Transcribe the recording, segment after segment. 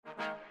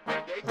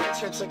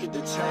What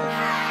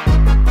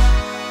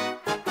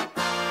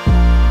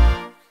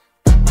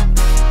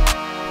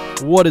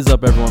is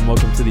up, everyone?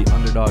 Welcome to the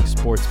Underdog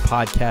Sports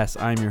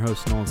Podcast. I'm your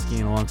host, Nolan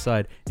Skeen,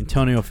 alongside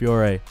Antonio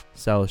Fiore,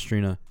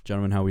 Salestrina.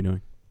 Gentlemen, how are we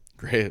doing?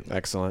 Great.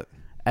 Excellent.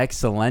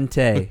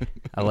 Excelente.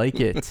 I like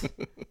it.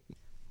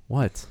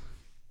 What?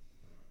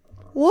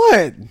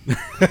 What?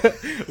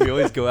 We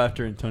always go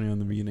after Antonio in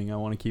the beginning. I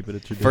want to keep it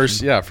a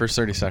tradition. First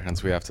 30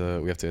 seconds we have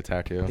to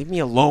attack you. Leave me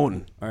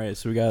alone. All right,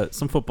 so we got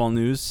some football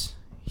news.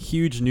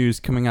 Huge news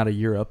coming out of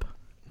Europe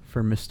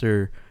for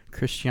Mr.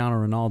 Cristiano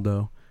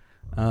Ronaldo.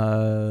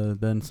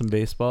 Then some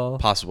baseball.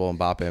 Possible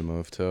Mbappe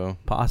move too.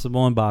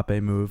 Possible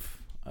Mbappe move.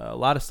 A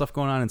lot of stuff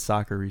going on in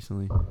soccer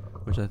recently,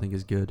 which I think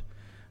is good.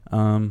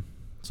 So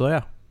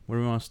yeah, where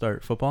do we want to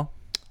start? Football?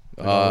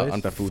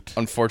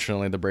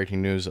 Unfortunately, the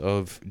breaking news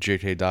of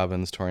J.K.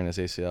 Dobbins tearing his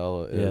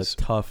ACL is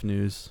tough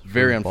news.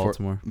 Very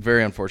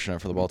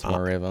unfortunate for the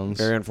Baltimore Ravens.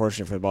 Very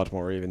unfortunate for the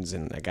Baltimore Ravens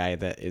and a guy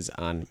that is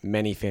on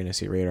many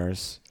fantasy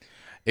radars.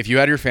 If you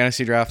had your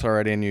fantasy draft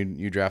already and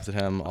you drafted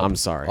him, I'm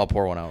sorry. I'll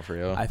pour one out for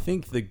you. I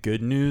think the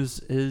good news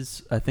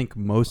is I think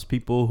most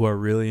people who are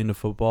really into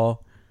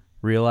football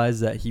realize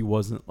that he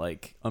wasn't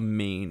like a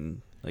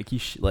main. I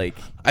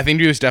think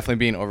he was definitely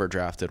being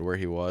overdrafted where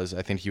he was.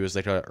 I think he was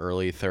like an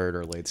early third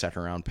or late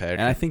second round pick.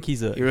 And I think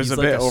he's a bit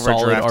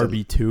solid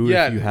RB2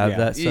 if you have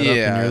that set up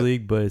in your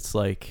league. But it's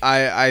like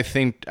I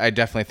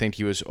definitely think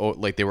he was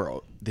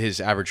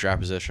his average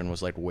draft position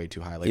was like way too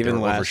high. Like even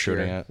they were last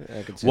overshooting year, it.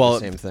 I could say the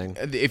same thing.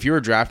 If you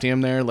were drafting him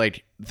there,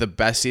 like the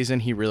best season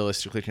he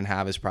realistically can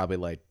have is probably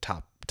like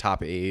top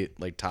 8,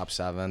 like top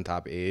 7,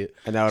 top 8.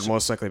 And that would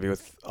most likely be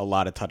with a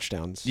lot of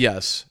touchdowns.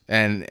 Yes.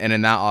 And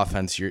in that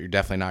offense, you're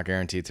definitely not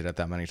guaranteed to get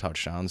that many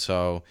touchdowns.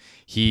 So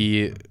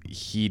he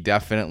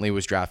definitely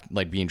was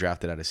being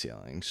drafted at a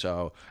ceiling.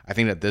 So I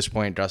think at this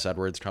point, Gus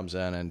Edwards comes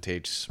in and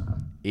takes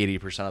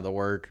 80% of the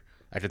work.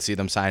 I could see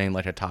them signing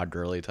like a Todd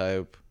Gurley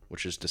type,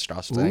 which is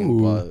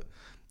disgusting, but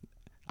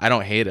I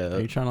don't hate it.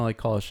 Are you trying to like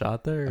call a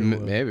shot there?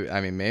 Maybe,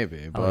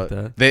 but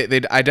like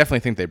they I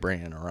definitely think they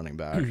bring in a running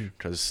back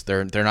because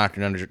they're not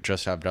going to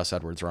just have Gus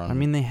Edwards run. I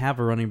mean, they have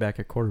a running back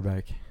at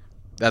quarterback.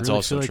 That's I really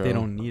also feel true. Like they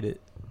don't need it.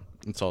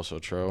 It's also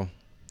true.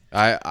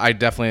 I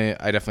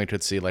definitely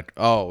could see like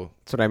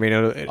That's what I mean.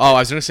 I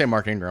was going to say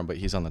Mark Ingram, but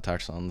he's on the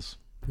Texans.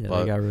 Yeah,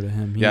 but they got rid of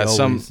him. He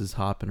always is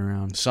hopping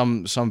around.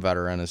 Some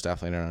veteran is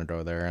definitely going to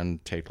go there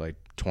and take like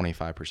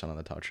 25% of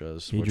the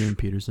touches. Adrian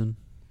Peterson.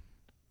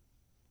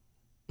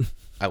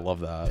 I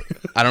love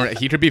that.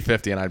 He could be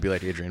 50 and I'd be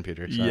like Adrian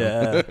Peterson.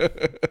 Yeah.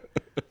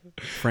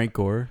 Frank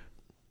Gore.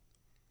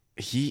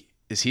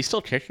 Is he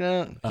still kicking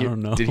it? I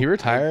don't know. Did he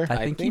retire? I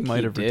think he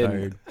might have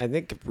retired. I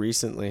think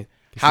recently.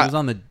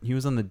 He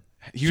was on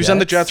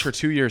the Jets for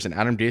 2 years and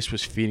Adam Gase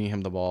was feeding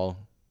him the ball.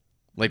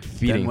 Like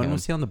feeding him. When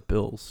was he on the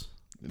Bills?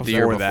 The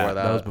year before that.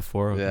 That was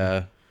before. Okay.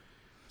 Yeah.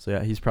 So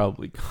yeah, he's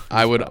probably.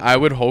 I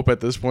would hope at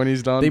this point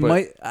he's done. They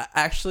might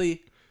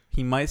actually.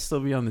 He might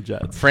still be on the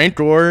Jets. Frank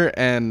Gore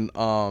and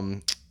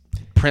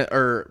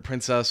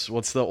Princess.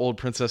 What's the old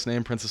princess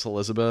name? Princess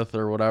Elizabeth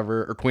or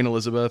whatever, or Queen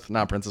Elizabeth?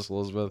 Not Princess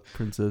Elizabeth.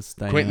 Princess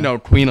Diana.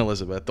 Queen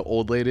Elizabeth, the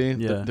old lady.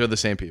 Yeah. They're the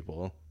same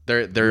people.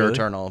 They're really?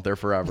 Eternal. They're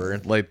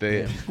forever. Like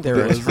they're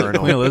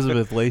eternal. Queen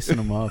Elizabeth lacing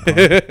them up.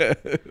 Huh?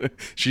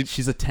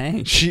 She's a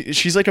tank.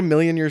 She's like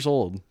 1,000,000 years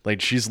old.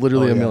 Like she's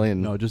literally 1,000,000.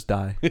 No, just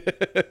die.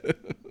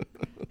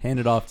 Hand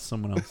it off to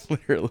someone else.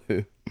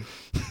 Literally.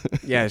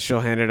 Yeah, she'll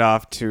hand it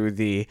off to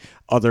the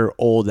other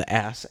old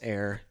ass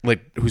heir.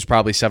 Like who's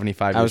probably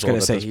 75 years old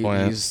at this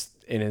point. He's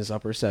in his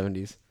upper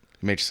 70s.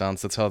 Makes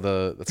sense. That's how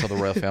the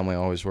royal family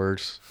always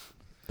works.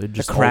 They're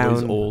just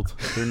always old.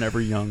 They're never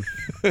young.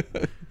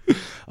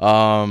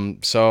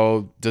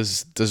 So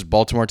does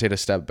Baltimore take a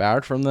step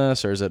back from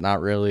this, or is it not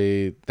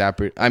really that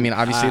big? I mean,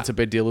 obviously it's a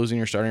big deal losing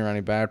your starting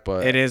running back,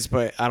 but it is.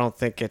 But I don't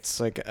think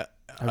it's like a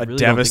really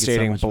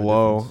devastating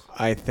blow.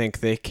 I think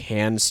they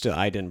can still.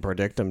 I didn't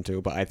predict them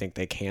to, but I think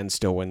they can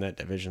still win that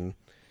division.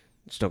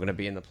 Still going to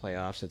be in the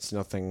playoffs. It's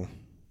nothing.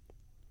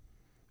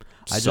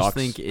 I just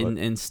think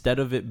instead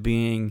of it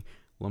being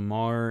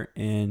Lamar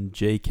and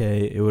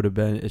J.K.,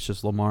 it's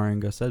just Lamar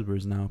and Gus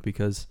Edwards now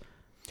because.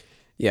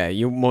 Yeah,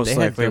 you most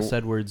likely had Gus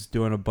Edwards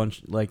doing a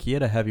bunch. Like he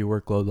had a heavy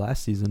workload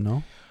last season,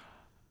 no?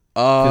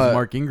 Because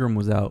Mark Ingram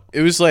was out.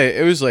 It was like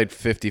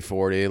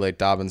 50-40. Like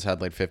Dobbins had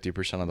like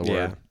 50% of the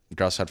work.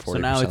 Gus had 40% of the work.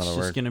 So now it's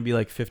just going to be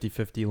like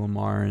 50-50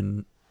 Lamar,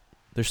 and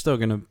they're still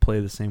going to play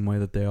the same way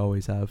that they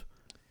always have.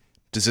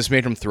 Does this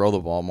make him throw the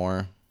ball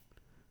more?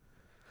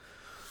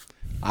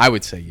 I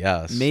would say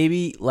yes.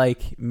 Maybe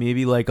like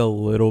a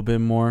little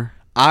bit more.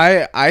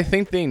 I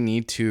think they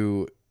need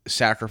to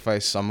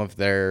sacrifice some of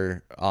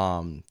their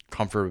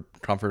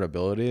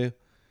comfortability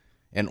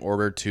in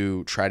order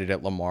to try to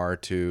get Lamar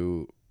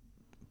to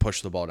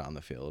push the ball down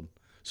the field.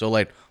 So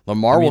like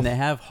Lamar they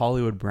have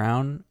Hollywood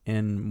Brown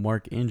and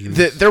Mark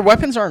Andrews. Their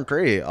weapons aren't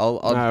great.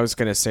 I was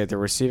gonna say the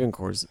receiving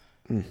cores.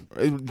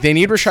 They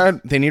need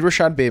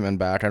Rashad Bateman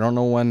back. I don't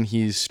know when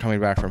he's coming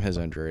back from his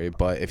injury,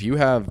 but if you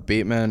have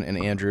Bateman and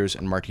Andrews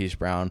and Marquise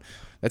Brown,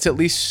 that's at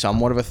least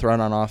somewhat of a threat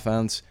on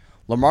offense.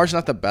 Lamar's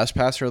not the best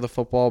passer of the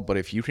football, but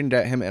if you can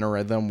get him in a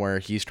rhythm where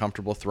he's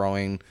comfortable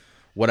throwing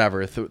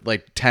whatever,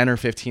 like 10 or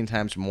 15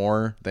 times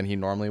more than he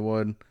normally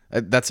would,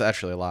 that's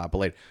actually a lot, but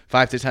like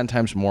 5 to 10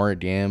 times more a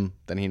game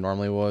than he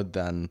normally would,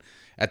 then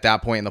at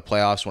that point in the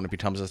playoffs, when it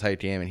becomes a tight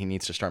game and he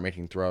needs to start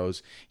making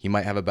throws, he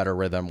might have a better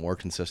rhythm or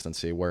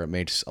consistency where it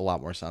makes a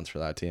lot more sense for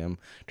that team.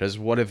 Because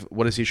what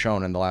has he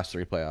shown in the last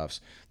 3 playoffs?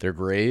 They're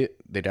great.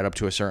 They get up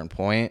to a certain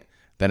point.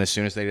 Then as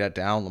soon as they get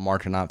down, Lamar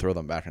cannot throw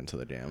them back into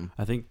the game.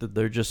 I think that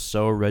they're just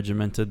so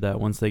regimented that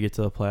once they get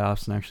to the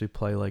playoffs and actually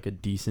play like a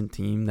decent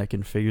team that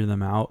can figure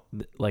them out,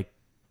 like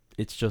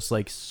it's just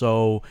like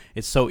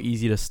it's so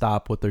easy to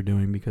stop what they're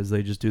doing because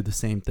they just do the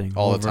same thing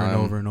all over the time and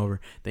over and over.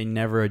 They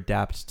never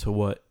adapt to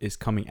what is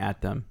coming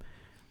at them,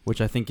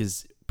 which I think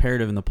is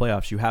imperative in the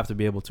playoffs. You have to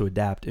be able to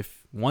adapt.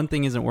 If one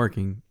thing isn't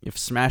working, if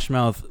smash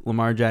mouth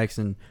Lamar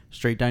Jackson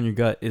straight down your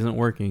gut isn't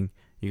working,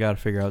 you got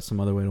to figure out some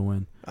other way to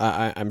win.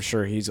 I'm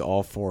sure he's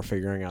all for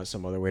figuring out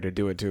some other way to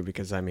do it too,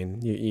 because I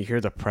mean, you hear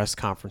the press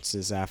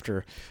conferences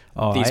after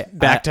these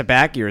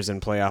back-to-back years in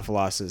playoff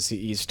losses.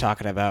 He's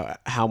talking about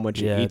how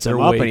much it eats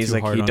him up, and he's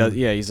like,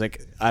 he's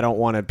like, I don't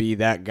want to be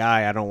that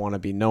guy. I don't want to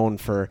be known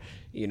for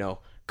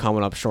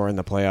coming up short in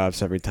the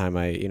playoffs every time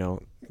I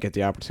get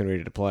the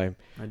opportunity to play.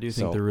 I do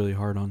think they're really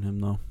hard on him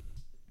though.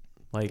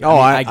 Like,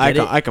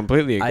 I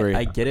completely agree.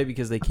 I get it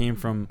because they came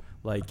from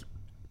like,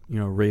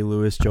 Ray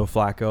Lewis, Joe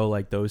Flacco,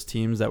 like those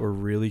teams that were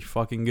really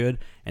fucking good.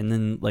 And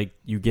then like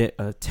you get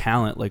a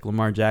talent like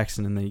Lamar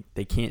Jackson and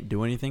they can't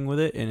do anything with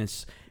it. And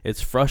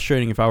it's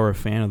frustrating if I were a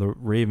fan of the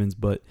Ravens,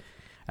 but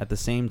at the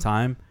same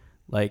time,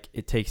 like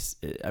it takes,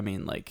 I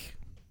mean, like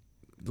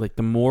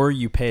the more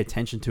you pay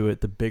attention to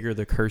it, the bigger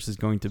the curse is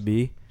going to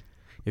be.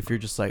 If you're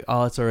just like,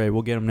 oh, it's all right,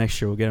 we'll get him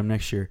next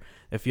year.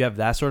 If you have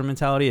that sort of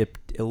mentality,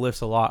 it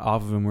lifts a lot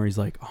off of him where he's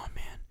like, oh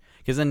man.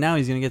 Because then now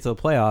he's going to get to the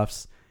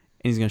playoffs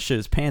and he's going to shit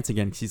his pants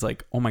again because he's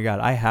like, oh, my God,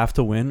 I have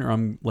to win or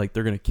I'm like,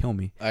 they're going to kill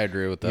me. I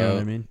agree with that. You know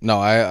what I mean?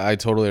 No, I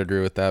totally agree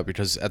with that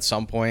because at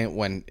some point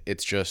when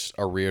it's just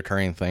a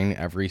reoccurring thing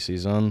every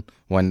season,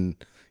 when,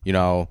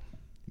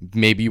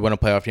 maybe you win a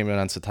playoff game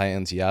against the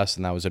Titans, yes,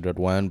 and that was a good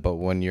win. But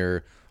when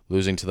you're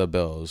losing to the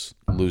Bills,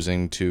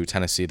 losing to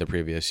Tennessee the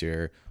previous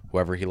year,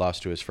 whoever he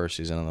lost to his first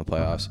season in the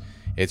playoffs,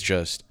 it's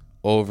just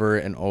over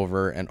and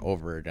over and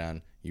over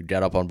again. You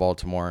get up on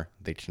Baltimore,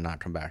 they cannot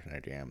come back in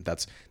a game.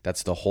 That's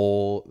the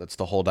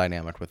whole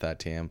dynamic with that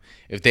team.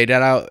 If they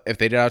get out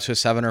to a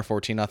 7 or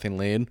 14-0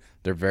 lead,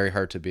 they're very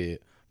hard to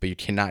beat. But you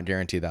cannot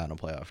guarantee that in a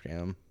playoff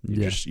game.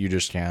 You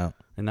just can't.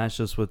 And that's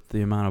just with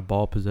the amount of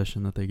ball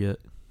possession that they get.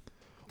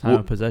 Time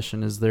of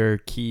possession is their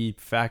key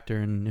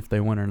factor in if they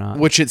win or not.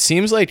 Which it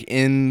seems like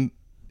in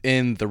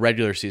the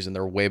regular season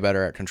they're way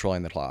better at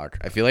controlling the clock.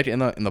 I feel like in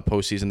the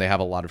postseason they have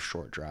a lot of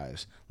short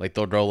drives. Like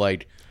they'll go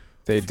like.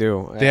 They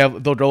do.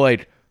 They'll go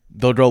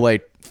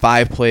like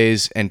 5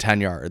 plays and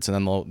 10 yards, and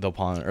then they'll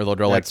punt, or they'll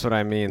go like. That's what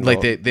I mean. Like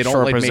they don't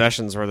short like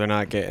possessions where they're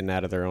not getting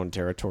out of their own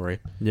territory.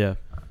 Yeah,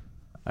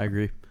 I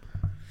agree.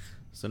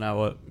 So now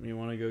what you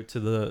want to go to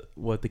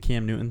the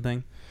Cam Newton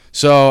thing?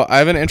 So I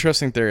have an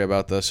interesting theory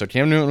about this. So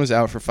Cam Newton was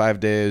out for 5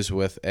 days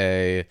with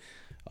a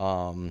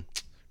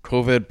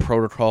COVID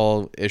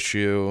protocol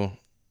issue.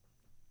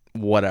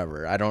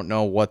 Whatever. I don't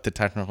know what the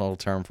technical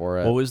term for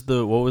it. What was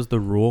the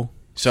rule?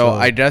 So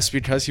I guess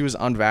because he was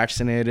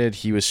unvaccinated,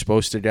 he was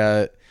supposed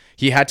to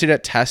he had to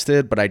get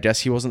tested, but I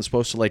guess he wasn't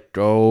supposed to like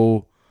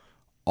go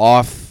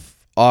off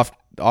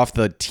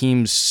the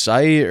team's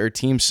site or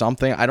team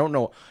something. I don't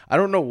know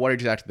what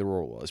exactly the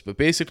rule was, but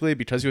basically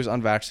because he was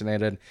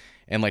unvaccinated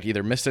and like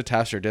either missed a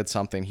test or did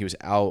something, he was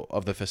out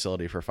of the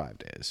facility for 5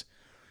 days.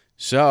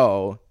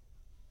 So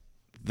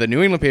the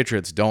New England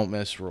Patriots don't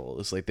miss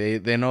rules. Like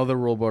they know the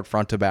rule book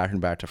front to back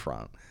and back to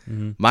front.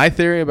 Mm-hmm. My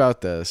theory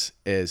about this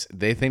is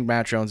they think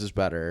Matt Jones is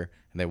better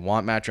and they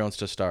want Matt Jones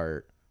to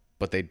start,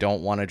 but they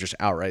don't want to just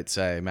outright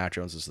say Matt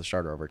Jones is the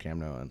starter over Cam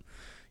Newton.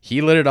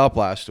 He lit it up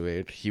last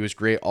week. He was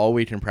great all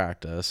week in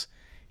practice.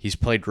 He's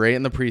played great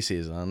in the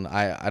preseason.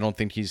 I don't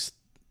think he's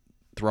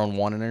thrown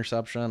 1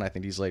 interception. I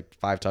think he's like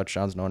 5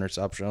 touchdowns, no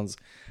interceptions.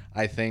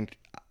 I think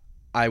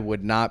I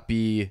would not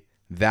be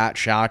that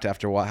shocked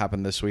after what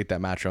happened this week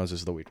that Matt Jones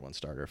is the week 1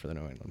 starter for the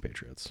New England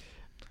Patriots.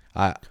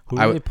 Who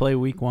do they play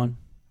week 1?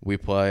 We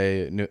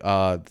play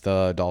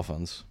the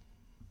Dolphins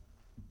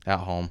at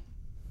home.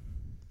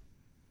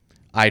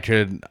 I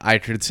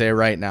could say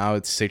right now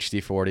it's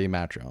 60-40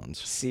 Matt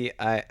Jones.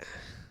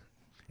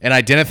 And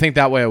I didn't think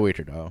that way a week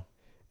ago.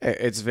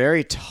 It's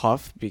very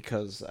tough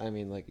because, I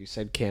mean, like you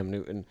said, Cam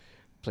Newton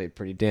played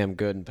pretty damn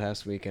good in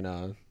past week in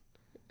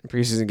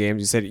preseason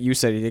games. You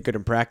said he did good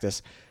in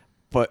practice,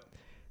 but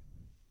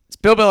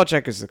Bill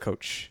Belichick is the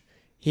coach.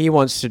 He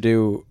wants to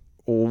do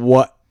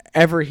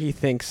whatever he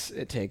thinks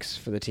it takes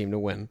for the team to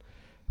win.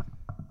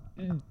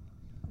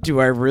 Do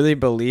I really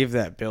believe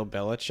that Bill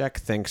Belichick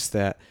thinks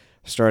that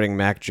starting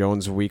Mac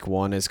Jones week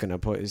 1 is going to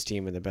put his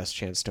team in the best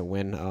chance to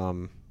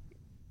win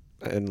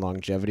in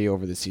longevity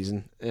over the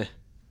season?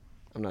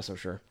 I'm not so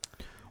sure.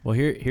 Well,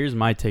 here's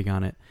my take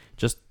on it.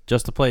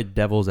 Just to play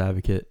devil's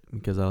advocate,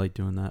 because I like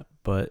doing that.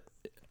 But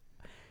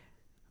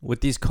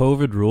with these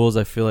COVID rules,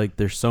 I feel like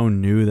they're so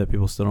new that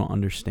people still don't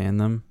understand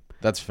them.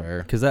 That's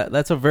fair. Because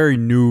that's a very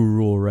new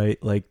rule,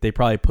 right? Like they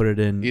probably put it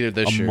in either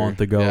this a year. month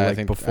ago, Yeah,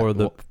 like before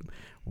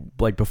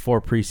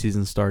before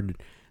preseason started.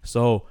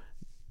 So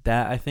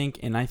that I think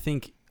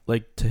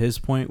like to his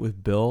point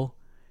with Bill,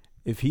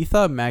 if he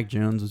thought Mac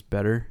Jones was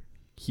better,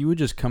 he would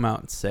just come out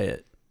and say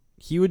it.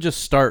 He would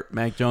just start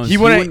Mac Jones. He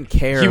wouldn't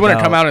care. He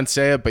wouldn't come out and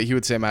say it, but he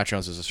would say Mac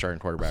Jones is a starting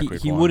quarterback.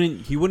 He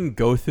wouldn't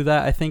go through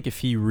that. I think if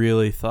he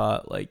really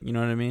thought, like, you know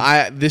what I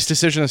mean. This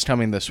decision is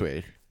coming this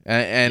week,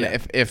 and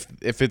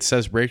if it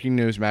says breaking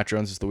news, Mac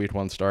Jones is the Week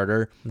 1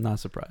 starter, I'm not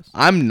surprised.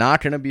 I'm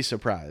not gonna be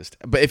surprised.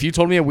 But if you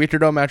told me a week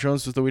ago Mac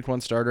Jones was the Week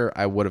 1 starter,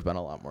 I would have been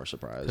a lot more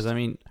surprised. Because I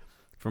mean,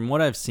 from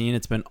what I've seen,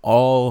 it's been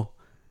all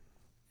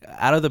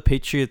out of the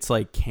Patriots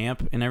like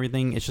camp and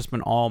everything. It's just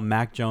been all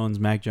Mac Jones.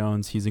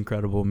 He's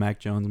incredible. Mac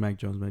Jones.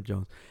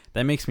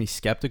 That makes me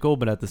skeptical,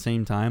 but at the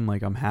same time,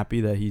 like, I'm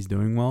happy that he's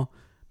doing well.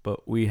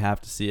 But we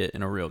have to see it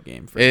in a real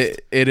game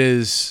first. It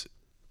is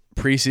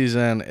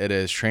preseason. It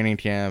is training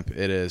camp.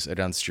 It is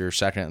against your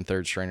second and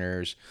third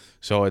stringers.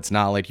 So it's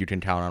not like you can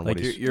count on like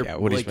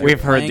what he's.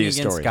 We've heard these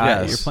stories.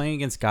 Guys, You're playing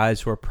against guys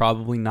who are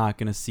probably not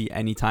going to see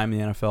any time in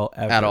the NFL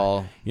ever. At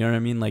all. You know what I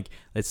mean? Like,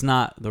 it's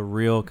not the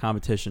real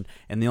competition.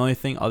 And the other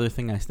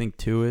thing I think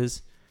too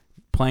is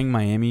playing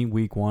Miami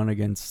Week 1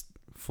 against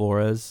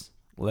Flores.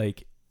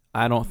 Like,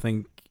 I don't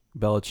think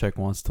Belichick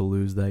wants to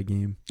lose that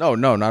game. Oh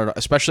no, not at all.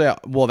 Especially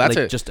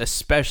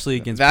especially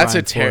against. That's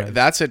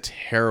a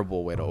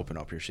terrible way to open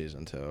up your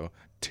season too.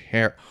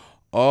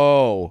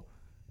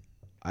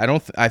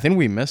 I think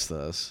we missed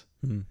this.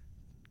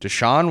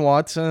 Deshaun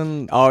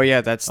Watson. Oh yeah,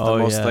 that's the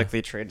most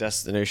likely trade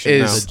destination.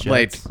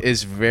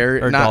 Is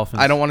very not.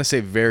 Dolphins. I don't want to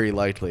say very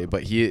likely,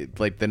 but he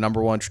the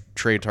number one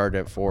trade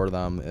target for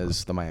them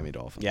is the Miami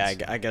Dolphins. Yeah,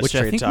 I guess. Which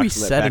I think we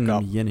said in the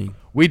beginning.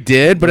 We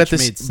did, but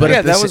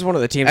that was one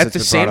of the teams. At the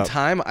same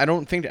time, I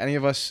don't think any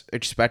of us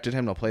expected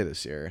him to play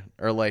this year,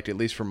 or like at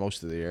least for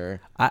most of the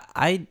year.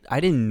 I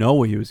didn't know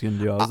what he was going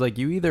to do. I was like,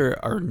 you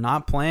either are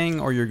not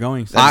playing or you're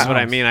going. That's what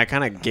I mean. I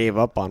kind of gave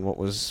up on what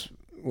was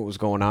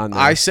going on there.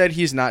 I said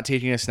he's not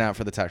taking a snap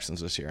for the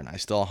Texans this year, and I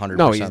still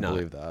 100%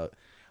 believe that.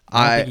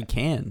 I don't think he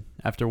can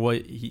after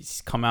what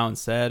he's come out and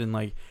said, and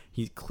like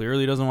he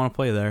clearly doesn't want to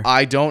play there.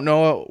 I don't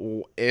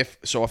know if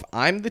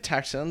I'm the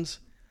Texans,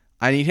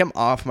 I need him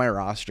off my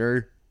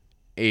roster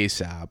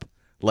ASAP.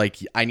 Like,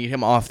 I need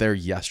him off there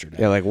yesterday.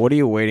 Yeah, like, what are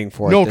you waiting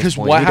for? No, because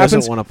what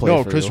happens?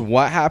 No, because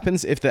what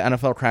happens if the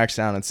NFL cracks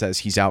down and says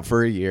he's out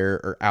for a year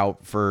or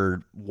out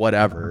for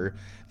whatever?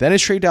 Then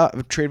his trade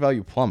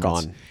value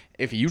plummets. Gone.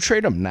 If you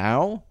trade him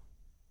now,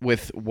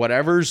 with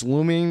whatever's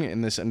looming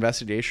in this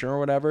investigation or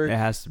whatever, it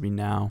has to be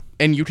now.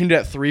 And you can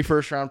get 3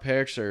 first-round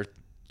picks or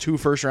 2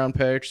 first-round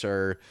picks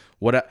or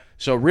what.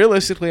 So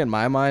realistically, in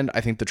my mind,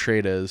 I think the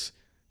trade is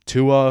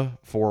Tua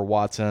for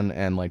Watson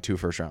and like 2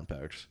 first-round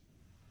picks.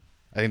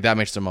 I think that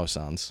makes the most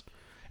sense.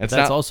 That's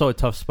also a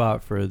tough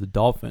spot for the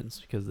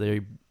Dolphins because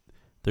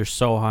they're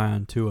so high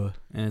on Tua,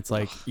 and it's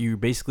like you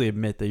basically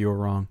admit that you were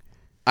wrong.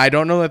 I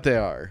don't know that they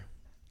are.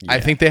 Yeah. I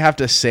think they have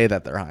to say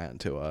that they're high on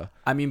Tua.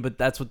 I mean, but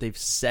that's what they've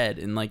said,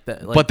 and like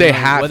that. Like, but they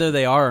have, whether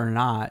they are or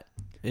not,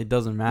 it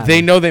doesn't matter.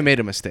 They know they made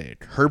a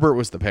mistake. Herbert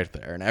was the pick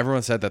there, and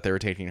everyone said that they were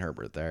taking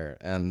Herbert there,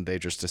 and they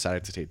just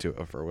decided to take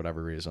Tua for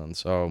whatever reason.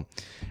 So,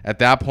 at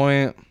that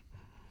point,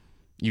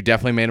 you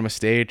definitely made a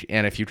mistake,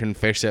 and if you can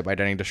fix it by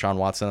getting Deshaun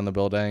Watson in the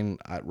building,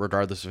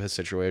 regardless of his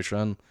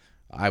situation,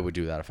 I would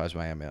do that if I was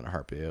Miami in a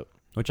heartbeat.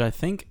 Which I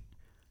think,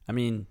 I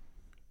mean,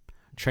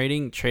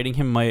 trading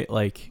him might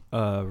like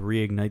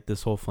reignite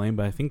this whole flame,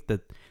 but I think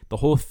that the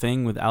whole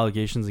thing with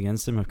allegations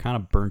against him have kind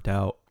of burnt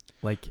out.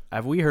 Like,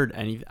 have we heard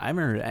any? I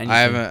haven't heard anything.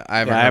 I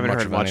haven't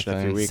heard much in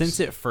a few weeks since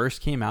it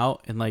first came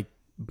out, and like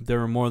there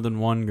were more than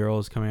one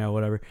girls coming out,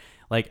 whatever.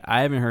 Like,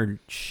 I haven't heard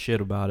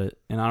shit about it,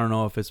 and I don't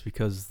know if it's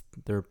because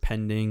they're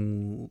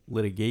pending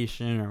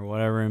litigation or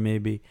whatever it may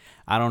be.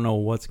 I don't know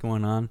what's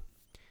going on,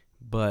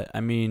 but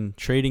I mean,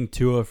 trading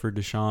Tua for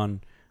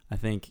Deshaun, I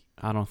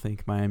don't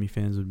think Miami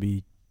fans would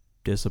be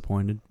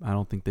disappointed. I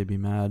don't think they'd be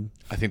mad.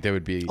 I think they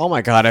would be. Oh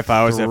my god, if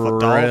I was a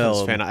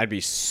Dolphins fan, I'd be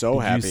so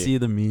happy. Did you see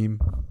the meme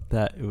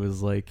that it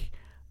was like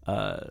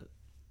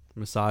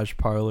massage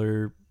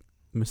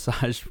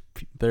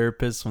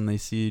therapists when they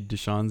see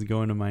Deshaun's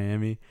going to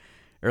Miami,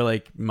 or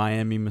like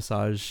Miami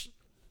massage?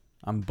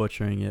 I'm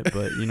butchering it,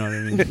 but you know what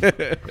I mean.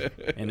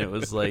 And it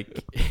was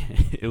like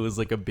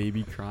a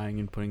baby crying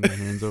and putting their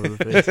hands over the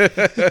face.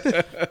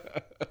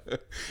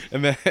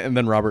 and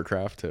then Robert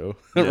Kraft too.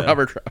 Yeah.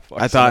 Robert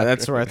Kraft.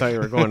 That's where I thought you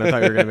were going. I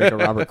thought you were gonna make a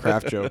Robert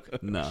Kraft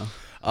joke. No,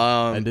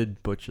 I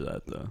did butcher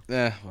that though.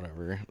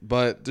 Whatever.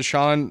 But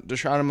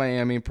Deshaun in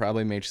Miami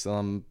probably makes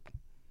them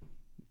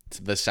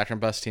the second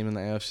best team in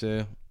the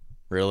AFC,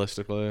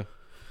 realistically.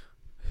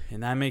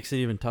 And that makes it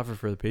even tougher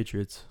for the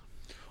Patriots.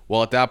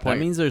 Well, at that point,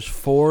 that means there's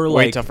 4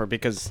 way tougher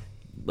because,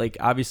 like,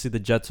 obviously the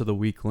Jets are the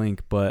weak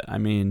link, but I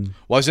mean,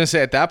 well, I was gonna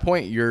say at that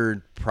point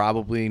you're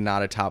probably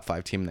not a top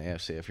 5 team in the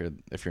AFC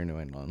if you're New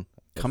England.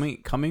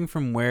 coming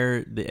from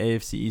where the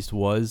AFC East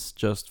was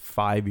just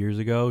 5 years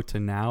ago to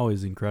now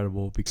is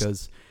incredible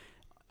because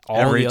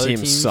every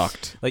team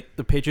sucked. Like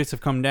the Patriots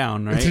have come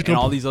down, right? And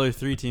all these other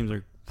 3 teams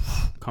are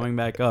coming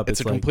back up. It's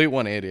a complete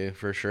 180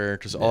 for sure.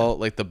 Because all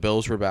like the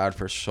Bills were bad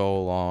for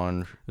so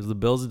long. Because the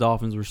Bills and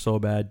Dolphins were so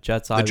bad.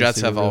 The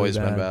Jets have always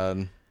been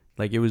bad.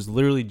 Like it was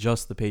literally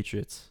just the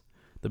Patriots.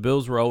 The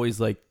Bills were always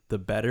like the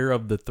better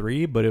of the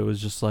 3, but it was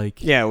just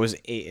like it was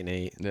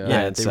 8-8.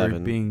 Yeah, they were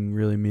being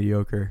really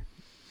mediocre.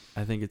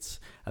 I think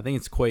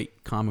it's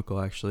quite comical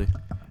actually.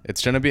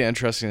 It's gonna be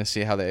interesting to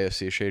see how the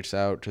AFC shakes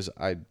out because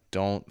I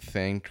don't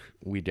think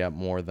we'd get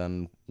more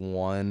than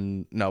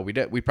one. No,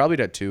 we probably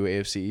did 2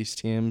 AFC East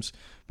teams,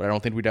 but I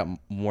don't think we'd get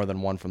more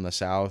than one from the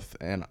South,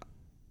 and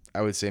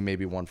I would say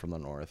maybe one from the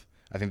North.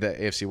 I think the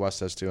AFC West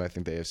has 2. I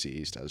think the AFC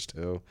East has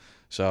 2.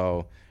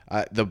 So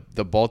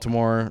the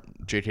Baltimore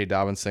J.K.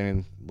 Dobbins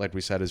thing, like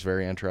we said, is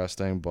very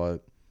interesting,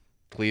 but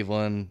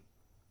Cleveland,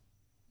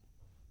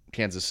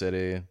 Kansas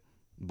City,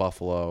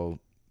 Buffalo,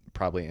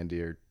 probably Indy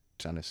or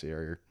Tennessee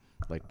are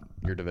like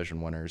your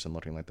division winners and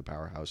looking like the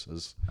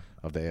powerhouses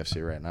of the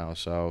AFC right now.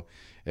 So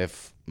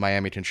if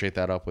Miami can shake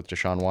that up with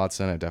Deshaun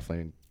Watson, it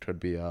definitely could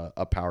be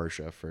a power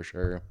shift for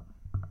sure.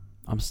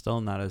 I'm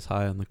still not as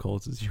high on the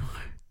Colts as you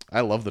are.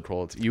 I love the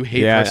Colts. You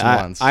hate Carson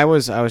Wentz. I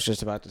was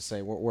just about to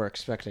say we're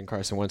expecting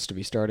Carson Wentz to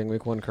be starting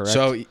week 1, correct?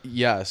 So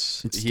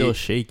yes, it's still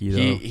shaky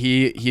though.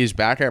 He's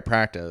back at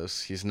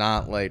practice. He's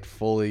not like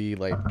fully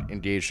like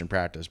engaged in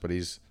practice, but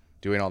he's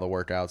doing all the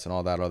workouts and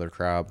all that other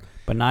crap.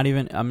 But not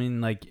even, I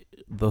mean, like,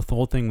 the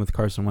whole thing with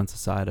Carson Wentz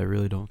aside, I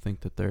really don't think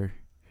that they're...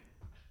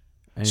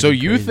 So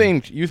you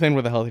think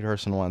with a healthy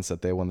Carson Wentz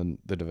that they won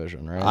the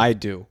division, right? I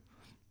do.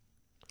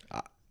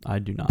 I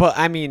do not. But,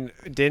 I mean,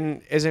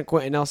 isn't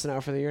Quentin Nelson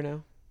out for the year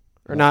now?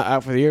 Or not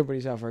out for the year, but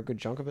he's out for a good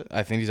chunk of it?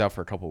 I think he's out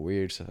for a couple of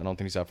weeks. I don't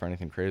think he's out for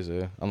anything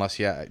crazy. Unless,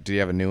 do you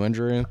have a new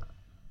injury?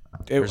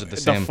 Or is it the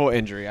same? Foot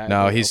injury.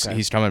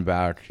 He's coming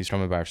back. He's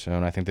coming back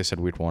soon. I think they said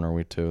week 1 or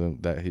week 2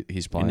 that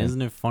he's playing. And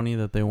isn't it funny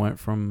that they went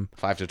from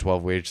 5 to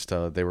 12 weeks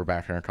to they were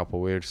back in a couple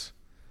of weeks?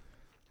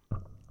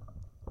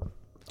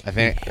 I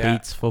think he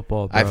hates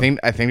football. Bro. I think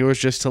it was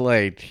just to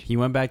like he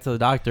went back to the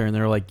doctor and they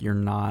were like, "You're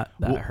not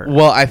that hurt."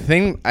 Well, I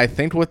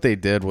think what they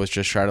did was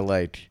just try to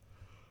like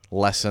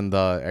lessen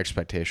the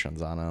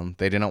expectations on him.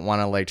 They didn't want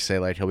to like say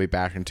like he'll be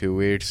back in 2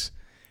 weeks,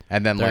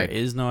 and then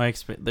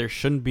there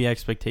shouldn't be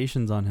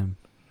expectations on him.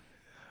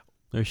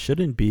 There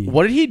shouldn't be.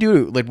 What did he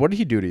do? Like, what did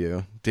he do to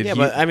you?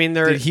 But I mean,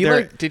 did he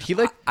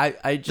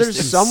I just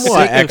there's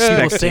somewhat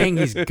people saying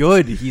he's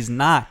good. He's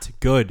not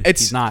good.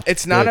 It's not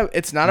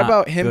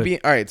about him good. being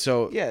all right.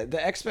 So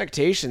the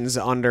expectations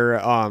under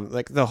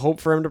like the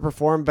hope for him to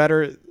perform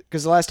better,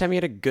 because the last time he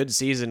had a good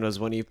season was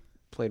when he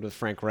played with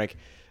Frank Reich.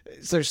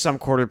 So there's some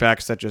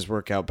quarterbacks that just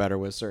work out better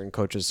with certain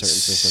coaches, certain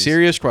systems.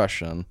 Serious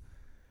question: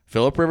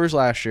 Phillip Rivers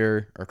last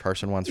year or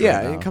Carson Wentz?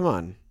 Right now? Come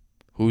on.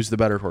 Who's the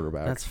better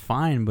quarterback? That's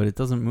fine, but it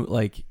doesn't move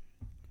like.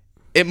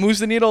 It moves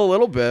the needle a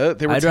little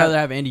bit. I'd rather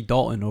have Andy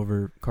Dalton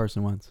over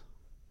Carson Wentz.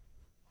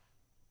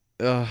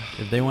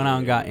 If they went out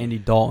and got Andy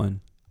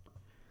Dalton,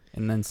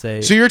 and then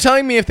say, so you're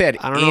telling me if they had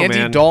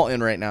Andy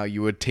Dalton right now,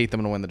 you would take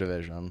them to win the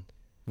division?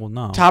 Well,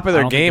 no. Top of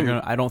their game.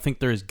 I don't think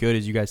they're as good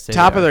as you guys say.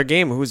 Top of their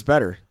game. Who's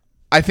better?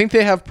 I think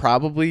they have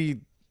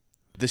probably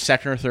the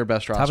second or third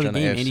best roster in the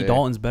game. AFC. Andy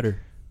Dalton's better.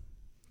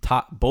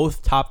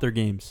 Both top their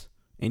games.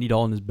 Andy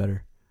Dalton is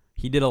better.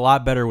 He did a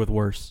lot better with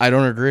worse. I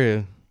don't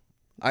agree.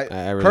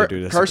 I really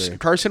do disagree.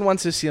 Carson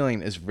Wentz's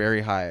ceiling is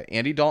very high.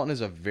 Andy Dalton is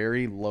a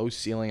very low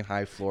ceiling,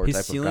 high floor type of guy.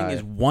 His ceiling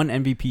is 1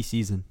 MVP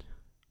season.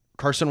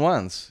 Carson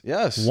Wentz,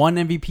 yes. 1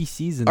 MVP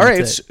season. All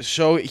right,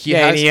 so he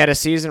has. And he had a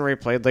season where he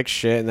played like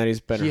shit, and then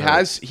he's better. He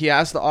has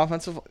the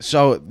offensive.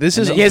 So this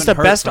is he has the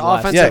best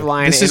offensive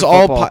line. This is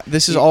all football.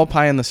 This is all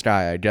pie in the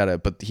sky. I get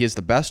it, but he has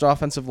the best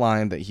offensive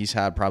line that he's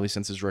had probably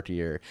since his rookie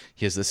year.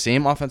 He has the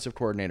same offensive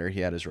coordinator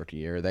he had his rookie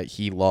year that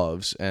he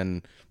loves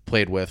and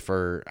played with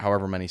for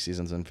however many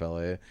seasons in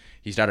Philly.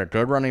 He's got a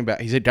good running back.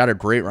 He's got a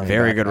great running back.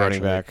 Very good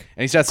running back.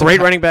 And he's got some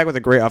great running back with a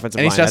great offensive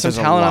line. And he's got some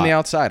talent on the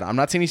outside. I'm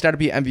not saying he's got to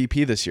be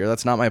MVP this year.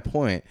 That's not my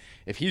point.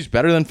 If he's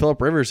better than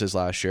Phillip Rivers is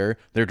last year,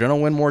 they're going to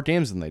win more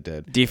games than they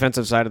did.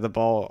 Defensive side of the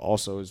ball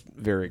also is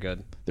very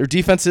good. Their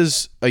defense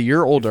is a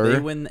year older.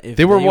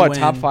 They were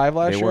top 5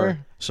 last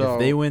year? So if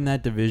they win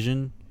that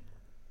division,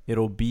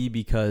 it'll be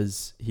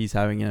because he's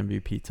having an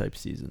MVP type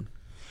season.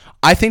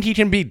 I think he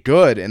can be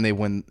good and they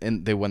win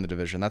the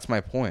division. That's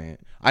my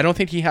point. I don't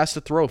think he has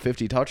to throw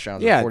 50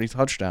 touchdowns or 40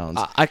 touchdowns.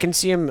 I can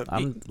see him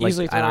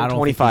easily throwing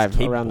 25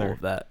 around there.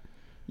 Of that.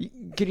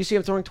 Could you see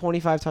him throwing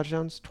 25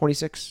 touchdowns?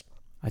 26?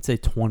 I'd say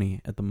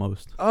 20 at the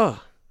most. I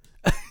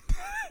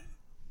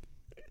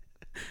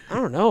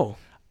don't know.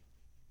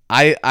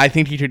 I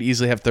think he could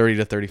easily have 30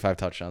 to 35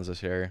 touchdowns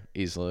this year,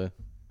 easily.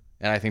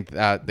 And I think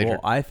that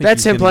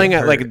that's him playing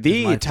at like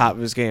the top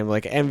of his game,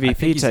 like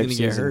MVP type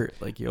season. Get hurt,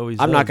 like he always.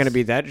 I'm not going to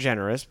be that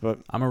generous, but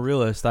I'm a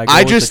realist.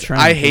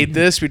 I hate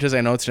this because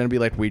I know it's going to be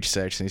like week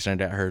 6 and he's going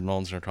to get hurt. And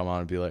Nolan's going to come on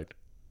and be like,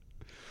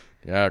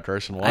 Yeah,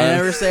 Carson Wentz. I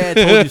never say I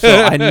told you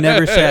so. I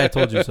never say I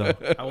told you so.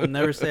 I will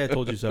never say I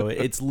told you so.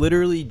 It's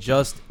literally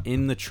just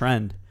in the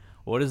trend.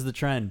 What is the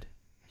trend?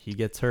 He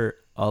gets hurt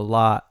a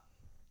lot.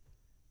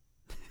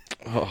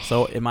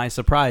 So am I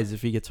surprised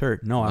if he gets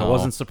hurt? No, I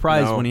wasn't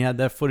surprised when he had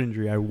that foot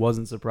injury. I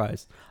wasn't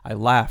surprised. I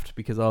laughed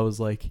because I was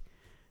like,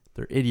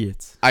 they're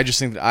idiots. I just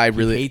think that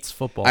he hates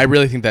football. I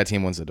really think that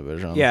team wins the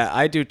division. Yeah,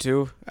 I do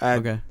too.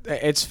 Okay.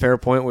 It's fair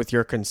point with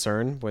your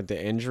concern with the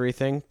injury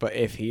thing, but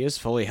if he is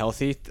fully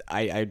healthy,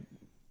 I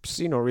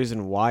see no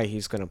reason why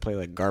he's going to play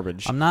like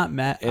garbage. I'm not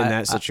mad in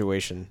that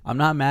situation. I'm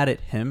not mad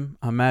at him.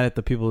 I'm mad at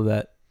the people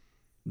that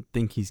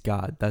think he's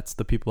God. That's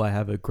the people I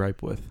have a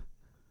gripe with.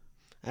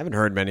 I haven't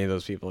heard many of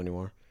those people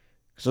anymore.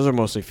 Because those are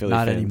mostly Philly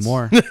not fans.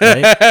 Anymore,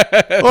 right?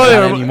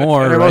 Well, not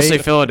anymore. They're right? mostly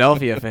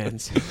Philadelphia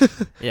fans.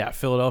 Yeah,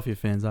 Philadelphia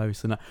fans,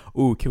 obviously not.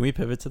 Ooh, can we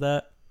pivot to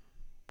that?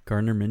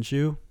 Gardner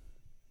Minshew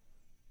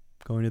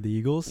going to the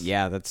Eagles?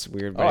 Yeah, that's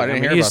weird. Oh, I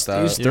didn't hear about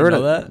that. He's You didn't third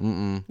know that?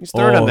 Mm-mm. He's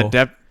third on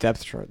the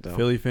depth chart, though.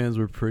 Philly fans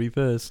were pretty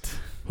pissed.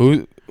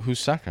 Who's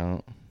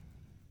second?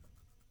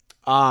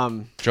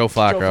 Joe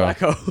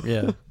Flacco.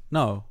 Yeah.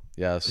 No.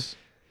 Yes.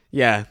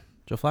 Yeah.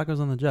 Joe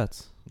Flacco's on the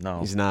Jets.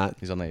 No. He's not.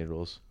 He's on the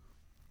Eagles.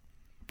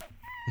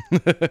 I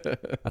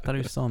thought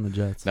he was still on the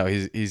Jets. No,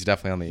 he's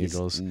definitely on the He's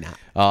Eagles.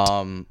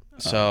 not.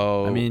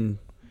 So I mean,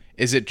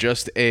 is it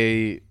just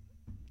a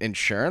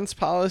insurance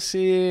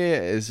policy?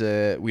 Is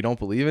it we don't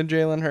believe in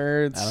Jalen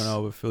Hurts? I don't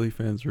know, but Philly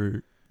fans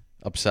were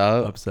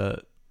upset.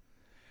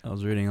 I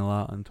was reading a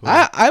lot on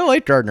Twitter. I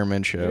like Gardner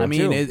Minshew. I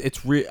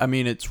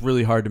mean, it's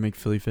really hard to make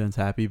Philly fans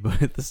happy,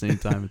 but at the same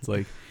time, it's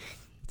like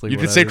you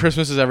could say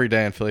Christmas is every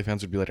day, and Philly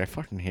fans would be like, "I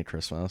fucking hate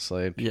Christmas."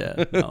 Like,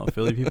 yeah, no,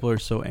 Philly people are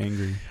so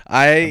angry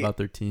about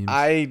their teams.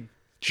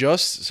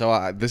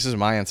 This is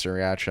my instant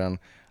reaction.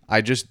 I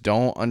just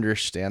don't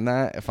understand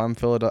that. If I'm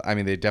Philadelphia, I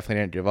mean, they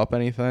definitely didn't give up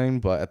anything,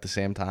 but at the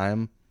same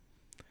time,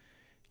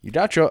 you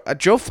got Joe. All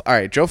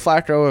right, Joe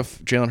Flacco.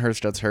 If Jalen Hurts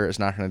gets hurt, is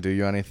not going to do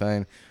you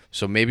anything.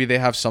 So maybe they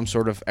have some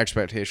sort of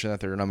expectation that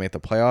they're going to make the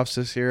playoffs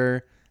this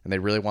year, and they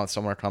really want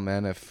someone to come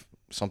in if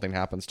something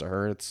happens to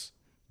Hurts.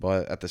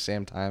 But at the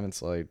same time,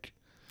 it's like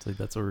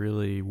that's a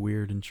really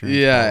weird insurance.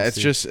 Yeah, policy. it's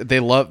just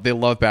they love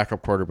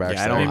backup quarterbacks.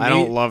 Yeah, I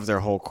don't love their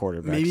whole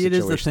quarterback. Maybe it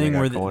is the thing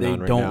where they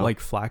right don't now. like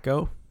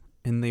Flacco,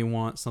 and they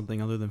want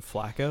something other than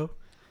Flacco,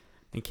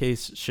 in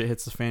case shit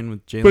hits the fan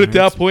with Jalen. But at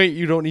Hurts. that point,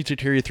 you don't need to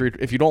carry three.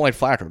 If you don't like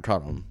Flacco,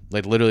 cut him.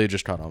 Like literally,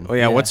 just cut him. Oh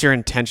yeah, what's your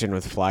intention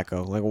with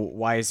Flacco? Like,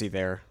 why is he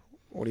there?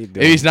 What are you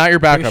doing? If he's not your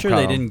backup. Pretty sure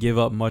they didn't give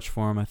up much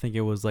for him. I think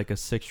it was like a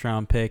 6th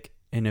round pick,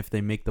 and if they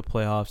make the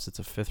playoffs, it's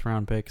a 5th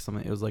round pick.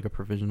 Something. It was like a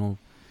provisional.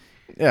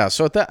 Yeah,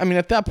 so at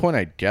that point,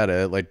 I get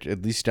it. Like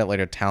at least get like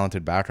a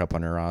talented backup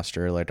on your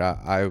roster. Like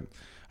I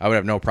would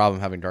have no problem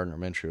having Gardner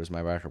Minshew as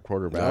my backup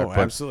quarterback. No,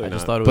 absolutely I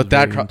just not. thought it was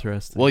very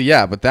interesting. Well,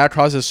 yeah, but that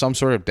causes some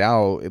sort of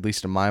doubt, at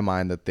least in my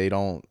mind, that they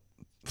don't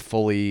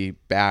fully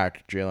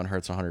back Jalen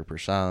Hurts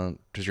 100%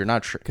 because you're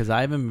not sure. Because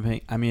I haven't been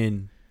paying. I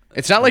mean,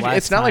 it's not like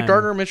time-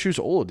 Gardner Minshew's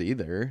old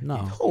either.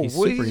 no, Oh, he's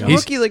well, super he's young. a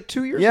rookie like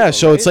 2 years ago. Yeah,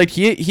 so right? it's like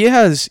he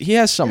has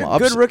some He had a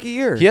good rookie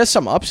year. He has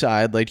some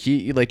upside. Like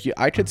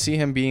I could see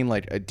him being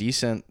like a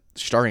decent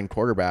starting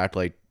quarterback,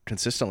 like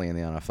consistently in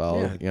the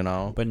NFL. Yeah. You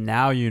know, But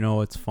now you know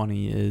what's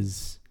funny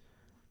is,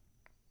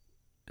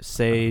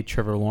 say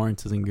Trevor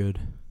Lawrence isn't good.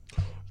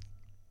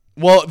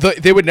 well,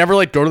 they would never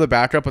like go to the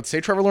backup. But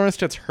say Trevor Lawrence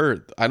gets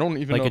hurt, I don't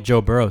even Like know. a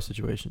Joe Burrow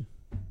situation.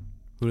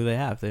 Who do they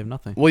have? They have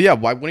nothing. Well, yeah.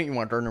 Why wouldn't you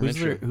want Gardner Who's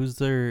Minshew?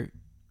 their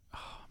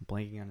I'm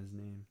blanking on his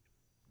name.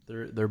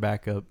 Their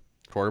backup.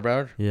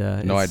 Quarterback?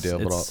 Yeah. No it's- idea,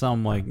 but It's I'll-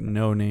 some like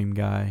no name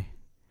guy.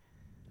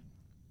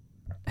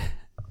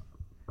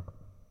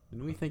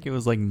 Didn't we think it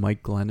was like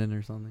Mike Glennon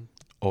or something?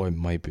 Oh, it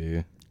might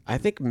be. I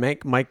think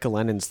Mike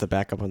Glennon's the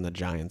backup on the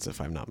Giants, if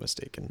I'm not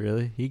mistaken.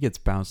 Really? He gets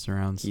bounced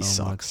around He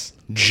so much. sucks.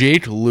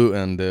 Jake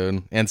Luton,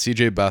 dude, and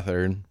CJ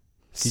Beathard.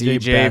 CJ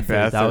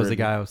Beathard. That was the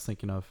guy I was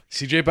thinking of.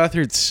 CJ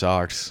Beathard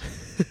sucks.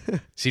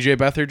 CJ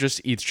Beathard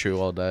just eats chew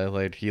all day.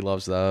 Like he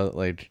loves that.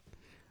 Like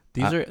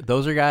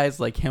Those are guys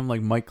like him,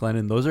 like Mike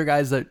Glennon. Those are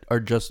guys that are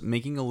just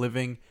making a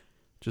living,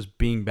 just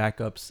being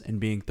backups and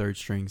being third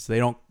strings. They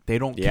don't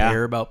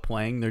care about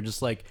playing. They're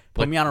just like,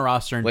 put me on a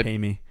roster and pay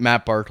me.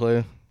 Matt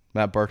Barkley.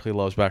 Matt Barkley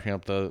loves backing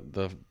up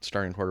the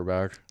starting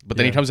quarterback. But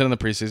then he comes in the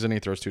preseason, he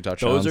throws 2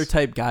 touchdowns. Those are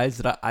type guys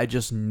that I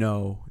just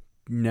know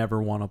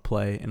never want to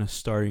play in a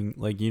starting,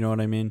 like, you know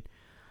what I mean?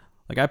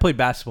 Like, I played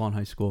basketball in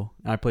high school,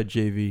 and I played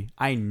JV.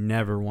 I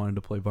never wanted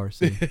to play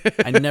varsity.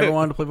 I never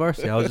wanted to play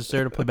varsity. I was just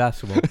there to play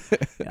basketball.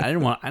 I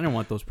didn't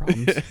want those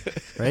problems,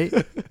 right?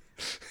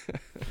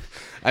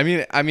 I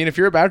mean, if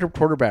you're a backup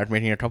quarterback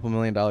making a couple $1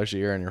 million a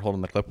year and you're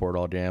holding the clipboard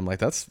all game, like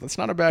that's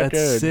not a bad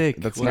That's gig. sick.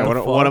 That's What not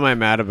the What am I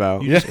mad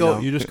about? You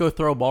just go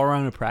throw a ball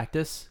around in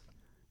practice,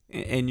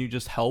 and you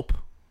just help.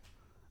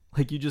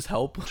 Like, you just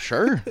help.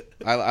 Sure.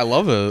 I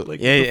love it. Like,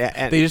 Yeah,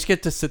 and they just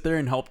get to sit there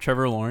and help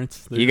Trevor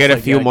Lawrence. They're you just get a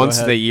like, few yeah, go months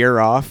of the ahead. year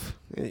off.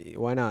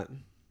 Why not?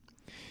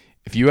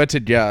 If you had to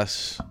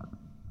guess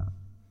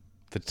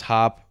the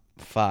top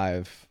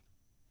 5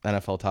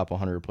 NFL top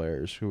 100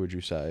 players, who would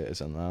you say is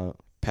in that?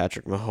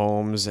 Patrick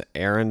Mahomes,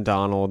 Aaron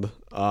Donald.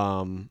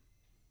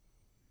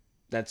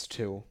 That's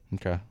 2.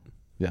 Okay.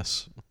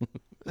 Yes.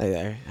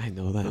 I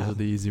know that. Those are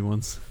the easy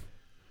ones.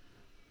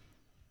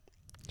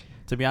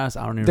 To be honest,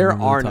 I don't even There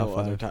remember are the top no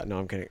 5. other top. No,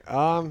 I'm kidding.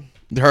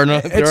 There are no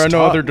tough.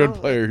 other good No.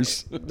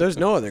 players. There's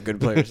no other good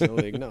players in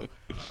the league.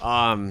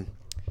 No.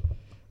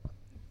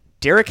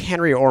 Derrick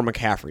Henry or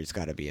McCaffrey's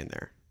got to be in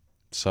there.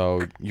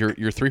 So you're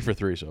 3 for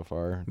 3 so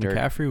far.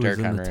 McCaffrey was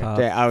in the top.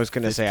 Yeah, I was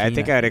gonna say. I 15,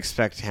 think I I'd think.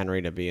 expect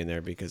Henry to be in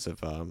there because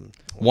of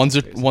One's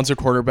a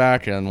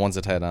quarterback and one's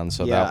a tight end.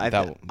 So yeah,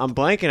 I'm I'm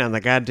blanking on the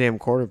goddamn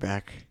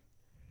quarterback.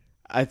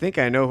 I think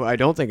I know. I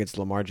don't think it's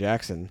Lamar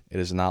Jackson. it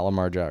is not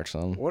Lamar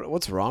Jackson.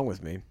 What's wrong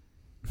with me?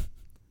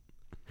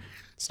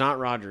 It's not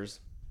Rodgers.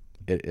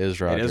 It is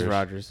Rodgers. It is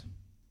Rodgers.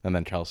 And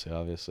then Kelsey,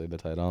 obviously, the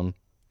tight end.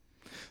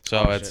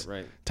 So it's shit,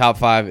 right. top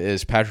 5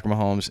 is Patrick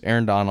Mahomes,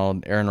 Aaron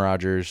Donald, Aaron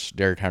Rodgers,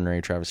 Derrick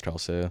Henry, Travis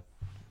Kelce.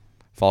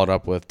 Followed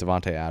up with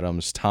Devontae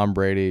Adams, Tom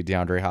Brady,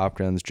 DeAndre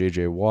Hopkins,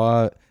 J.J.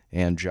 Watt,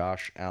 and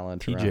Josh Allen.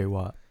 TJ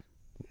Watt.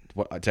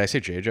 What, did I say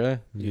J.J.?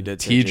 You did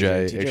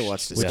TJ. TJ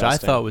Watt's Which I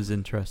disgusting. thought was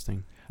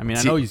interesting. I mean,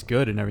 I know he's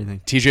good and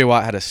everything. T.J.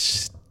 Watt had a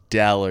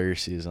stellar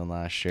season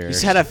last year.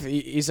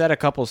 He's had a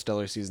couple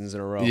stellar seasons in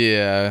a row.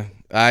 Yeah,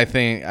 I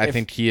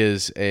think he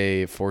is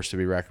a force to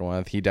be reckoned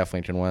with. He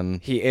definitely can win.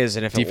 He is,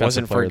 and if it Defensive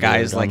wasn't player for of the year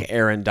guys like again.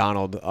 Aaron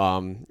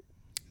Donald,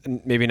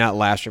 maybe not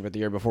last year, but the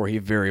year before, he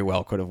very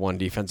well could have won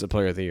Defensive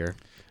Player of the Year.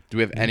 Do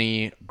we have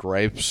any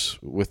gripes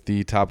with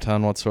the top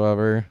 10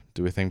 whatsoever?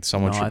 Do we think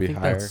someone should be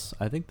higher?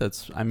 I think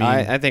that's. I mean,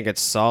 I think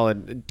it's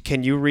solid.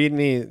 Can you read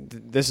me?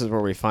 This is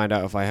where we find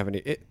out if I have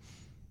any.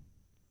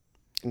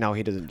 No,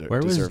 he doesn't.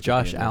 where was deserve to be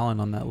Josh in there. Allen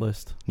on that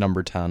list?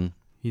 Number 10.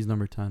 He's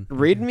number 10.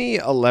 Read me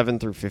 11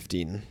 through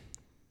 15.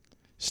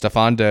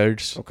 Stephon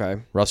Diggs,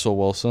 Okay. Russell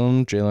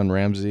Wilson, Jalen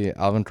Ramsey,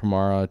 Alvin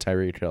Kamara,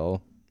 Tyreek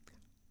Hill.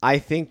 I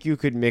think you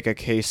could make a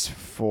case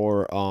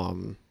for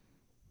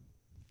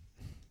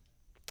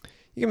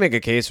you can make a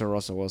case for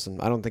Russell Wilson.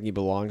 I don't think he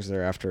belongs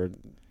there after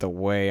the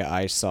way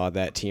I saw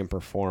that team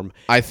perform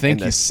I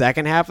think in the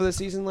second half of the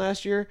season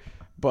last year.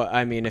 But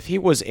I mean, if he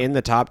was in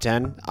the top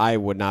 10, I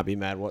would not be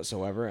mad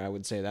whatsoever. I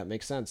would say that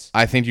makes sense.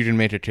 I think you can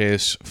make a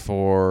case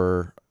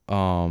for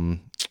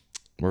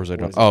where was I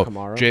going? Was it Oh,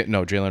 Kamara?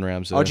 Jalen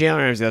Ramsey. Oh, Jalen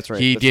Ramsey, that's right.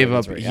 He That's gave right,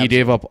 up. that's right. He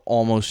gave up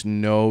almost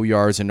no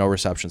yards and no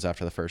receptions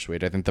after the first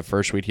week. I think the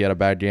first week he had a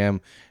bad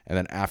game, and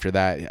then after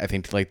that, I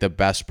think like the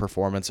best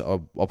performance a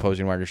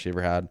opposing wide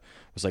receiver had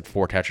was like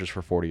 4 catches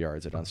for 40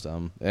 yards against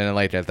him. And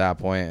like at that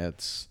point,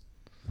 it's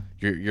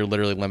you're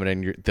literally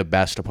limiting the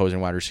best opposing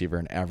wide receiver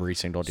in every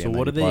single game. So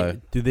what that do you they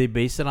play. do? They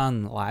base it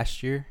on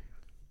last year?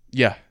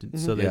 Yeah.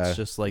 So Yeah. that's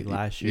just like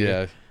last year.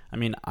 Yeah. I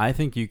mean, I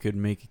think you could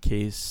make a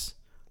case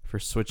for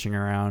switching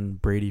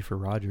around Brady for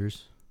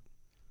Rodgers.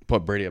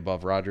 Put Brady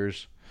above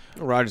Rodgers.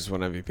 Rodgers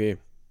won MVP.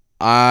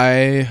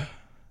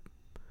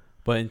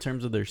 But in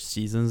terms of their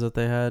seasons that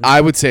they had,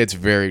 I would say it's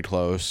very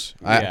close.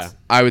 Yeah.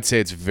 I would say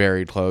it's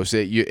very close.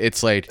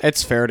 It's like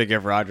It's fair to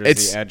give Rodgers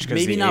It's the edge because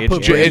maybe the not age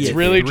put gap. Brady it's at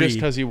really 3. just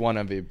because he won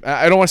MVP.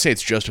 I don't want to say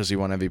it's just because he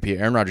won MVP.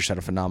 Aaron Rodgers had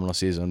a phenomenal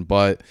season,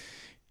 but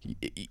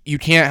you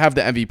can't have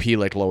the MVP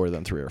like lower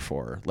than 3 or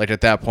 4. Like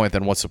at that point,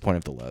 then what's the point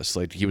of the list?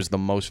 Like he was the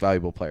most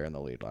valuable player in the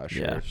league last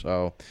year.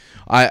 So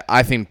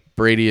I think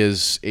Brady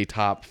is a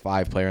top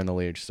 5 player in the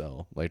league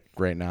still. Like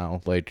right now,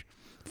 like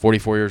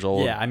 44 years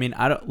old. yeah. I mean,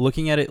 I don't,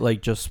 looking at it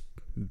like just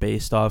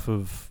based off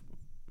of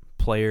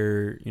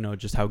player,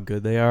 just how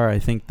good they are, I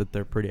think that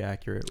they're pretty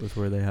accurate with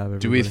where they have everybody.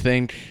 Do we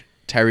think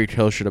Tyreek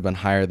Hill should have been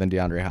higher than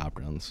DeAndre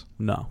Hopkins?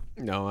 No.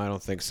 No, I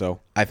don't think so.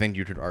 I think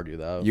you could argue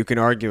that. You can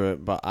argue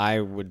it, but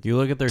I would. You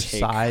look at their Take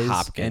size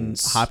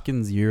Hopkins. and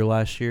Hopkins' year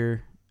last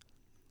year.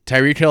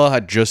 Tyreek Hill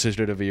had just as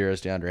good of a year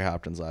as DeAndre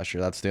Hopkins last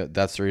year. That's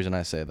the reason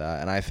I say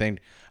that. And I think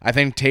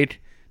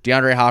take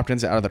DeAndre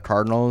Hopkins out of the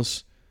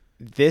Cardinals.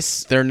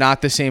 They're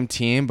not the same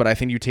team, but I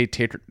think you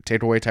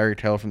take away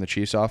Tyreek Hill from the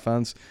Chiefs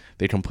offense,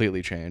 they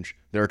completely change.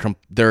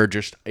 They're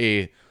just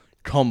a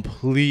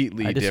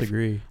completely I different.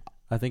 disagree.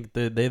 I think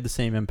they have the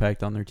same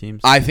impact on their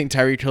teams. I think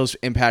Tyreek Hill's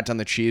impact on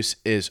the Chiefs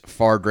is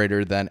far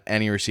greater than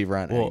any receiver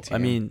on any team. I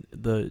mean,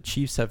 the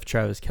Chiefs have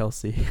Travis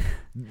Kelce.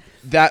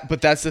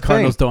 but that's the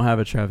Cardinals thing. don't have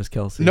a Travis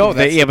Kelce. No,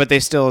 But they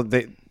still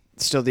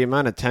the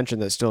amount of attention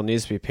that still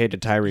needs to be paid to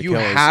Tyreek You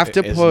Hill have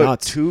to is put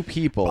nuts. 2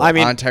 people I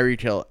mean- on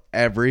Tyreek Hill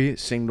every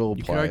single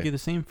you play. could argue the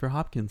same for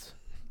Hopkins.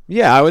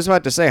 Yeah, I was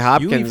about to say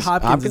Hopkins. You leave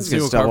Hopkins in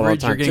single gets double all the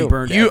coverage, you're time getting too.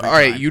 burned. You every all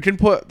right? time. You can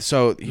put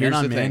Man here's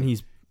on the man, thing.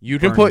 he's You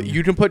can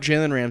burning put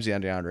Jalen Ramsey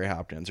on DeAndre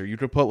Hopkins, or you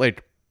could put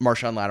like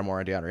Marshawn Lattimore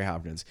on DeAndre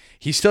Hopkins.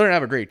 He still didn't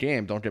have a great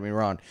game. Don't get me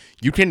wrong.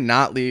 You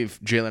cannot leave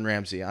Jalen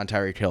Ramsey on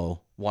Tyreek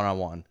Hill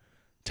 1-on-1.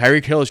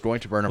 Tyreek Hill is going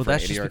to burn him Well, for an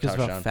that's just 80-yard because of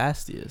how touchdown.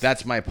 fast he is.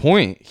 That's my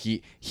point.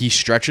 He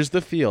stretches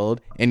the field,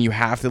 and you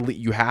have to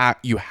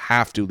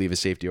leave a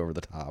safety over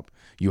the top.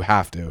 You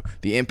have to.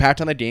 The impact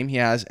on the game he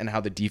has, and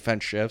how the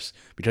defense shifts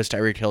because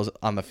Tyreek Hill's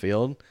on the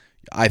field.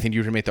 I think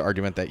you can make the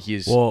argument that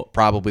he's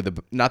probably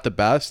not the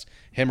best.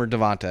 Him or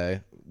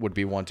Devontae would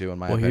be 1-2 in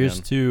my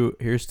opinion.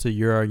 Here's to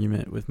your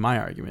argument with my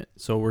argument.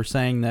 So we're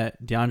saying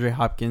that DeAndre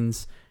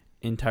Hopkins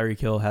and Tyreek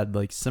Hill had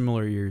like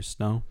similar years.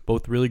 No,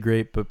 both really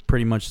great, but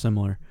pretty much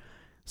similar.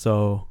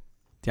 So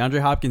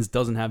DeAndre Hopkins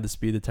doesn't have the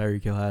speed that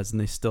Tyreek Hill has, and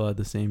they still had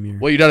the same year.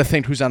 Well, you got to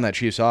think who's on that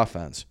Chiefs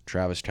offense: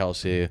 Travis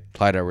Kelce,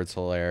 Clyde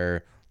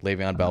Edwards-Helaire,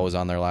 Le'Veon Bell was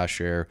on there last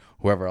year.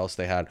 Whoever else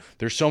they had.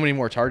 There's so many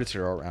more targets to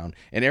go around.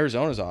 In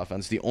Arizona's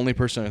offense, the only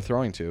person they're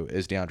throwing to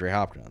is DeAndre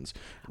Hopkins.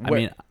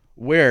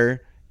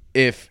 Where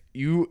if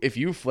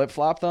you flip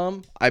flop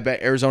them, I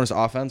bet Arizona's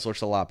offense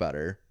looks a lot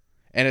better.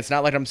 And it's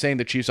not like I'm saying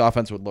the Chiefs'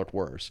 offense would look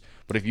worse,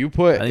 but if you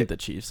put, I think the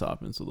Chiefs'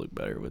 offense would look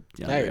better with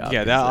DeAndre Hopkins.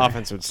 Yeah, that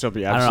offense would still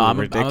be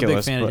absolutely ridiculous. I'm a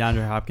big fan of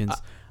DeAndre Hopkins.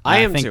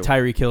 I think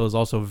Tyreek Hill is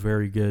also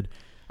very good.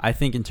 I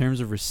think in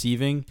terms of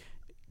receiving,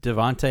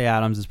 Devontae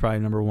Adams is probably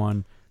number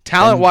one.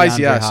 Talent-wise,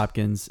 yes.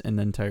 Hopkins, and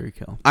then Tyreek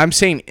Hill. I'm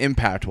saying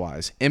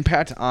impact-wise.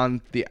 Impact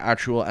on the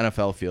actual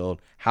NFL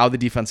field, how the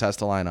defense has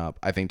to line up.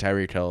 I think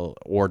Tyreek Hill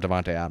or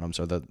Devontae Adams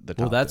are the top.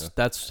 Well,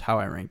 that's how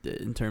I ranked it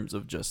in terms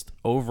of just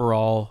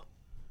overall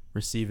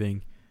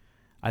receiving.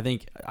 I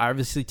think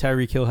obviously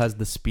Tyreek Hill has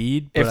the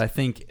speed, but I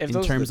think in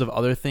terms of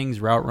other things,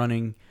 route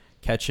running,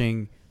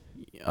 catching,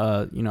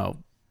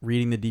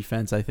 reading the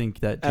defense, I think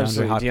that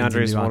DeAndre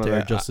Hopkins and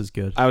Devontae are just as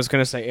good. I was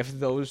going to say, if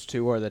those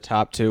two are the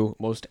top two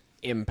most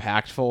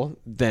impactful,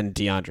 then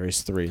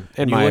DeAndre's 3.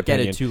 In my opinion, you look at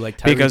it too, like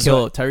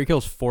Tyreek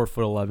Hill's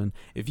 4'11".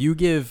 If you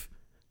give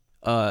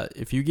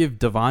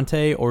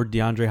Devontae or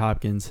DeAndre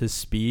Hopkins his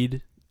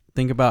speed,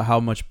 think about how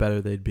much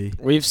better they'd be.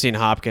 We've seen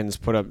Hopkins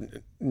put up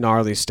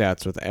gnarly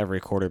stats with every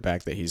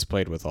quarterback that he's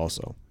played with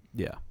also.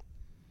 Yeah.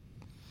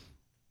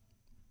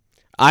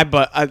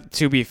 But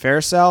to be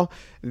fair, Sal,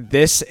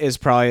 this is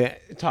probably,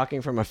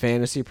 talking from a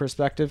fantasy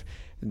perspective,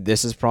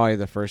 this is probably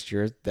the first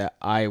year that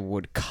I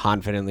would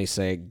confidently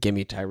say, give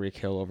me Tyreek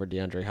Hill over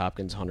DeAndre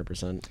Hopkins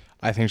 100%.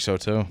 I think so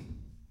too.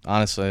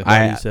 Honestly.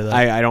 Why do you say that?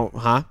 I don't,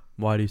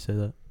 Why do you say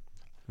that?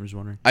 I'm just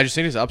wondering. I just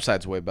think his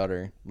upside's way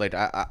better. Like,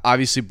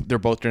 obviously, they're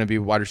both going to be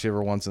wide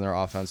receiver ones in their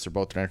offense. They're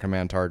both going to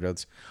command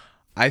targets.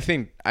 I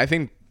think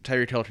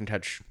Tyreek Hill can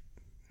catch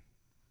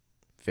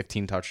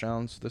 15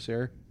 touchdowns this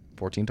year,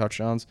 14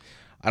 touchdowns.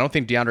 I don't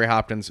think DeAndre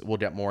Hopkins will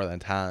get more than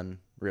 10,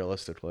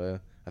 realistically.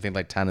 I think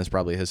like 10 is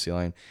probably his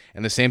ceiling.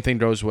 And the same thing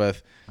goes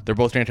with, they're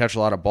both going to catch a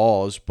lot of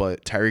balls,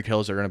 but Tyreek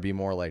Hill's are going to be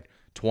more like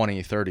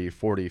 20, 30,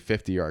 40,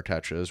 50-yard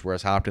catches,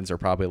 whereas Hopkins are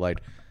probably like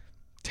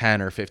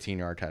 10 or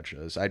 15-yard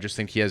catches. I just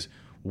think he has,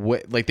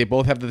 they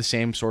both have the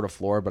same sort of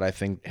floor, but I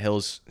think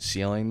Hill's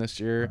ceiling this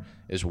year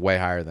is way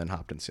higher than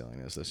Hopkins' ceiling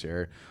is this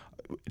year.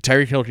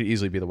 Tyreek Hill could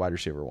easily be the wide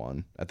receiver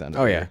one at the end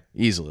of the year.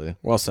 Easily.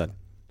 Well said.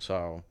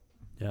 So,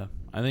 yeah.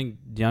 I think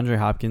DeAndre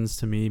Hopkins,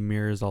 to me,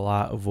 mirrors a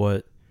lot of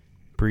what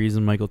Breeze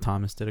and Michael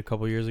Thomas did a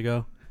couple years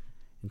ago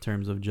in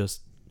terms of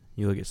just,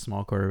 you look at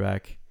small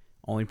quarterback,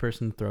 only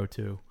person to throw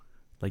to.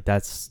 Like,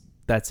 that's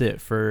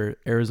it. For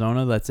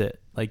Arizona, that's it.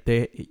 Like,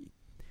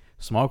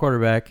 small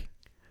quarterback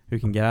who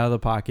can get out of the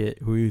pocket.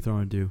 Who are you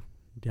throwing to?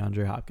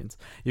 DeAndre Hopkins.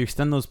 You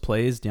extend those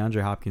plays,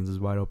 DeAndre Hopkins is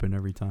wide open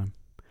every time.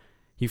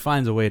 He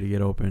finds a way to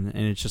get open,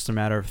 and it's just a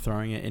matter of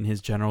throwing it in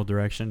his general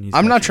direction.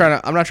 I'm not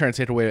trying to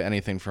take away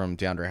anything from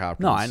DeAndre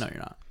Hopkins. No, I know you're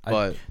not.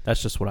 But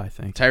that's just what I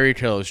think. Tyreek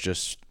Hill is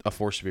just a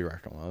force to be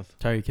reckoned with.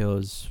 Tyreek Hill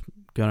is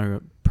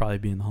gonna probably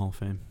be in the Hall of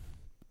Fame.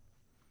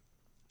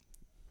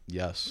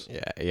 Yes.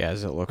 Yeah.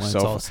 As it looks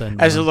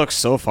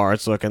so far,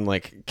 it's looking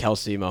like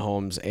Kelce,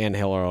 Mahomes, and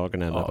Hill are all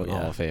gonna end up in the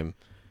Hall of Fame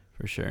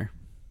for sure.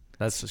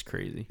 That's just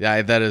crazy.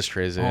 Yeah, that is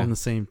crazy. All on the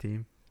same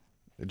team.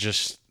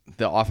 Just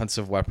the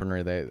offensive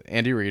weaponry.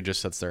 Andy Reid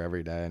just sits there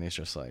every day, and he's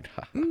just like,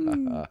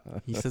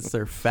 he sits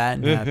there fat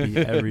and happy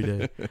every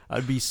day.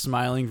 I'd be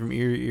smiling from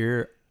ear to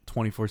ear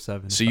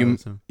 24/7.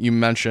 So you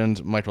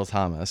mentioned Michael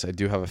Thomas. I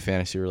do have a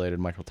fantasy-related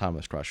Michael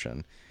Thomas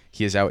question.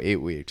 He is out 8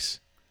 weeks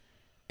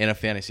in a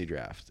fantasy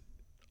draft.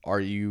 Are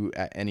you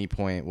at any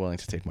point willing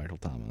to take Michael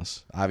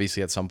Thomas?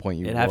 Obviously, at some point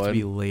you would. It'd have to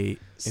be late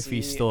if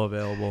he's still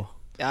available.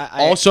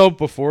 Also,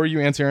 before you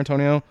answer,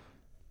 Antonio,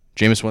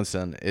 Jameis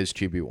Winston is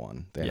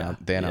QB1. They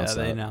announced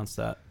that. They announced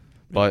that.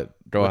 But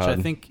go ahead. Which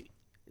I think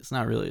it's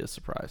not really a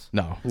surprise.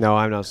 No,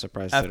 I'm not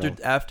surprised at all.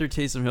 After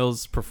Taysom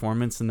Hill's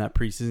performance in that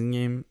preseason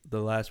game,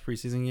 the last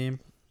preseason game,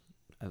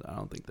 I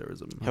don't think there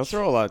was He'll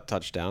throw a lot of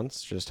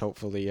touchdowns. Just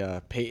hopefully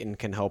Peyton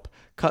can help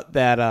cut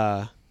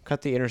the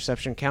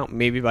interception count,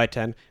 maybe by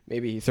 10.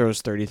 Maybe he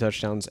throws 30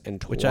 touchdowns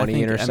and 20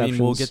 interceptions. I mean,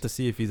 we'll get to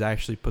see if he's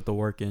actually put the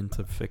work in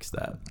to fix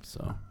that.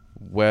 So,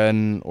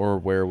 when or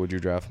where would you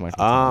draft Michael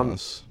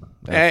Thomas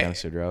in a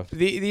fantasy draft?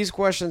 These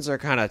questions are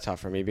kind of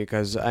tough for me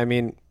because, I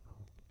mean,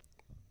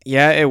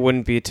 yeah, it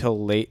wouldn't be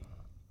till late.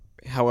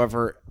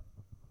 However,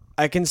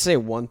 I can say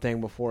one thing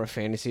before a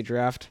fantasy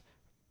draft,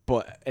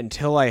 but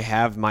until I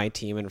have my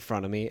team in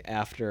front of me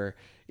after,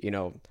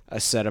 a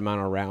set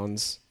amount of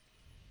rounds,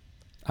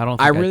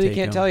 I really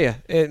can't tell you.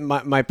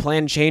 My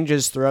plan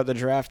changes throughout the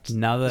draft.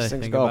 Now that I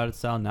think about it,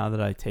 Sal, now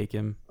that I take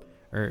him,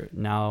 or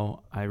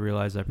now I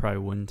realize I probably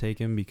wouldn't take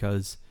him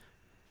because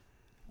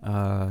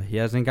he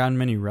hasn't gotten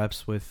many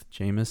reps with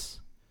Jameis.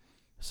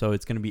 So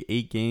it's going to be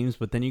 8 games,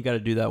 but then you got to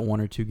do that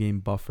 1 or 2 game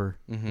buffer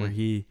where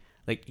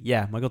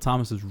Michael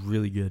Thomas is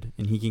really good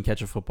and he can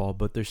catch a football,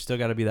 but there's still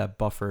got to be that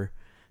buffer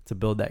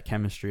build that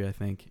chemistry. I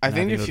think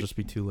it'll just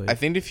be too late. I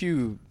think if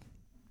you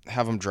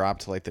have him drop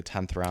to like the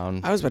 10th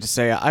round, I was about to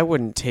say I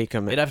wouldn't take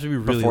him. It'd have to be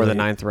really before late.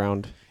 the 9th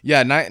round.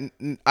 Yeah,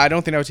 I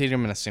don't think I would take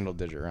him in a single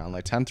digit round.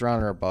 Like 10th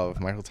round or above,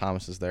 Michael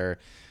Thomas is there.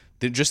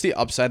 Just the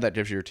upside that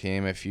gives your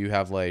team if you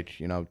have like,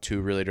 you know,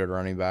 2 really good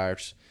running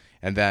backs,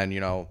 and then, you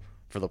know,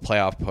 for the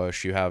playoff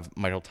push, you have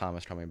Michael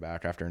Thomas coming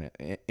back after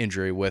an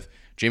injury with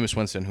Jameis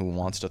Winston, who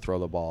wants to throw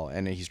the ball,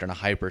 and he's going to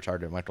hyper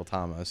target Michael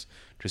Thomas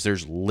because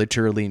there's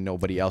literally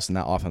nobody else in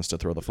that offense to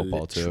throw the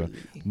football to.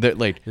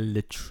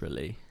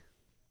 Literally.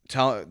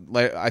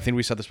 I think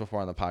we said this before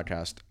on the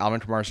podcast. Alvin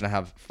Kamara's going to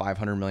have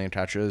 500 million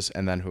catches,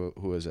 and then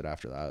who is it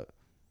after that?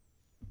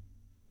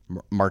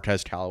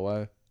 Marquez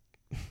Callaway.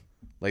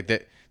 Like they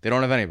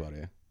don't have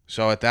anybody.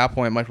 So at that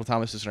point, Michael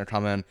Thomas is going to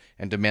come in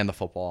and demand the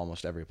football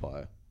almost every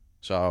play.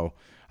 So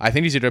I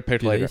think he's a good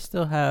pick later. They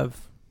still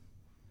have.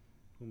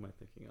 Who am I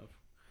thinking of?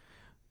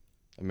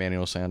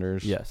 Emmanuel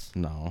Sanders. Yes.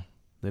 No.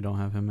 They don't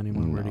have him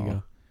anymore. Where'd he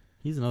go?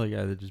 He's another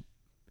guy that just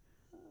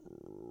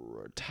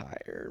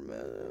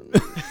retirement.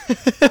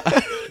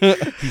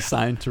 He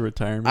signed to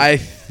retirement. I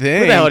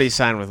think. Who the hell did he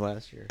sign with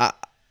last year?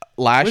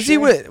 Last was year?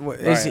 he with? Right,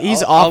 He's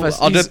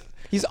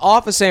he's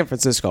off of San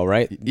Francisco,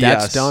 right? That's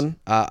yes. done.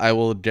 I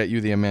will get you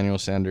the Emmanuel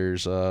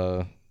Sanders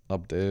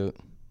update.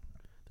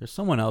 There's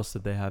someone else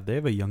that they have. They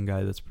have a young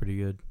guy that's pretty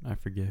good. I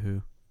forget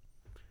who.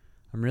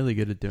 I'm really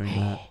good at doing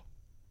that.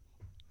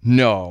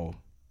 No.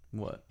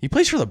 What? He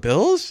plays for the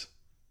Bills?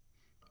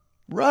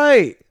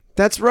 Right.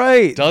 That's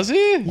right. Does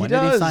he? When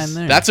did he sign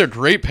there? That's a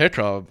great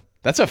pickup.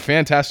 That's a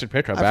fantastic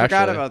pickup, I actually.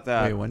 forgot about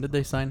that. Wait, when did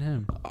they sign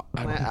him?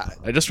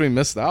 I just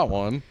missed that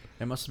one.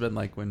 It must have been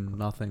like when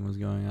nothing was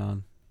going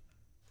on.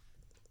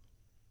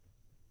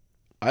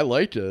 I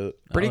liked it.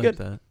 Pretty I like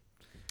good. That.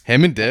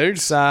 Him and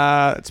Diggs?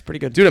 It's pretty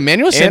good. Dude,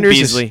 Emmanuel And Sanders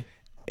Beasley.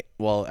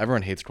 Well,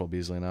 everyone hates Cole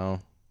Beasley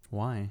now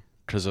Why?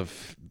 because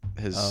of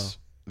his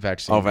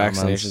vaccine.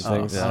 Vaccinations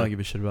comments. things. I don't give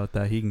a shit about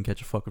that. He can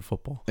catch a fucking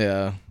football.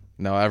 Yeah.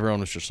 No, everyone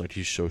was just like,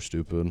 he's so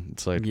stupid.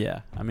 It's like,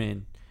 Yeah, I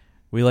mean,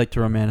 we like to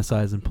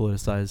romanticize and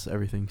politicize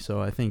everything.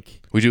 So I think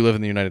we do live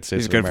in the United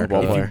States He's of a good America.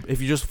 football player. if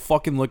you just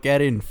fucking look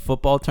at it in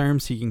football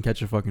terms, he can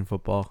catch a fucking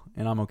football,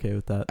 and I'm okay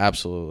with that.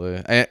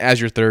 Absolutely.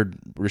 As your third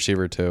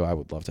receiver, too, I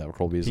would love to have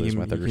Cole Beasley as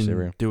my third he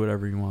receiver. can do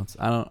whatever he wants.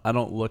 I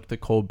don't look to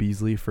Cole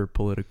Beasley for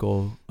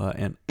political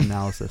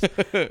analysis.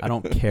 I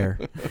don't care.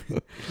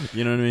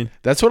 You know what I mean?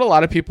 That's what a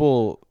lot of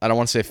people, I don't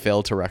want to say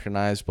fail to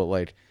recognize, but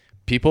like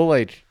people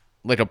like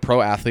a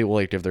pro athlete will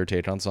like give their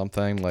take on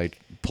something like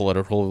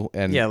political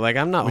and Yeah, like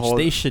I'm not Which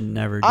holding. they should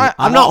never do.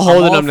 I'm not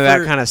holding all them to that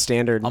for- kind of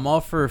standard. I'm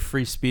all for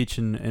free speech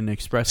and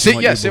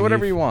expressing. say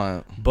whatever you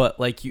want. But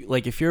like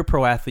if you're a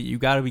pro athlete, you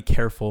got to be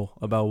careful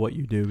about what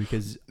you do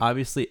because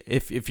obviously,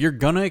 if you're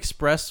gonna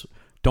express,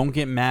 don't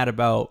get mad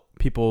about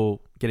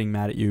people getting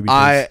mad at you.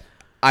 Because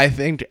I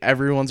think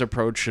everyone's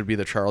approach should be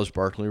the Charles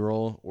Barkley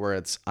rule, where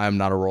it's I'm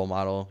not a role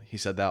model. He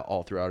said that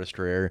all throughout his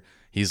career.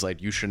 He's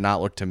like, you should not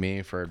look to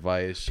me for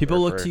advice. people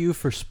look to you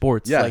for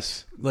sports.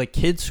 Yes. Like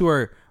kids who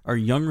are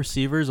young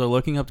receivers are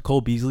looking up to Cole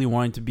Beasley,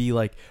 wanting to be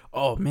like,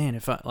 oh man,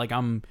 if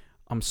I'm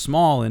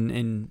small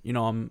and you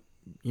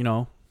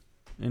know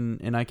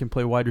and I can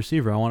play wide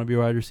receiver. I want to be a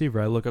wide receiver.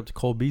 I look up to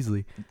Cole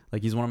Beasley,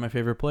 like he's one of my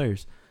favorite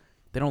players.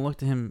 They don't look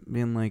to him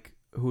being like,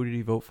 who did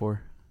he vote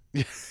for?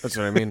 That's what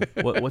I mean.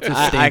 What's his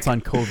stance on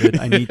COVID?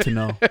 I need to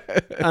know.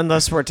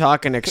 Unless we're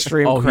talking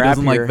extreme Oh, he crap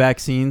doesn't here. like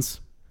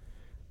vaccines.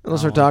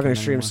 Unless I we're don't talking like him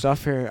extreme anymore.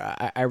 stuff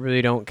here, I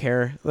really don't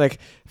care. Like,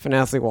 if an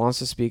athlete wants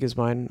to speak his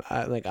mind,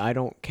 I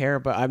don't care,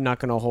 but I'm not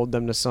going to hold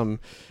them to some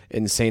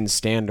insane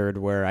standard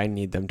where I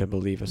need them to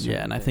believe a certain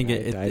Yeah, and I thing.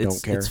 think I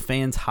don't care. it's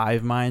fans'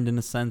 hive mind in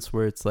a sense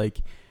where it's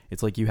like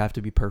you have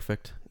to be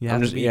perfect. You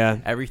have to be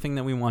everything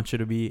that we want you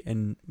to be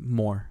and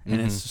more.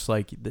 And it's just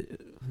like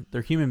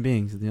they're human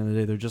beings at the end of the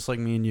day. They're just like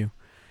me and you.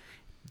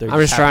 I'm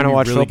just trying to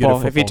watch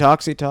football. If he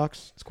talks, he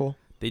talks. It's cool.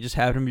 They just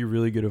happen to be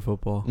really good at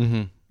football.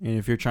 Mm-hmm. And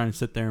if you're trying to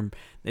sit there and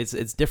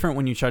it's different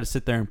when you try to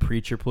sit there and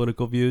preach your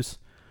political views.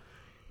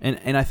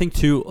 And I think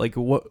too, like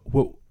what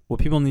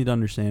people need to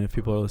understand if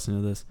people are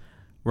listening to this,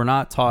 we're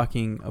not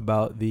talking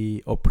about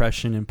the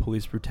oppression and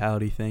police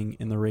brutality thing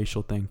and the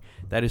racial thing.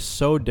 That is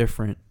so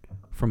different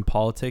from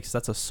politics.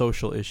 That's a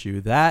social issue.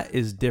 That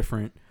is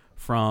different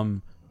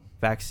from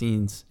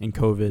vaccines and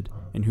COVID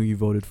and who you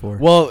voted for.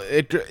 Well,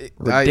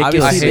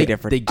 Obviously,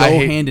 they go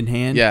hand in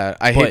hand. Yeah,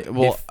 I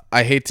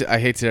hate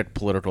to get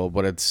political,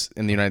 but it's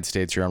in the United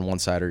States. You're on one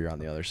side or you're on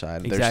the other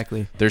side.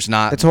 Exactly. There's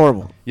not. It's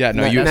horrible. Yeah,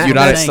 no,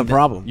 that's the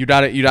problem. You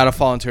gotta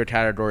fall into a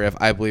category of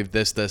I believe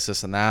this,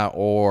 and that,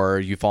 or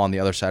you fall on the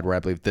other side where I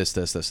believe this,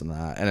 and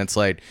that, and it's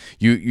like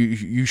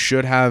you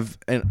should have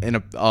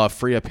a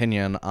free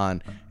opinion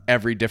on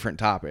every different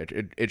topic.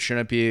 It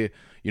shouldn't be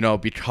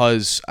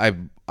because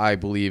I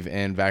believe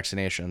in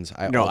vaccinations.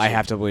 I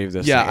have to believe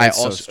this. Yeah,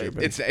 it's so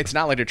stupid. It's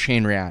not like a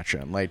chain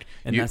reaction. Like,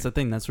 and that's the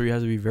thing. That's where you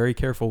have to be very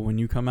careful when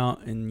you come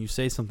out and you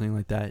say something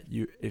like that.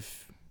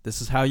 If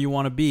this is how you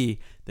want to be,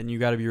 then you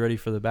got to be ready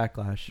for the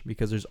backlash,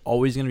 because there's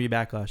always going to be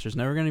backlash. There's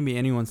never going to be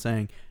anyone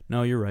saying,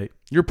 no, you're right.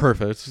 You're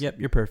perfect. Yep,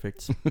 you're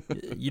perfect.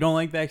 You don't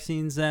like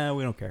vaccines? We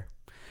don't care.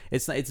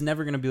 It's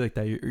never going to be like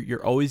that.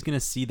 You're always going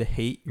to see the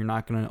hate. You're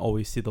not going to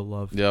always see the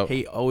love. Yep.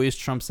 Hate always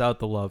trumps out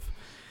the love.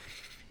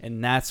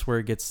 And that's where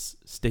it gets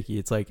sticky.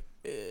 It's like,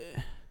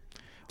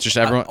 just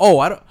everyone.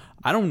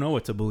 I don't know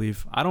what to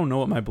believe. I don't know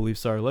what my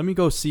beliefs are. Let me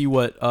go see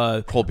what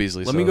Cole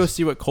Beasley Let says. me go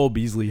see what Cole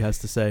Beasley has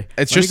to say.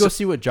 Let me go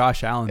see what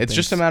Josh Allen It's thinks.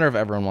 just a matter of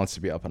everyone wants to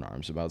be up in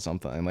arms about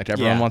something. Like,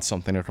 everyone wants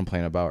something to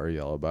complain about or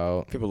yell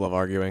about. People love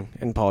arguing,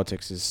 and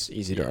politics is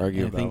easy to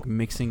argue about. I think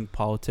mixing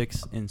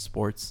politics and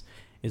sports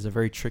is a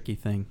very tricky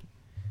thing,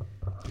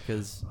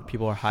 because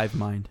people are hive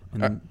mind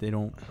and they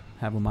don't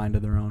have a mind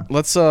of their own.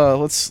 Let's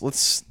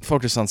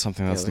focus on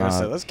something that's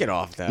let's get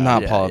off that.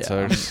 Not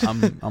politics.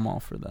 I'm all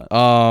for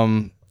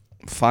that.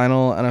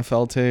 Final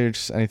NFL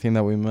takes. Anything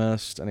that we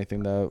missed?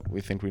 Anything that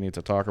we think we need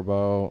to talk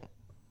about?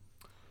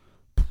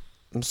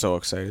 I'm so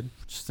excited.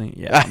 Just think,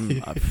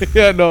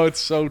 yeah, no,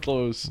 it's so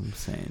close. I'm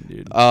saying,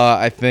 dude.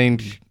 I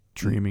think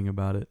dreaming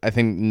about it. I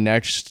think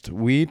next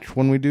week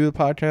when we do the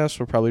podcast,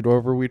 we'll probably go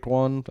over week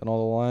 1 and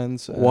all the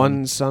lines.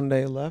 One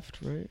Sunday left,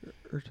 right?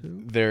 Or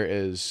 2? There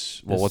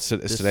is. Well, it's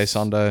today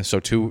Sunday? So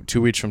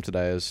two weeks from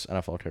today is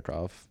NFL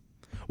kickoff.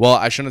 Well,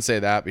 I shouldn't say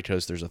that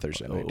because there's a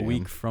Thursday night game. A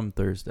week from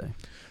Thursday.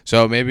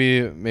 So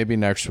maybe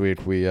next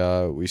week we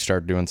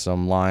start doing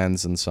some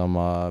lines and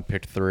some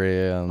pick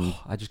 3 and.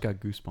 I just got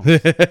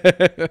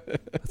goosebumps.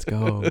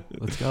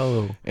 Let's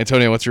go.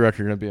 Antonio, what's your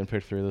record going to be in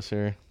pick 3 this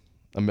year?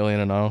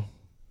 1,000,000.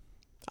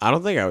 I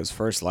don't think I was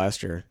first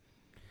last year.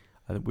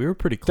 We were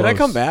pretty close. Did I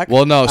come back?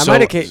 Well, no.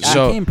 I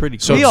came pretty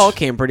close. We all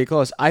came pretty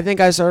close. I think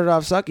I started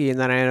off sucky, and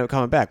then I ended up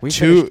coming back.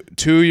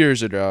 Two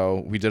years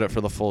ago, we did it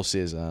for the full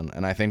season,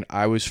 and I think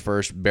I was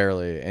first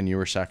barely, and you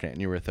were second,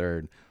 and you were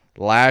third.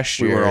 Last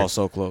year, we were all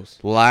so close.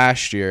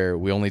 Last year,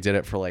 we only did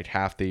it for like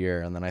half the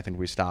year, and then I think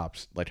we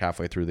stopped like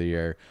halfway through the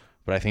year.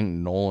 But I think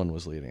Nolan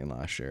was leading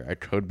last year. I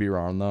could be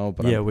wrong though.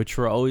 But which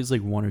were always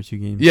like 1 or 2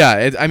 games.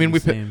 Yeah,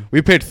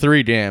 we picked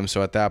 3 games,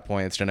 so at that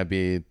point, it's gonna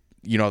be.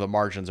 The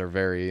margins are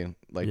very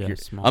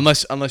small.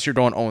 unless you're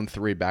going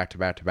 0-3 back to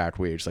back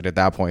weeks. Like at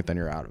that point, then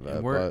you're out of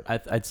it.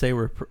 I'd say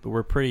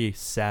we're pretty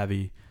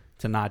savvy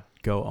to not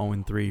go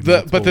 0-3.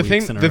 But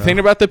the thing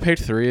about the pick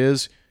 3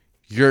 is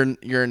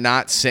you're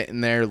not sitting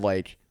there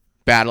like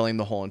battling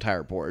the whole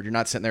entire board. You're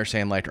not sitting there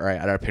saying like, all right,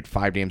 I gotta pick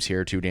 5 games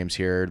here, 2 games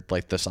here,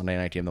 like the Sunday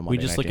night game, the Monday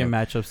night game. We just look at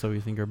matchups that we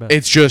think are best.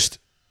 It's just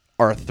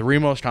our 3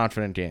 most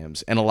confident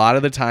games, and a lot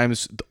of the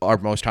times our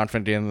most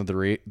confident game of the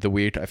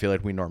week, I feel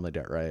like we normally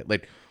get right.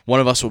 Like one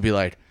of us will be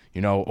like,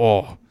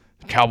 the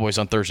Cowboys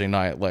on Thursday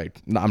night.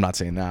 Like, no, I'm not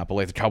saying that, but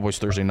like the Cowboys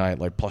Thursday night,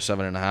 like plus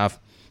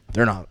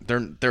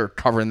 7.5. They're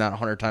covering that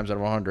 100 times out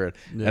of 100,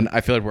 and I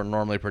feel like we're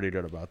normally pretty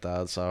good about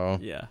that. So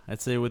yeah,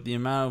 I'd say with the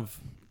amount of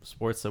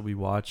sports that we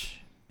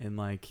watch and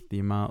like the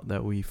amount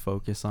that we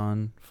focus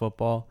on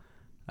football,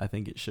 I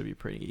think it should be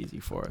pretty easy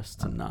for us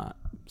to not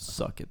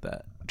suck at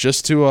that.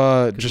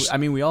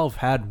 We all have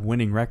had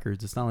winning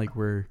records. It's not like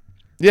we're.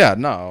 Yeah,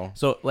 no.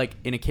 So, like,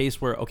 in a case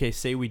where,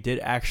 say we did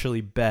actually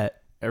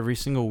bet every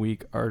single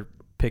week our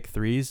pick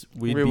 3s,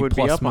 we would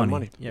be up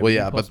money.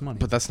 Yeah,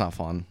 but that's not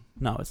fun.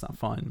 No, it's not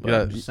fun. But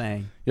I'm just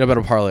saying. You gotta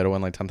bet a parlay to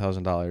win like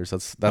 $10,000.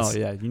 That's. Oh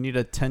yeah, you need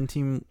a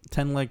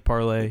 10-leg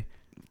parlay.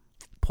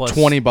 Plus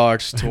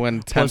 $20 to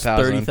win 10,000.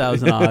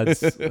 30,000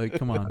 odds. Like,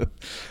 come on.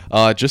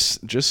 Just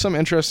some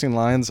interesting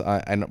lines.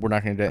 I know we're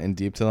not gonna get in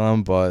deep to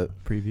them,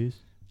 but previews.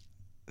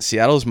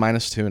 Seattle's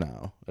 -2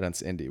 now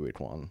against Indy week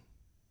 1.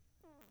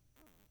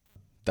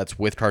 That's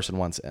with Carson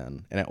Wentz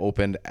in, and it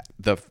opened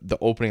the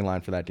opening line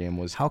for that game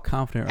was. How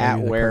confident are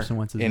you that Carson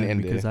Wentz is in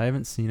Indy? Because I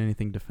haven't seen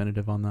anything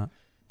definitive on that.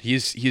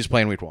 He's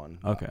playing week 1.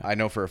 Okay, I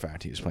know for a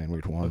fact he's playing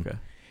week 1. Okay,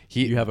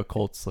 you have a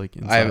Colts like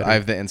insider. I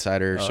have the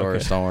insider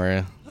source. Don't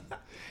worry.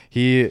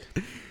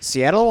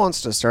 Seattle wants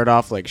to start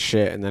off like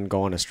shit and then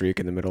go on a streak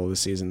in the middle of the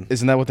season.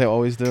 Isn't that what they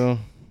always do?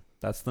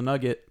 That's the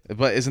nugget.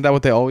 But isn't that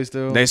what they always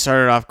do? They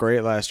started off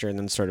great last year and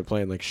then stared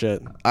playing like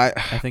shit. I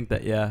think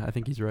that I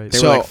think he's right. They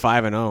were like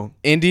 5-0.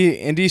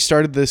 Indy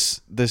started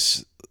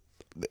the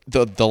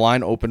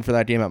line opened for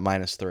that game at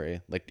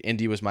 -3. Like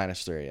Indy was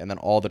 -3, and then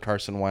all the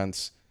Carson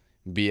Wentz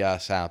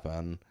BS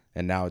happened,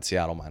 and now it's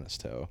Seattle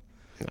 -2.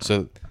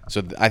 So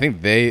I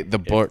think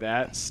if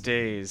that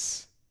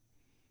stays,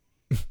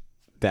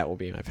 that will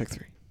be my pick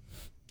 3.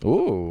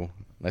 Ooh,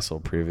 nice little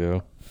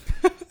preview.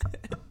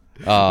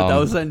 But that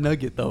was that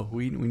nugget though.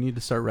 We need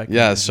to start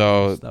recognizing.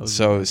 Yeah,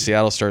 so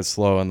Seattle starts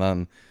slow, and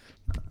then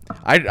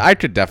I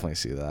could definitely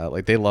see that.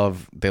 Like they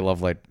love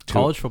like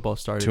college football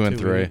started 2 and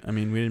 3. I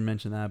mean, we didn't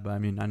mention that, but I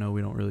mean, I know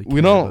we don't really.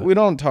 Care, we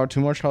don't talk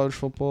too much college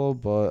football,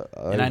 but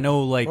and I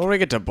know like when we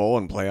get to bowl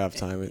and playoff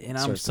time, and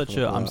I'm such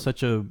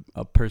a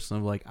person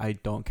of like I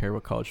don't care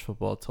about college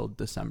football till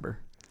December.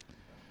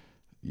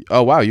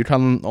 Oh wow,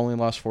 UConn only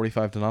lost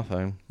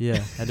 45-0.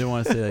 Yeah, I didn't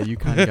want to say that.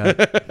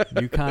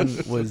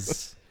 UConn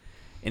was.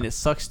 And it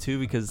sucks too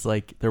because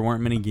like there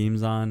weren't many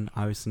games on.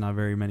 Obviously, not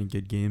very many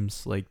good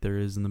games like there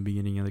is in the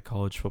beginning of the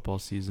college football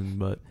season.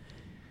 But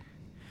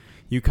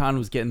UConn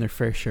was getting their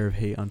fair share of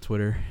hate on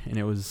Twitter, and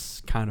it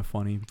was kind of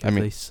funny because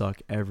they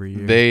suck every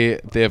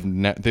year. They've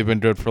been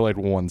good for like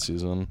one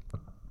season.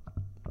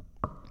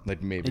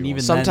 Like maybe. And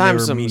even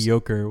sometimes then they were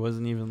mediocre. It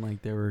wasn't even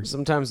like they were.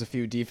 Sometimes a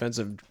few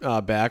defensive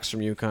backs from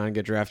UConn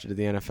get drafted to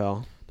the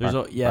NFL.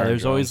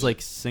 There's always like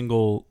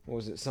single. What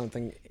was it?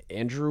 Something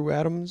Andrew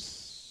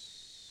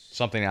Adams?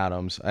 Something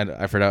Adams.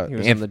 I forgot. He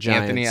was on the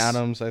Giants. Anthony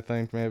Adams, I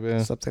think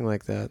maybe. Something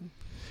like that.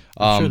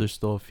 I'm sure there's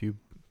still a few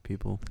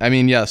people. I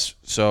mean, yes.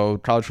 So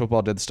college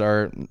football did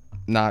start.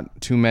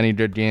 Not too many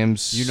good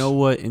games. You know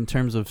what? In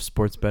terms of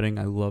sports betting,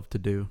 I love to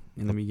do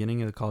in the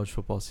beginning of the college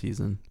football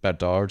season. Bet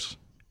dogs.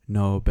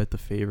 No, bet the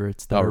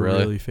favorites that are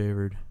really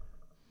favored.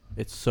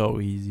 It's so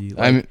easy.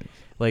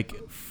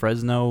 Like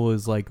Fresno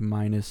was like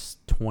minus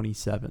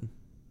 27.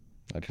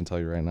 I can tell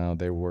you right now,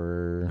 It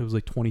was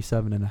like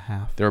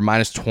 27.5. They were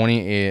minus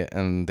 28,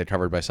 and they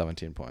covered by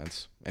 17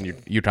 points. And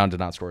UConn did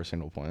not score a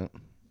single point.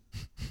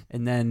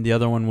 And then the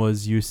other one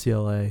was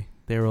UCLA.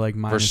 They were like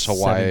minus versus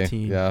Hawaii,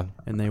 17. yeah.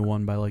 And they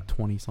won by like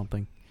 20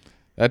 something.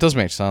 That does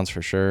make sense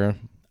for sure.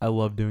 I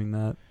love doing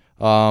that.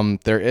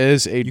 There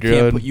is a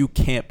you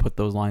can't put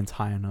those lines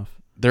high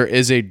enough. There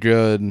is a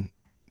good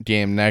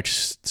game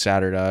next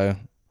Saturday.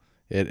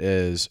 It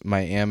is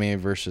Miami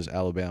versus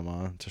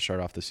Alabama to start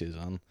off the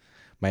season.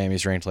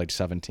 Miami's ranked like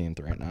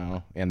 17th right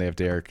now, and they have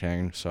Derek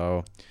King.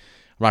 So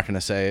I'm not going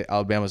to say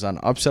Alabama's on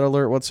upset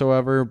alert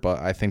whatsoever, but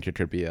I think it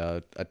could be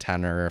a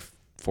 10 or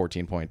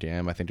 14-point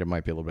game. I think it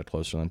might be a little bit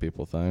closer than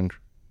people think.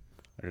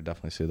 I could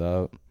definitely see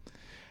that.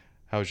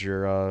 How's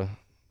your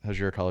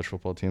college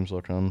football teams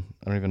looking?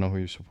 I don't even know who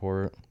you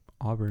support.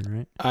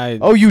 Auburn, right?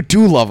 Oh, you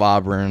do love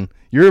Auburn.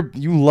 You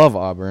love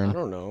Auburn. I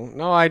don't know.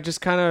 No, I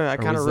just kind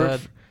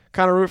of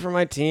root for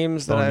my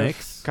teams that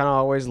I've kind of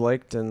always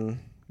liked. And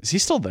is he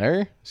still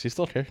there? Is he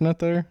still kicking it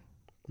there?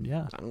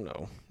 Yeah, I don't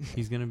know.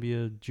 He's gonna be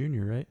a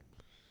junior, right?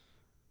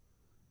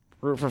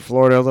 Root for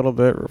Florida a little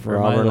bit. Root for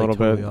Auburn a little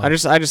bit. Off? I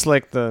just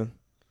like I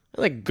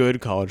like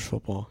good college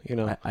football. You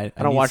know, I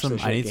don't watch some.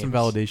 I need some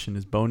validation.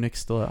 Is Bo Nix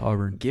still at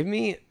Auburn? Give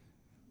me.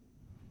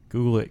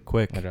 Google it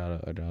quick. I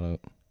got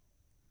it.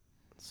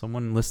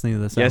 Someone listening to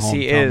this yes, at home,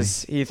 he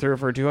is. He threw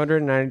for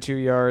 292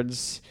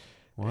 yards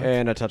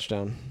and a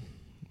touchdown.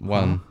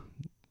 One.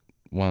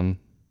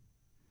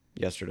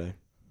 Yesterday.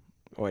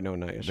 Oh, wait, no,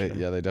 not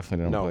yesterday. They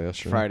definitely didn't play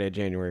yesterday. Friday,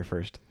 January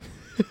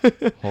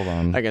 1st. Hold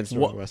on. Against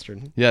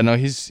Northwestern. Yeah, no,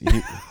 You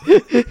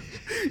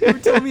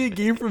telling me a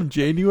game from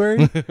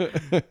January?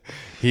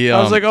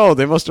 I was like, oh,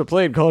 they must have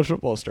played. College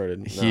football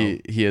started. He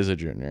is a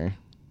junior.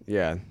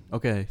 Yeah.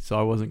 Okay, so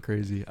I wasn't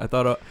crazy. I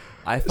thought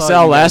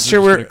Sal, last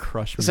year we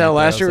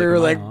were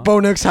like, wow. Bo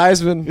Nix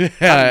Heisman.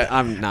 Yeah,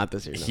 I'm not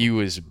this year.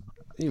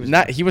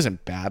 No. He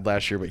wasn't bad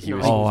last year, but he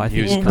was. I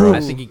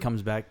think he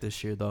comes back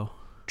this year though.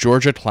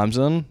 Georgia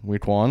Clemson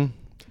week 1.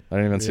 I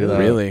didn't even see that.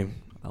 Really?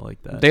 I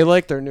like that. They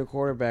like their new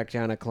quarterback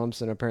down at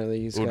Clemson. Apparently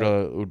he's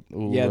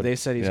they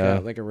said he's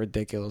got like a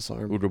ridiculous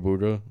arm. Uda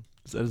Buda.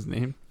 Is that his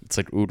name? It's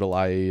like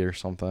Udalai or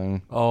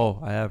something. Oh,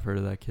 I have heard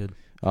of that kid.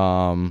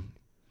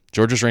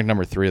 Georgia's ranked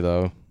number 3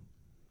 though.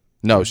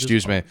 No,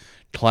 excuse me.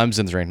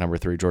 Clemson's ranked number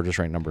 3. Georgia's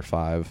ranked number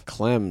 5.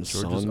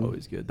 Georgia's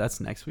always good.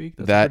 That's next week.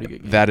 That's a pretty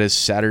good game. That is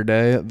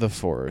Saturday the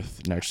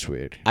 4th next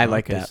week. I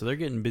like that. So they're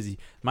getting busy.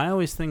 My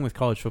always thing with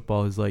college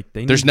football is like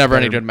there's never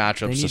any good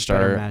matchups to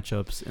start.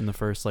 Matchups in the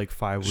first like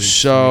 5 weeks.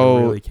 So I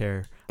don't really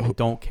care. I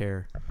don't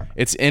care.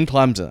 It's in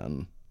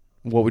Clemson.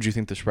 What would you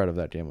think the spread of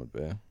that game would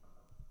be?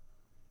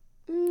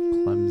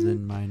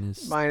 Clemson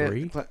minus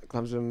 3.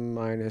 Clemson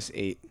minus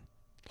 8.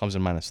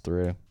 Clemson minus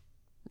 3.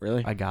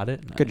 Really? I got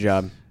it. Nice. Good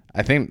job.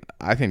 I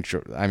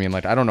mean,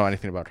 like, I don't know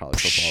anything about college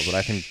football, but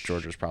I think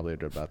Georgia's probably a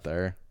good bet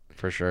there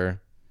for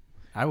sure.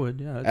 I would,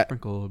 yeah. I'd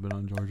sprinkle a little bit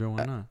on Georgia.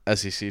 Why not?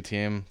 SEC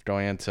team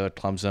going into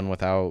Clemson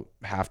without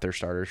half their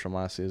starters from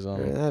last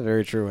season. Yeah,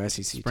 very true.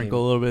 SEC sprinkle team.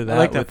 a little bit of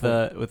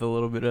that, with a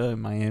little bit of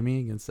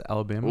Miami against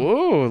Alabama.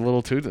 Ooh, a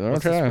little too. Okay.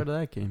 What's the spread of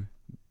that game?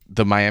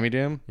 The Miami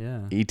game?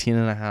 Yeah.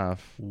 18.5.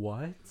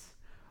 What?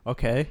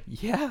 Okay.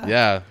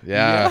 Yeah.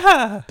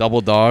 Yeah.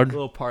 Double dog.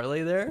 Little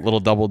parlay there. Little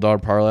double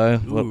dog parlay.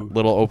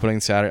 Little opening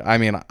Saturday. I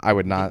mean, I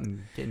would not.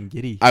 Getting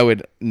giddy. I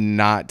would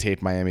not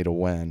take Miami to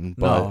win.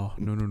 But,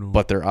 no.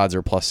 But their odds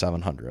are plus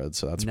 700,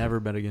 so that's never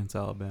bet against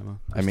Alabama.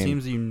 There's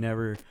teams you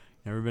never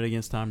bet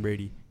against Tom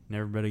Brady.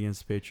 Never bet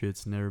against the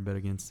Patriots. Never bet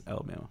against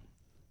Alabama.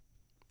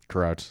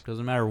 Correct.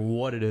 Doesn't matter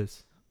what it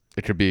is.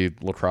 It could be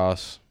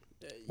lacrosse.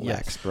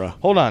 Yes, bro.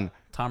 Hold on.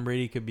 Tom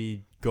Brady could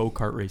be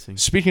go-kart racing.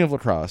 Speaking of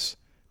lacrosse.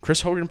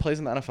 Chris Hogan plays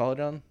in the NFL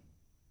again?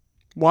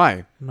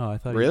 Why? No, I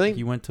thought really?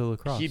 he went to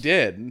lacrosse. He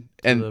did.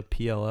 And the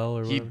PLL or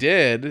whatever. He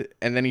did,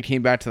 and then he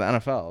came back to the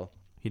NFL.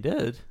 He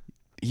did?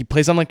 He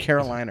plays on like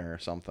Carolina or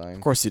something. Of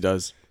course he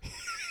does.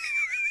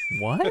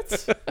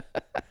 What?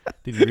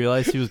 Did you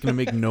realize he was going to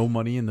make no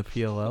money in the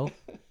PLL?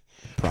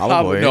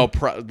 Probably.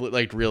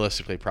 Like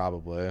realistically,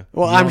 probably.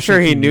 Well, I'm sure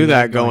he knew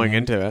that going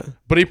into it.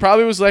 But he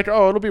probably was like,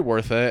 oh, it'll be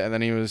worth it. And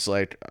then he was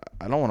like,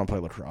 I don't want to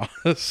play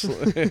lacrosse.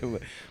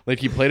 Like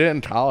he played it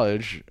in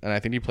college, and I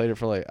think he played it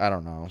for like, I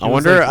don't know. I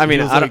wonder,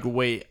 like,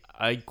 wait,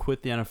 I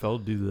quit the NFL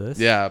to do this.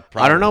 Yeah,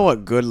 probably. I don't know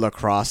what good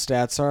lacrosse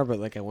stats are, but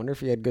like I wonder if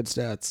he had good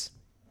stats.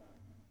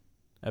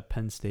 At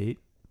Penn State.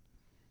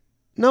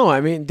 No,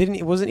 I mean,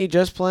 wasn't he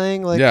just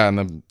playing like? Yeah, and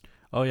the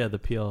Oh yeah, the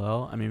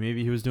PLL. I mean,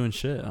 maybe he was doing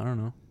shit. I don't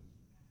know.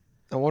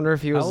 I wonder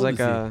if he How was old like is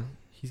he? a.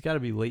 He's got to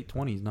be late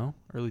 20s, no?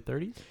 Early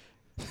 30s?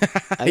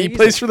 he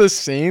plays for the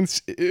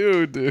Saints.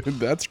 Ew, dude,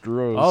 that's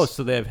gross. Oh,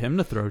 so they have him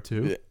to throw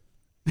to.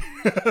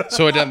 Yeah.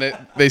 So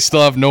again, they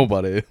still have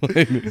nobody.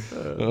 They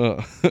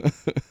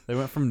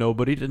went from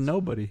nobody to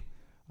nobody.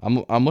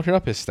 I'm looking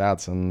up his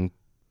stats in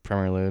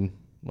Premier League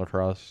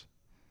lacrosse.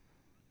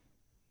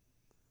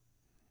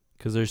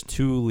 Because there's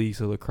 2 leagues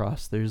of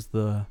lacrosse. There's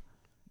the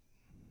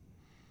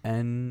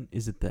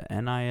is it the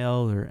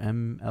NIL or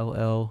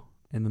MLL,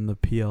 and then the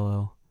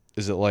PLL.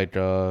 Is it like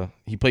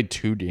he played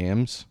 2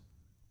 games?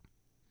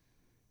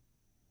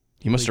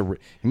 He must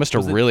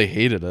have really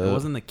hated it. It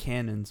wasn't the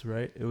Cannons,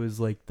 right? It was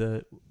like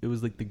the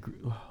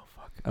oh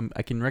fuck.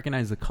 I can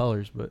recognize the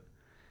colors, but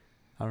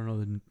I don't know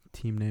the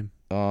team name.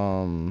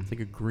 It's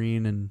like a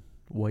green and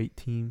white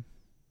team.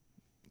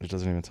 It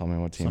doesn't even tell me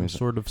what team. Some is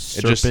sort of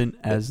serpent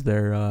as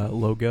their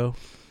logo.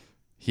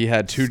 He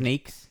had 2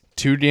 snakes.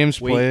 2 games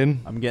played.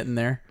 I'm getting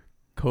there.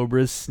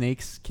 Cobras,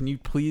 snakes. Can you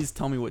please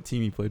tell me what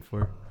team he played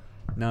for?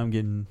 Now I'm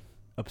getting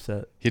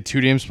upset. He had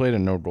 2 games played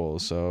and no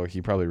goals, so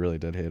he probably really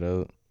did hate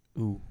it.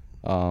 Ooh.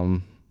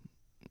 Let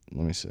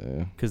me see.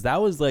 Because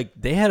that was like,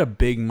 they had a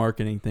big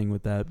marketing thing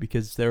with that,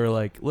 because they were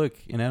like, look,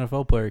 an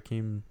NFL player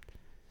came.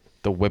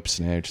 The Whip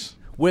Snakes.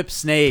 Whip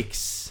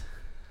Snakes.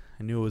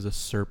 I knew it was a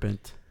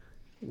serpent.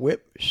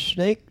 Whip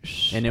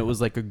Snakes. And it was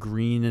like a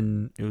green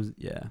and it was,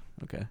 yeah,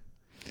 okay.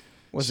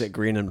 Was it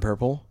green and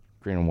purple?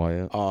 Green and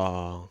white.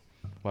 Oh.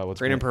 Wow, what's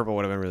Green and purple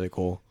would have been really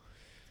cool.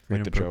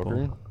 Green like and the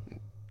purple.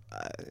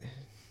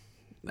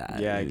 Joker?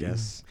 Yeah, I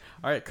guess.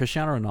 All right,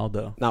 Cristiano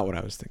Ronaldo. Not what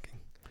I was thinking.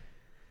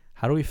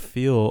 How do we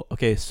feel?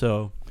 Okay,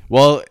 so.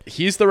 Well,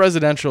 he's the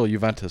residential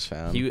Juventus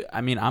fan.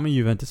 I'm a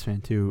Juventus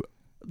fan too.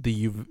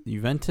 The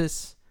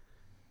Juventus.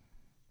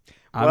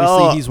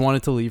 Obviously, he's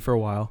wanted to leave for a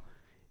while.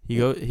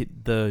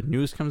 The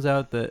news comes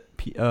out that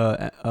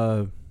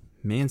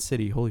Man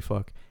City, holy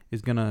fuck,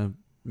 is gonna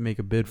make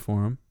a bid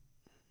for him.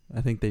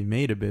 I think they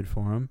made a bid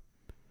for him.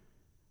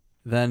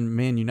 Then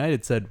Man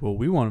United said, "Well,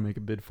 we want to make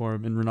a bid for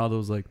him," and Ronaldo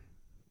was like,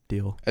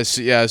 "Deal." As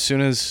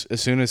soon as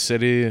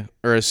City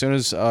or as soon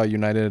as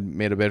United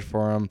made a bid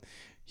for him,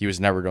 he was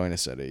never going to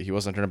City. He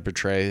wasn't going to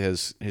betray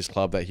his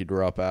club that he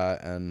grew up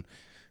at, and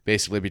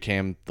basically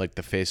became like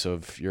the face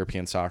of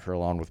European soccer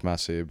along with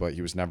Messi. But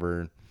he was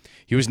never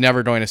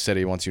going to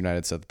City once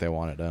United said that they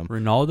wanted him.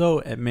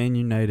 Ronaldo at Man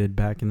United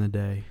back in the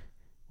day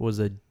was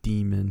a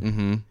demon.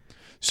 Mm-hmm.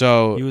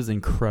 So he was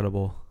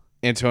incredible.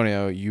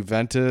 Antonio,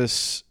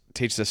 Juventus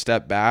takes a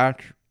step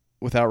back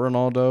without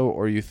Ronaldo,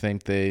 or you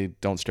think they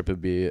don't strip a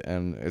beat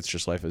and it's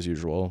just life as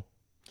usual?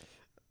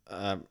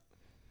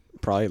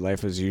 Probably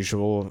life as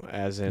usual,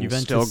 as in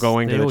Juventus, still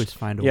going they to always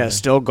find a way.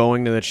 still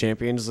going to the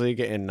Champions League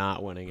and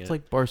not winning it. It's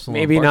like Barcelona.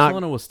 Maybe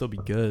Barcelona not. will still be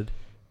good.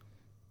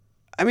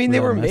 I mean,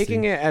 they without were Messi.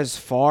 making it as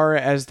far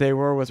as they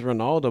were with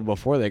Ronaldo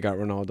before they got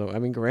Ronaldo. I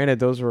mean, granted,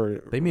 those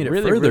were They made it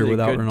really, further really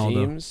without good Ronaldo.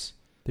 teams.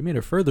 They made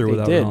it further They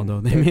without did.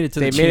 Ronaldo. They made it to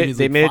the Champions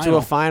They League made it final to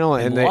a final,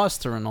 and they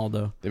lost to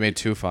Ronaldo They made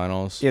 2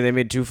 finals. Yeah, they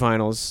made 2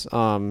 finals,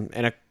 and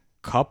a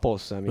couple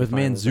semifinals with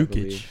Mandzukic. I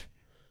believe.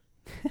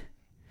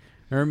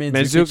 Remember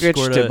Mandzukic,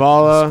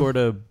 Dybala scored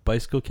a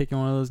bicycle kick in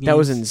one of those games? That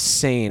was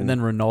insane. And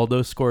then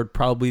Ronaldo scored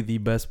probably the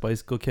best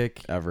bicycle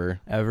kick Ever.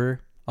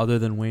 other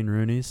than Wayne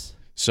Rooney's.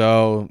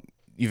 So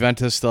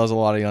Juventus still has a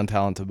lot of young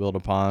talent to build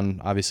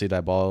upon. Obviously,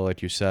 Dybala,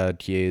 like you said,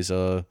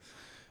 Chiesa,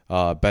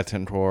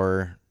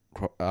 Betancourt,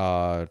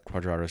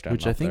 Cuadrado's down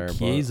Which I think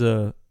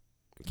there,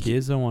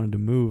 Chiesa wanted to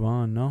move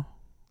on, no?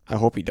 I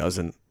hope he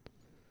doesn't.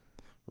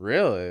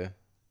 Really?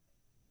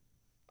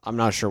 I'm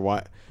not sure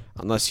why.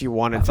 Unless he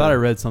wanted I thought I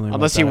read something.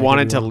 Unless about he that. I could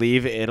wanted be to wrong.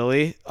 leave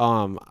Italy,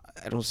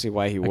 I don't see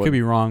why he I would. could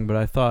be wrong, but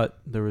I thought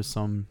there was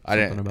something I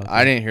about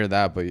didn't hear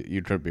that, but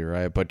you could be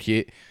right. But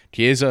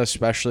Chiesa,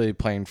 especially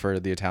playing for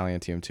the Italian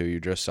team too, you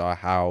just saw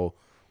how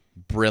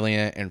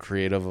brilliant and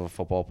creative of a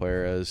football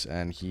player is,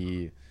 and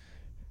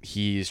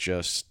he's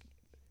just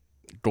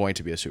going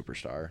to be a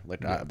superstar.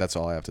 That's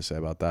all I have to say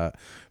about that.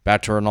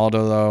 Back to Ronaldo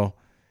though.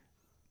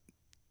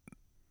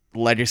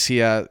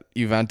 Legacy at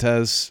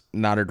Juventus,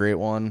 not a great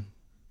one.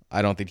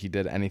 I don't think he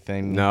did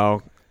anything.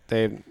 No,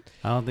 I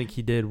don't think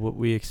he did what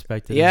we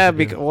expected. Yeah, him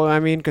to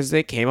do. because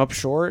they came up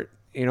short,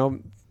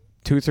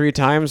 2-3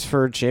 times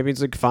for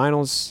Champions League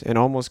finals and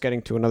almost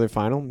getting to another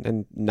final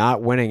and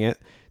not winning it.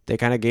 They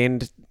kind of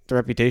gained the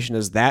reputation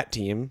as that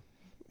team.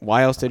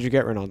 Why else did you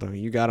get Ronaldo?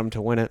 You got him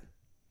to win it.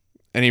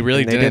 And he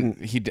really And they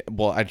didn't.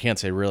 Well, I can't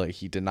say really.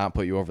 He did not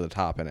put you over the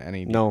top in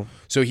any. No.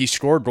 So he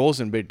scored goals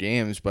in big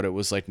games, but it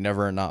was like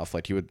never enough.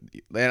 Like he would,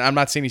 and I'm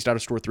not saying he's got to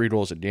score 3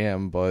 goals a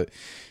game, but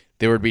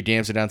there would be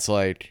games against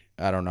I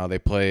don't know. They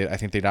played. I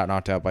think they got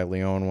knocked out by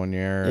Lyon one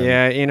year.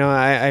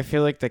 Yeah, I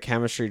feel like the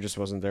chemistry just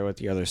wasn't there with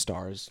the other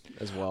stars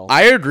as well.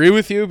 I agree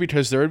with you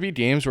because there would be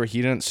games where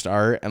he didn't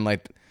start, and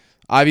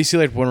obviously,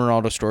 like when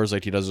Ronaldo scores,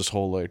 like he does this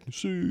whole like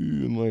see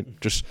and like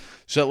just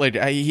so like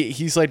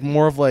he's like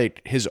more of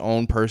like his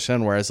own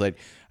person. Whereas like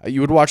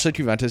you would watch like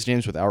Juventus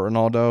games without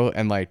Ronaldo,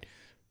 and like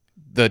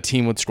the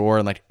team would score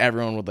and like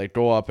everyone would like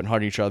go up and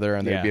hug each other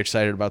and they'd be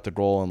excited about the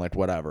goal and like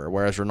whatever.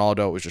 Whereas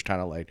Ronaldo was just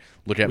kind of like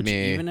look at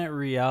me. Even at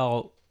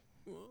Real,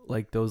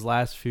 like those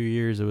last few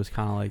years, it was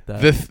kind of like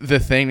that. The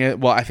thing is,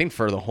 well, I think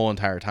for the whole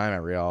entire time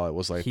at Real, it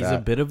was like he's that.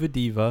 a bit of a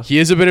diva. He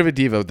is a bit of a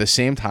diva. At the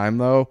same time,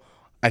 though,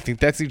 I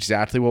think that's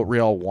exactly what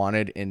Real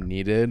wanted and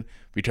needed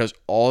because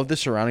all of the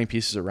surrounding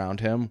pieces around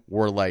him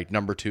were like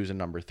number 2s and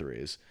number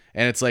 3s.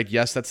 And it's like,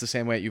 yes, that's the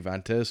same way at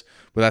Juventus,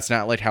 but that's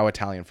not like how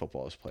Italian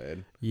football is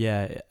played.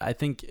 Yeah, I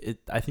think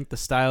the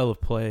style of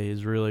play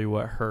is really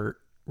what hurt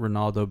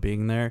Ronaldo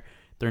being there.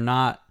 They're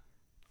not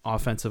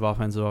offensive.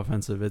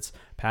 It's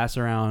pass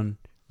around,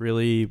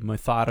 really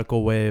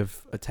methodical way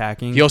of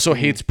attacking. He also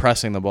hates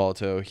pressing the ball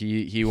too.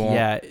 He won't.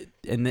 Yeah,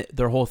 and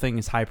their whole thing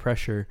is high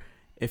pressure.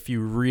 If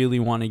you really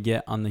want to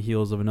get on the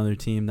heels of another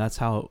team, that's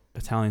how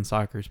Italian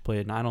soccer is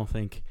played, and I don't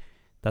think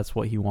that's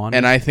what he wanted.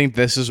 And I think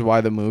this is why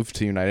the move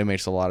to United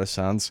makes a lot of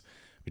sense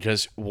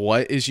because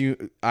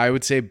I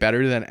would say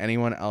better than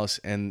anyone else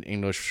in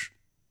English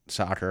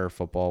soccer,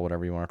 football,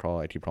 whatever you want to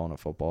call it. I keep calling it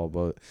football,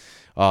 but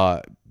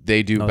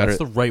they do better. That's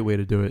the right way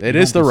to do it. It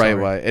is the right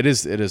way. It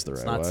is the right way.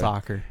 It's not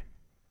soccer.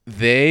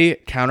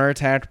 They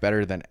counterattack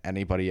better than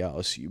anybody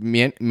else.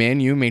 Man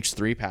U makes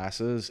 3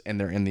 passes and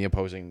they're in the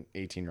opposing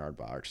 18-yard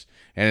box.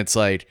 And it's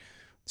like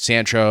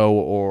Sancho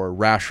or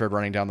Rashford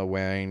running down the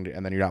wing,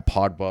 and then you got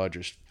Pogba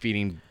just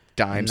feeding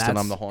dimes to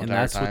them the whole entire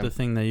time. And that's what the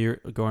thing that you're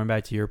going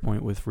back to your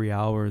point with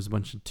Real, where it's a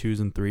bunch of 2s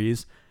and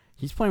 3s.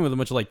 He's playing with a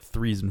bunch of like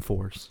 3s and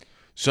 4s.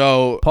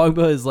 So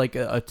Pogba is like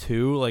a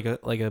 2, like a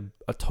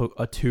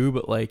 2,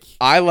 but like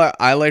I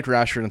like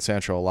Rashford and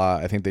Sancho a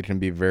lot. I think they can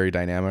be very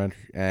dynamic,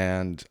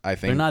 and I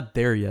think they're not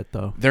there yet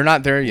though. They're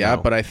not there yet,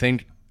 No. but I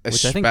think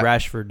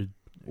Rashford.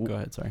 Go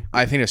ahead, sorry.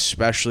 I think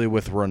especially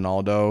with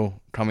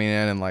Ronaldo coming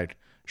in and like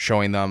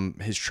showing them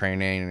his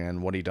training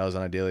and what he does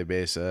on a daily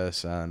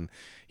basis, and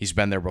he's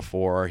been there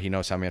before. He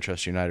knows how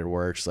Manchester United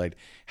works. Like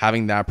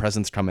having that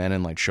presence come in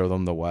and like show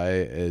them the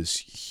way is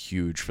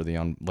huge for the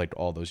young, like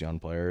all those young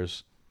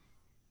players.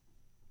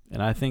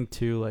 And I think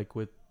too, like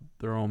with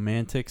the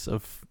romantics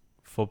of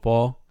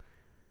football,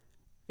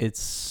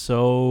 it's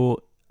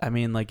so. I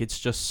mean, like it's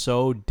just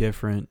so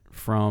different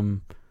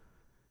from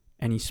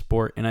any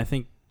sport, and I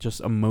think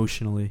just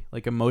emotionally,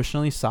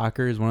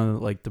 soccer is one of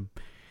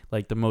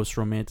the most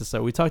romantic side.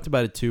 We talked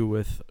about it too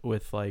with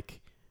like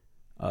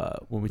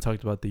when we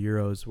talked about the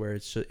Euros, where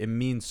it's just, it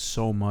means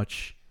so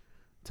much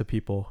to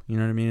people. You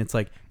know what I mean? It's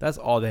like that's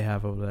all they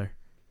have over there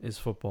is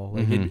football.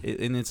 Like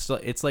and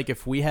it's like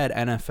if we had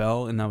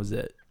NFL and that was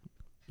it.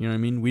 You know what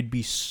I mean? We'd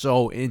be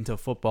so into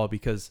football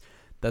because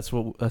that's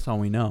all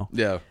we know.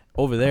 Yeah.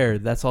 Over there,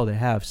 that's all they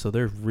have. So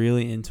they're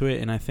really into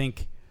it. And I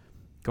think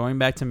going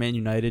back to Man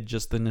United,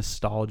 just the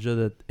nostalgia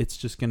that it's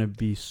just going to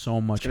be so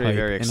much hype.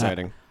 Very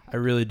exciting. I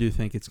really do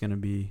think it's going to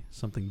be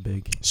something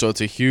big. So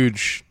it's a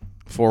huge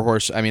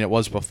 4-horse. I mean, it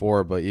was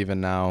before, but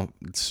even now,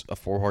 it's a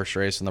 4-horse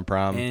race in the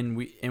Prem.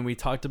 And we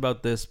talked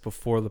about this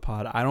before the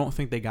pod. I don't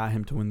think they got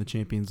him to win the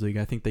Champions League.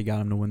 I think they got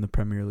him to win the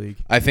Premier League.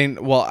 I think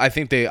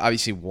they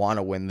obviously want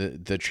to win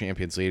the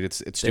Champions League. It's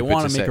stupid. They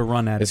want to make a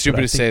run at it. It's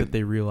stupid to say that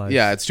they realize.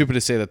 Yeah, it's stupid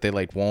to say that they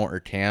like won't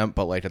or can't,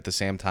 but like at the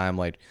same time,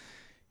 like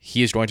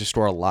he is going to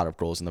score a lot of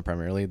goals in the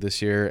Premier League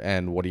this year.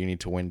 And what do you need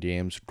to win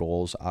games?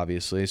 Goals,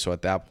 obviously. So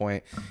at that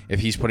point, if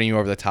he's putting you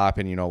over the top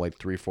in, like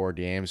 3-4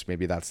 games,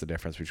 maybe that's the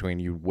difference between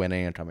you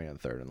winning and coming in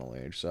third in the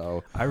league.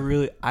 So I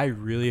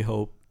really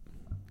hope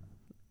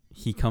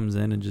he comes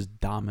in and just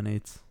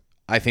dominates.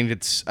 I think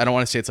I don't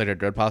want to say it's like a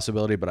good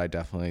possibility, but I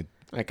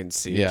can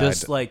see it.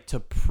 Just like to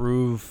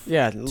prove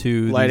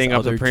to lighting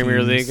up the Premier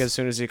teams, League as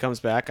soon as he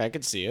comes back. I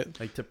could see it.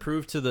 Like to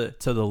prove to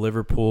the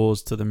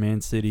Liverpools, to the Man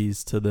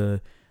Cities, to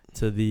the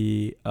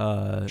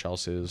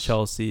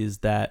Chelsea's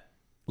that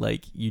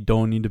like you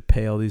don't need to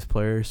pay all these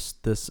players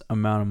this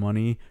amount of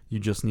money. You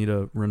just need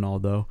a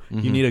Ronaldo.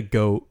 You need a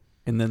GOAT,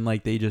 and then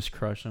like they just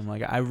crush them.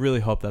 Like I really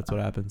hope that's what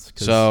happens.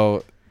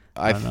 So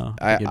I don't know.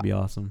 I think it'd be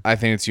awesome. I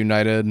think it's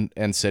United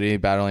and City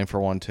battling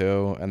for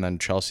 1-2, and then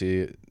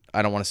Chelsea.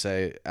 I don't want to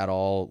say at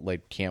all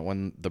like can't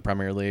win the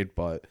Premier League,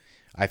 but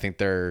I think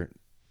they're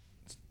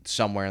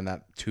somewhere in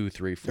that 2,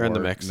 3, 4 they're in the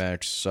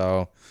mix.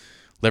 So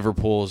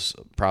Liverpool's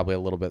probably a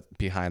little bit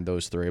behind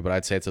those 3, but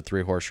I'd say it's a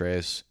 3-horse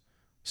race.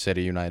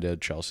 City,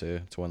 United,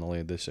 Chelsea to win the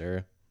league this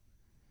year.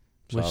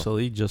 Which the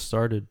league just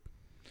started.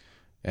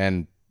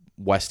 And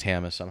West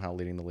Ham is somehow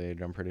leading the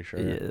league, I'm pretty sure.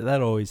 Yeah,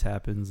 that always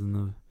happens in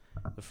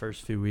the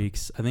first few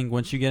weeks. I think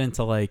once you get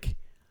into like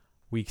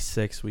week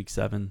 6, week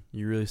 7,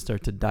 you really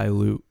start to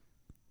dilute.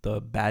 The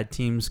bad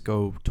teams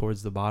go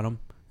towards the bottom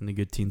and the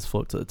good teams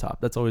float to the top.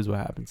 That's always what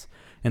happens.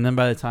 And then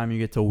by the time you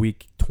get to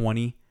week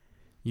 20,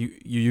 you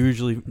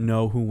usually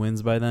know who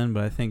wins by then.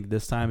 But I think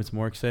this time it's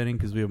more exciting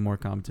because we have more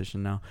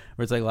competition now.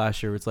 Where it's like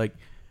last year, where it's like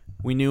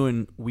we knew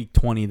in week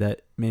 20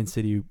 that Man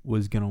City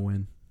was gonna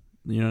win.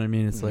 You know what I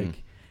mean? It's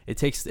like it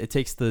takes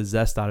the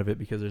zest out of it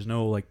because there's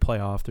no like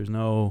playoff, there's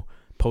no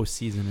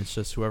postseason. It's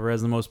just whoever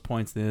has the most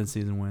points at the end of the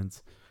season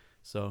wins.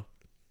 So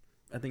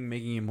I think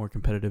making it more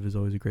competitive is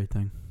always a great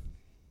thing.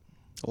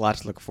 A lot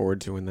to look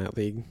forward to in that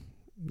league.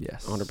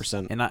 Yes,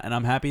 100%. And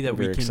I'm happy that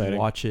we can exciting.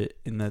 watch it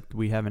and that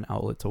we have an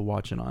outlet to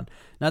watch it on.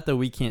 Not that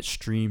we can't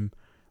stream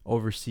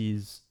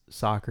overseas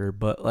soccer,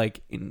 but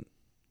like in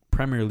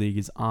Premier League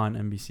is on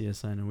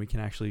NBCSN and we can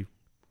actually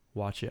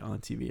watch it on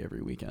TV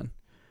every weekend,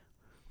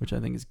 which I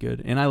think is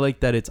good. And I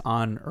like that it's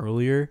on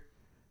earlier,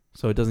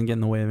 so it doesn't get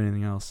in the way of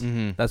anything else.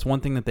 Mm-hmm. That's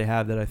one thing that they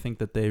have that I think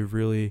that they've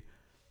really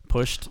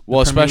pushed.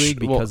 Well, the Premier especially League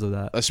because of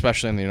that.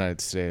 Especially in the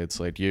United States,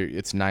 like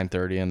it's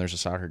 9:30 and there's a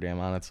soccer game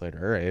on. It's like,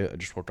 all right, I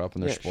just woke up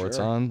and there's sports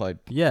on. Like,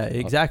 yeah,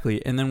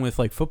 exactly. And then with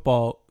like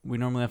football, we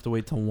normally have to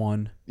wait till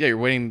 1. yeah, you're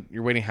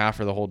waiting half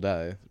for the whole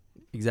day.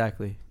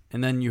 Exactly.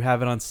 And then you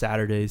have it on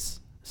Saturday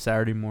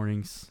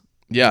mornings.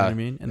 Yeah, You know what I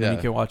mean? And then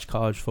you can watch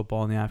college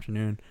football in the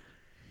afternoon.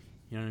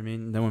 You know what I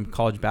mean? And then when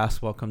college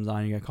basketball comes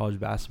on, you got college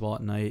basketball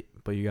at night,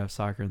 but you got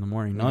soccer in the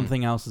morning.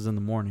 Nothing else is in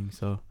the morning,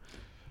 so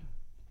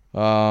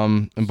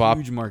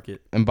huge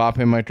market.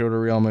 Mbappe might go to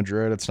Real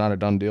Madrid. It's not a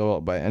done deal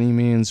by any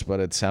means,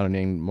 but it's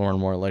sounding more and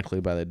more likely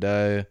by the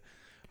day.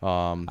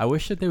 I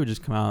wish that they would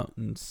just come out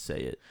and say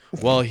it.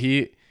 Well,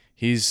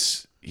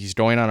 he's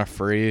going on a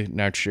free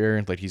next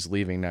year. Like, he's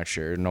leaving next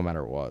year no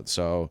matter what.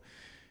 So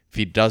if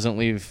he doesn't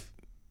leave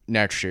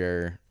next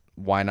year,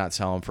 why not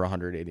sell him for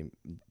 180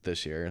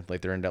 this year?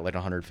 Like, they're in debt like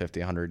 150,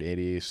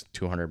 180,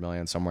 200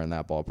 million, somewhere in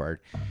that ballpark.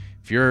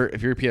 If you're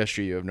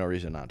PSG, you have no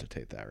reason not to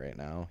take that right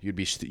now. You'd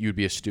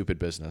be a stupid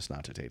business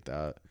not to take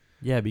that.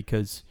 Yeah,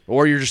 because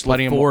or you're just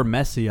letting him. Before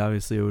Messi,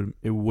 obviously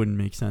it wouldn't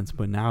make sense,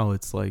 but now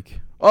it's like,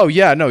 oh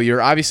yeah, no,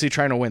 you're obviously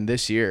trying to win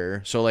this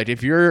year. So like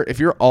if you're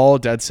all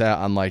dead set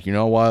on like, you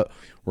know what,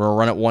 we're gonna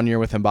run it 1 year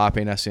with Mbappe,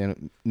 Messi,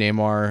 and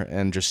Neymar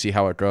and just see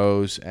how it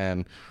goes,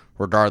 and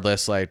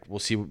regardless, like we'll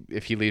see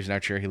if he leaves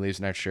next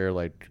year,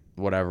 like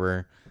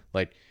whatever.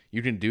 Like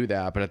you can do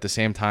that, but at the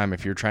same time,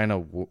 if you're trying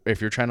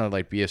to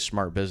like be a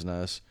smart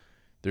business,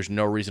 there's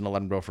no reason to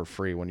let him go for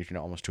free when you can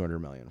get almost 200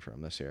 million for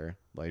him this year.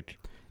 Like,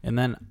 and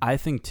then I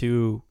think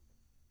too,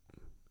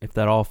 if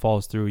that all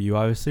falls through, you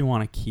obviously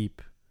want to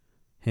keep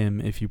him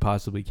if you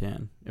possibly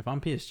can. If I'm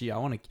PSG, I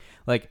want to,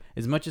 like,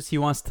 as much as he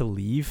wants to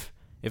leave,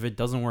 if it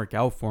doesn't work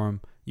out for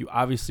him, you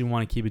obviously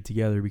want to keep it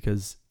together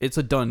because it's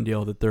a done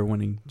deal that they're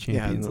winning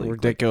Champions League.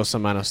 Ridiculous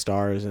amount of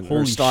stars and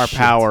Holy star shit.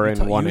 power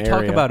in one area. You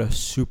talk about a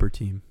super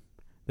team.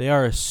 They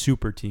are a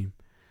super team.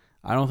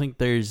 I don't think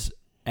there's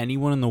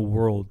anyone in the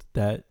world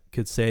that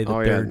could say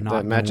that they're not.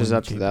 That matches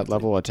up to that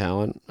level of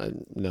talent.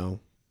 No,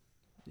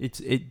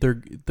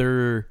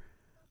 they're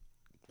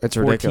it's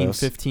 14, ridiculous.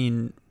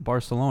 15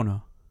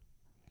 Barcelona.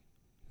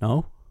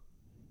 No,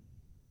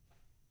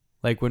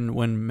 like when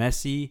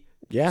Messi,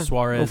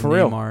 Suarez, for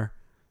Neymar.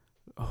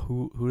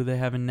 Who do they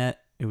have in net?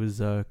 It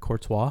was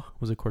Courtois.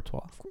 Was it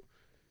Courtois,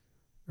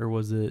 or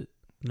was it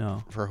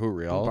no? For who?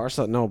 Real?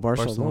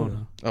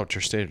 Barcelona. Oh, Ter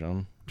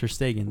Stegen. Ter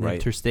Stegen, right?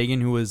 Ter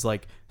Stegen, who was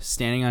like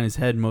standing on his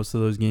head most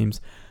of those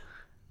games.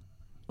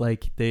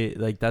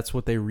 That's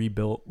what they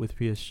rebuilt with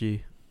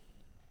PSG.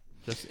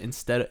 Just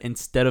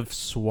instead of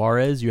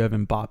Suarez, you have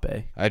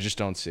Mbappe. I just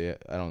don't see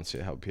it. I don't see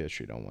how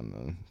PSG don't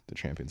win the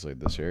Champions League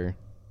this year.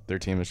 Their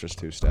team is just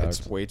too stacked.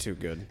 It's way too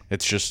good.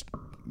 It's just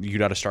you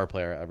got a star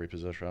player at every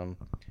position,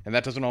 and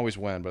that doesn't always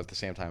win, but at the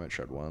same time, it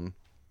should win.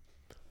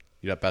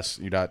 You got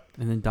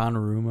and then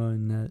Donnarumma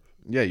in that.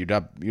 Yeah, you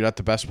got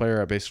the best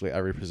player at basically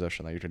every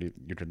position that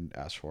you could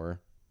ask for.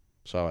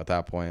 So at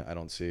that point, I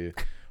don't see,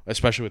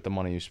 especially with the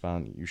money you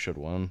spent, you should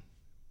win.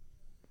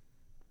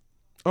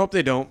 I hope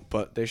they don't,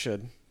 but they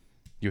should.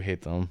 You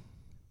hate them.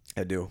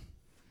 I do.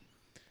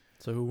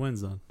 So who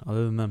wins then,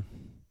 other than them?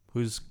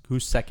 Who's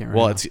second right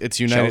well, now? it's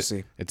United.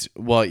 Chelsea. It's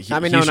well. He,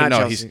 I mean, no, not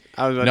Chelsea.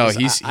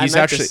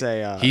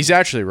 He's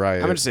actually right.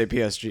 I'm going to say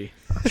PSG.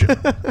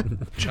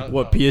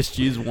 What,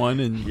 PSG's 1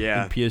 and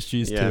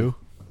PSG's 2?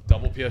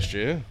 Double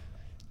PSG.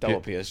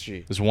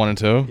 PSG. It's 1 and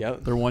 2.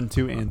 Yep. They're 1,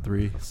 2, and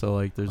 3. So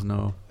like, there's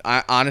no.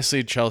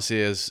 Honestly, Chelsea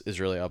is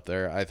really up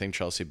there. I think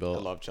Chelsea built.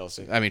 I love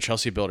Chelsea. I mean,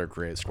 Chelsea built a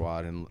great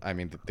squad, and I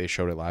mean they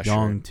showed it last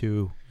young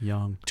year.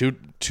 Young.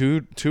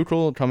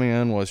 Tuchel coming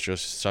in was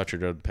just such a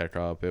good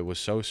pickup. It was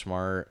so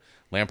smart.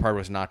 Lampard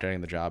was not getting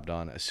the job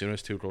done. As soon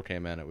as Tuchel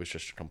came in, it was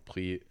just a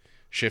complete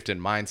shift in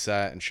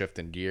mindset and shift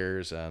in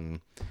gears,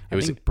 and I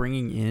think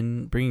bringing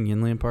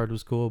in Lampard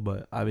was cool,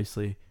 but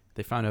obviously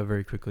they found out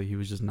very quickly he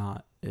was just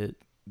not it.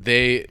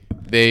 They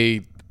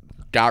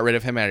got rid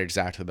of him at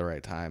exactly the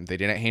right time. They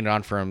didn't hang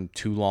on for him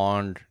too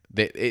long.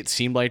 It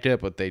seemed like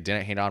it, but they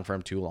didn't hang on for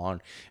him too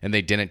long, and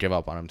they didn't give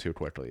up on him too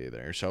quickly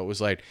either. So it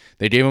was like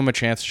they gave him a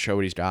chance to show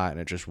what he's got,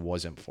 and it just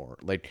wasn't for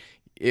like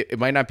it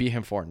might not be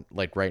him for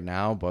like right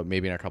now, but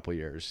maybe in a couple of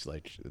years,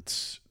 like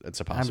it's a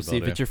possibility. Obviously,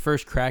 if it's your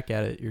first crack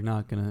at it, you're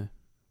not gonna.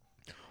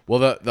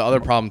 Well, the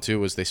other problem too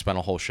was they spent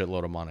a whole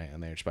shitload of money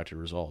and they expected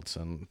results,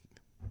 and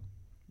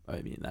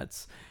I mean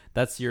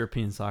that's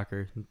European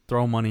soccer.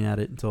 Throw money at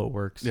it until it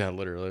works. Yeah,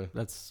 literally.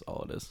 That's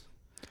all it is.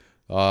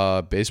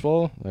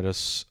 Baseball.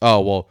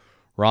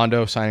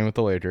 Rondo signing with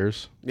the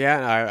Lakers.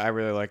 Yeah, I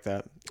really like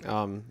that.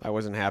 I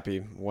wasn't happy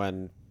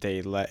when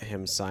they let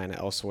him sign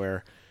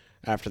elsewhere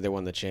after they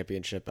won the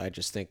championship. I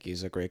just think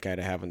he's a great guy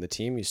to have on the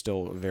team. He's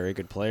still a very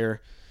good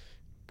player.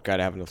 Guy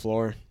to have on the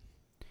floor.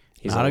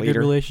 He's not a good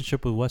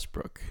relationship with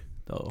Westbrook,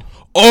 though.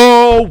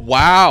 Oh,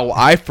 wow.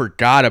 I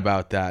forgot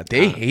about that.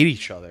 They hate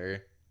each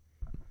other.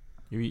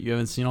 You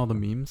haven't seen all the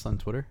memes on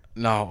Twitter?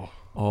 No.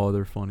 Oh,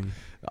 they're funny.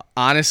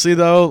 Honestly,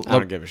 though, I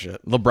don't give a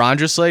shit. LeBron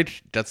just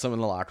like gets them in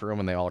the locker room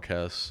and they all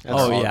kiss. They're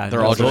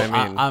all just.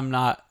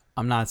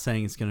 I'm not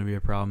saying it's gonna be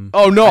a problem.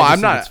 Oh no,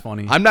 I'm not. It's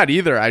funny. I'm not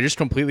either. I just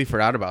completely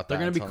forgot about that.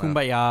 They're gonna be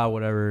kumbaya,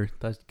 whatever.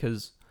 That's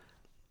because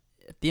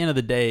at the end of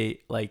the day,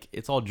 like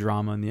it's all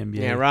drama in the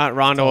NBA. Yeah,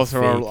 Rondo will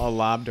throw a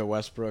lob to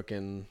Westbrook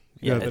and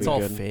it's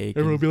all fake.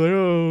 Everyone will be like,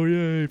 "Oh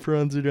yay,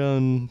 friends are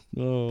done."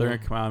 Oh. They're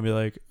gonna come out and be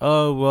like,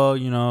 "Oh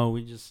well,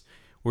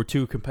 we're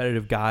two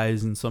competitive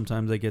guys, and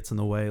sometimes that gets in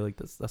the way." Like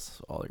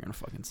that's all they're gonna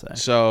fucking say.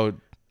 So,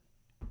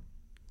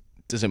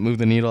 does it move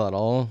the needle at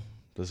all?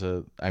 Does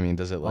it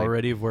like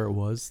already of where it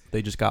was?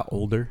 They just got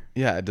older.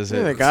 Yeah, does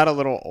it? They got a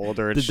little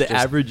older. Did the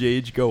average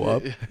age go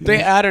up?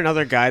 They add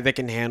another guy that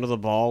can handle the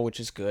ball, which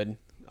is good.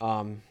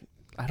 I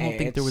don't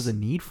think there was a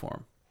need for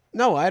him.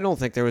 No, I don't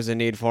think there was a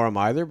need for him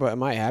either. But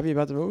am I happy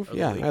about the move?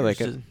 Yeah, I like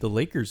it. The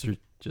Lakers are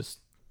just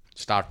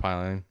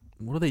stockpiling.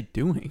 What are they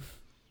doing?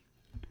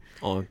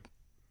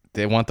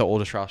 They want the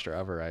oldest roster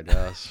ever, I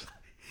guess.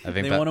 I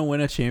think they want to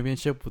win a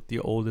championship with the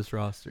oldest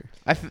roster.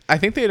 I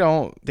think they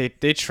don't.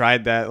 They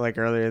tried that like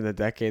earlier in the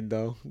decade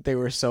though. They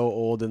were so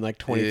old in like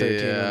 2013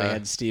 when they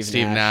had Steve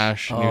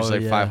Nash. And he was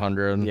like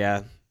 500.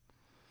 Yeah.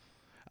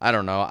 I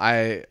don't know.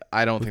 I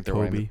don't think they're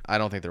Kobe. winning. I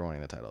don't think they're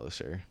winning the title this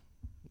year.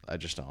 I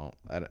just don't.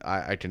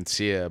 I can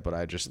see it, but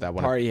I just that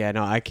one.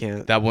 I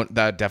can't.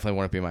 That definitely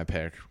wouldn't be my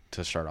pick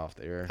to start off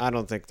the year. I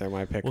don't think they're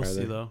my pick. We'll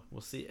see though.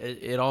 We'll see.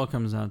 It all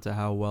comes down to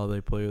how well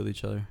they play with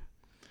each other.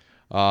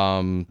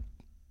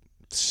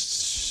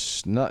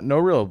 No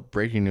real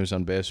breaking news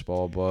on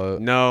baseball, but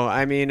no,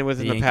 I mean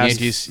within the past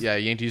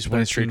Yankees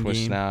win streak with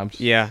snaps.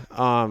 Yeah,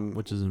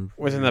 which is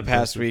within the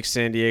past week,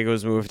 San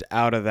Diego's moved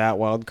out of that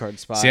wild card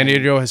spot. San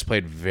Diego has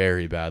played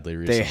very badly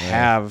recently. They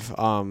have.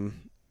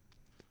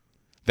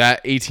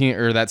 That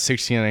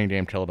 16 inning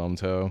game killed them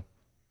too.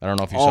 I don't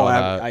know if you saw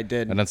that. I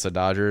did. And that's the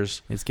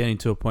Dodgers. It's getting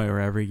to a point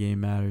where every game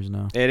matters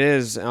now. It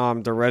is.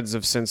 The Reds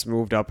have since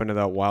moved up into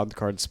that wild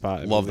card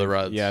spot. Love the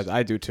Reds. Yeah,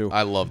 I do too.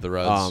 I love the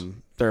Reds.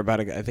 They're about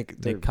I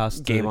think they're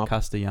game up.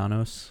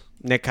 Castellanos.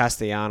 Nick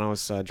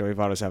Castellanos, Joey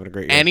Votto's having a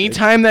great year.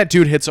 Anytime that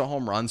dude hits a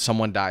home run,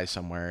 someone dies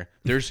somewhere.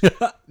 There's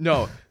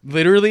no,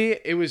 literally,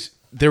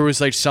 there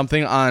was like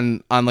something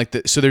on like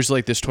so there's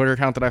like this Twitter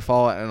account that I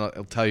follow and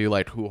it'll tell you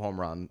like who home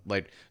run,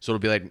 like, so it'll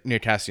be like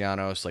Nick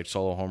Castellanos, like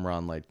solo home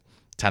run, like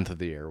 10th of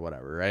the year or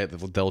whatever, right?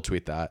 They'll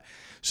tweet that.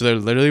 So there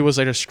literally was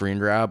like a screen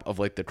grab of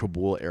like the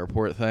Kabul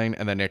airport thing,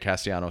 and then Nick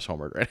Castellanos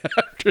homered right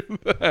after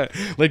that.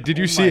 Like, did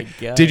you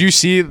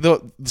see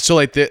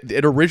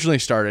it originally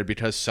started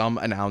because some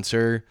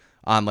announcer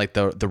on like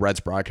the Reds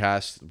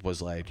broadcast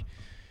was like,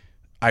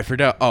 I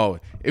forgot. Oh,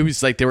 it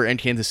was like they were in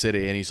Kansas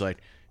City, and he's like,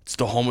 "It's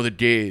the home of the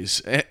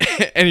Days,"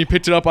 and he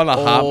picked it up on the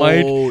hot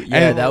mic. Oh,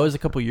 yeah, that was a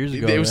couple years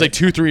ago. It was like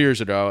 2-3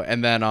 years ago,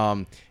 and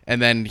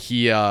then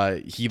he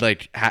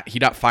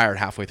got fired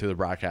halfway through the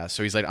broadcast.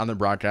 So he's like on the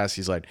broadcast,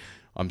 he's like,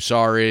 "I'm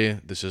sorry,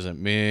 this isn't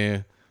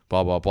me."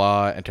 Blah blah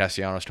blah. And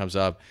Castellanos comes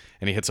up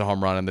and he hits a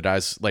home run, and the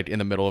guy's like in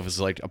the middle of his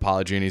like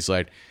apology, and he's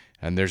like,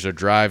 "And there's a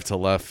drive to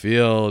left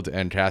field,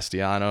 and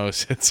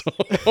Castellanos hits a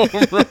home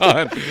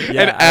run."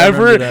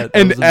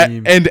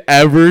 And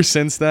ever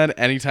since then,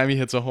 anytime he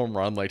hits a home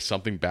run, like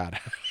something bad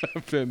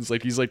happens.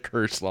 Like he's like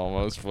cursed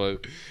almost.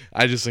 But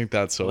I just think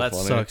that's so funny. That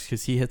sucks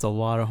because he hits a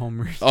lot of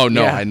homers. Oh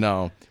no, yeah. I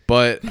know.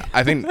 But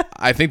I think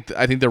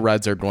the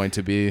Reds are going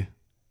to be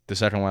the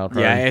second wild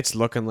card. Yeah, it's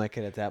looking like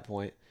it at that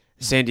point.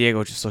 San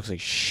Diego just looks like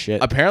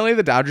shit. Apparently,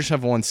 the Dodgers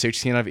have won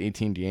 16 out of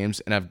 18 games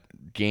and have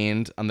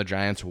gained on the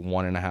Giants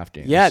 1.5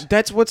 games. Yeah,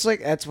 that's what's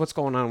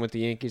going on with the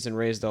Yankees and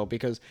Rays though,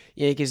 because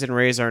Yankees and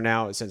Rays are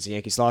now, since the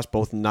Yankees lost,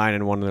 both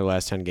 9-1 in their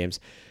last 10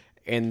 games.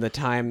 In the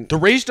time the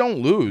Rays don't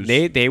lose,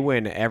 they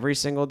win every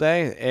single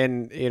day.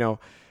 And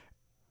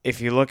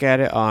if you look at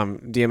it,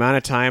 the amount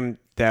of time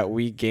that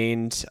we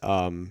gained,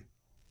 10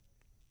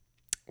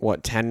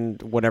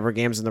 whatever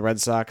games in the Red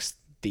Sox,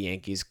 the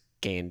Yankees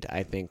gained,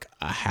 I think,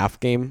 a half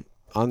game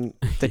on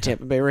the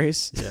Tampa Bay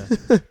Rays. Yeah.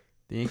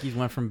 The Yankees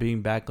went from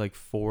being back like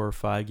 4 or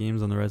 5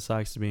 games on the Red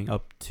Sox to being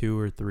up 2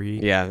 or 3.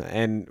 Yeah,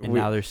 and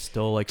now they're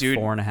still like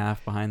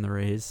 4.5 behind the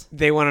Rays.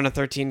 They went on a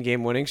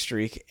 13-game winning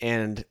streak,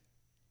 and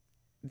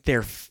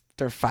they're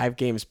 5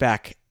 games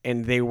back,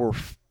 and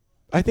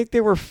I think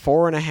they were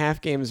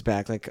 4.5 games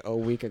back like a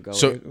week ago.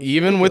 So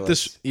even with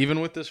this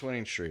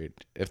winning streak,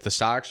 if the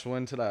Sox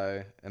win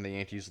today and the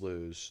Yankees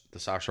lose, the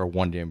Sox are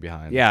 1 game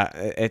behind. Yeah,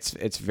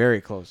 it's very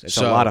close. It's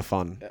a lot of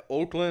fun.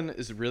 Oakland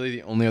is really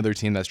the only other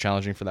team that's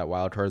challenging for that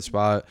wild card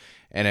spot,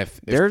 And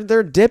if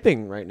they're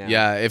dipping right now.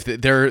 Yeah, if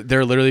they're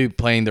literally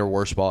playing their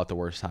worst ball at the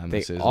worst time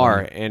this season. They are,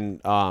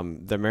 and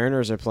the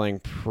Mariners are playing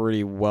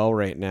pretty well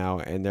right now,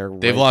 and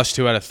they've lost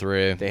 2 out of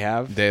 3. They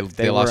have. They lost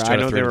 2 out of 3. I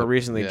know they were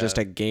recently just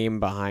a game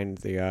behind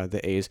the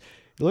A's.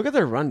 Look at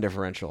their run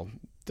differential.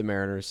 The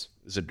Mariners.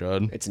 Is it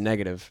good? It's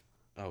negative.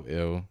 Oh,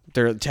 ew.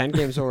 They're 10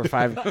 games over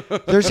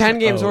 5. They're 10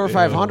 games over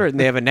 500, and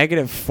they have a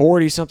negative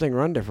 40-something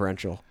run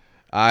differential.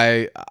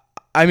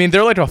 I mean,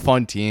 they're like a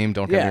fun team.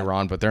 Don't get me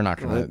wrong, but they're not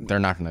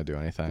gonna do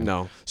anything.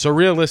 No. So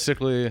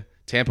realistically,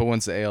 Tampa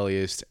wins the AL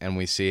East, and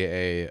we see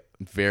a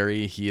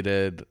very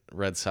heated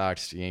Red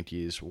Sox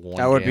Yankees one.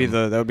 That would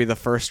be the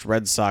first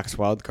Red Sox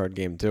wild card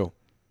game too.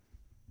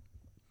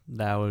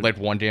 That would like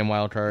 1 game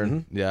wild card.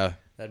 Mm-hmm. Yeah.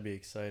 That'd be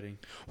exciting.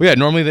 Well, yeah,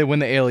 normally they win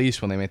the AL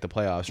East when they make the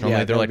playoffs.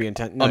 Normally they're like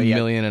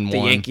million and the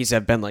one. The Yankees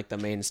have been like the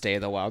mainstay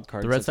of the wild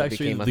card. The Red Sox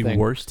are the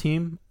worst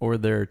team or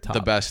they're top? The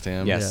best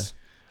team. Yes. Yeah.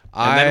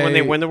 And then when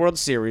they win the World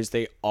Series,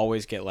 they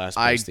always get last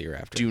place the year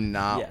after.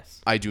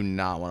 I do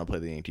not want to play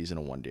the Yankees in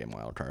a 1 game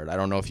wild card. I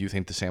don't know if you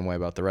think the same way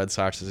about the Red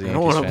Sox as a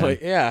Yankees fan. I don't want to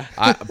play. Yeah.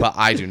 But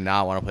I do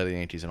not want to play the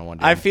Yankees in a 1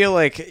 game. I feel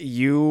like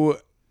you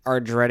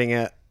are dreading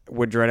it.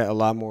 Would dread it a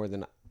lot more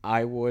than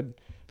I would.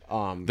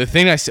 The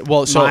thing I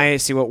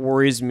see, what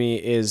worries me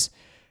is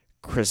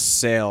Chris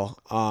Sale.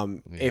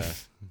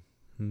 If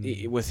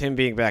with him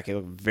being back, he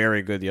looked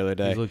very good the other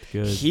day. He looked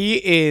good.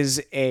 He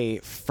is a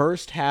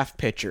first half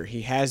pitcher.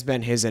 He has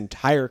been his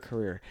entire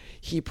career.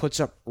 He puts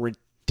up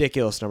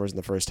ridiculous numbers in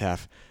the first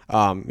half.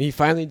 He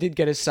finally did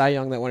get his Cy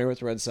Young that one year with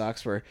the Red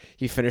Sox, where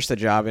he finished the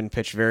job and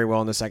pitched very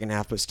well in the second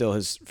half, but still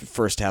his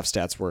first half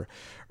stats were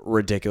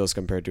ridiculous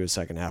compared to his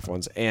second half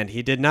ones. And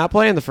he did not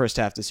play in the first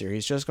half this year.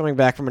 He's just coming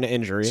back from an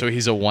injury. So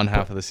he's a 1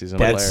 half of the season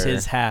That's player.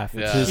 His half.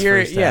 Yeah. It's his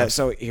first half.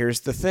 So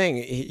here's the thing.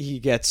 He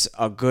gets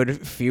a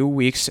good few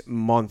weeks,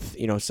 month,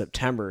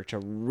 September to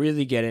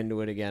really get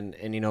into it again.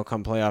 And,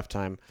 come playoff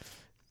time,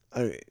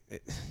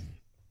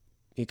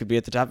 he could be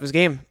at the top of his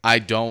game. I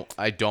don't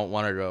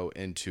want to go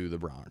into the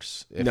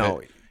Bronx.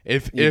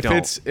 If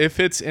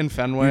it's in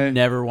Fenway, you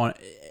never want.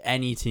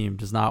 Any team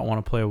does not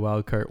want to play a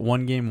wild card,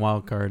 1 game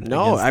wild card.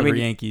 No, against the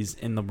Yankees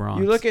in the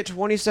Bronx. You look at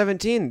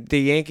 2017, the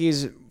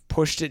Yankees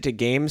pushed it to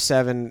Game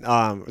 7.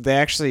 They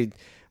actually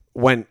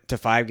went to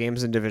 5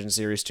 games in Division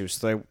Series too.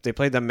 So they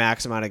played the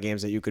max amount of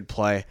games that you could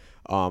play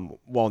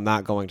while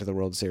not going to the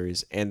World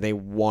Series, and they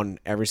won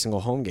every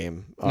single home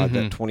game. That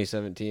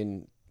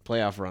 2017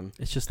 playoff run.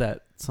 It's just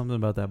that something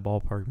about that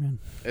ballpark, man.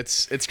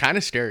 It's kind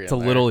of scary. It's a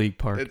little league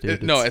park,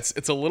 dude.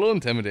 It's a little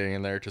intimidating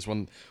in there because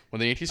when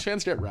the Yankees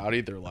fans get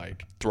rowdy, they're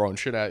like throwing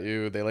shit at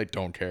you. They like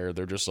don't care.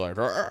 They're just like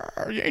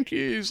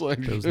Yankees. Like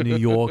New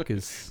York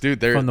is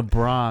dude. They're from the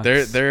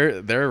Bronx.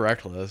 They're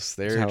reckless.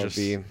 They're just.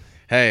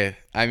 Hey,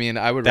 I mean,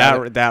 I would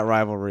that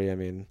rivalry. I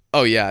mean,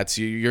 oh yeah, it's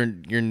you're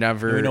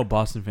never. We know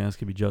Boston fans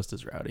could be just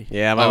as rowdy.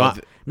 Yeah, my mom,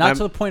 not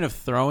to the point of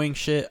throwing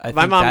shit.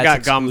 My mom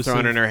got gum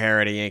thrown in her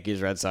hair at a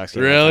Yankees Red Sox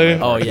game. Really?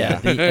 Oh yeah,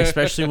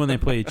 especially when they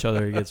play each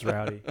other, it gets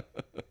rowdy.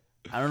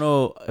 I don't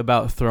know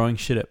about throwing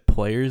shit at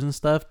players and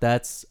stuff.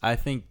 I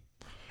think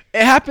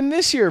it happened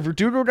this year.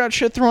 Verdugo got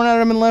shit thrown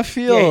at him in left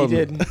field. Yeah,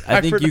 he did.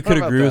 I think you could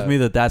agree with me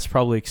that that's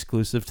probably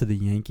exclusive to the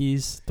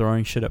Yankees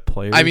throwing shit at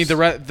players. I mean,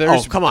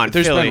 come on,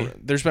 Philly.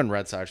 There's been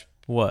Red Sox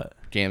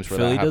games where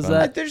Philly that does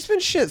that. There's been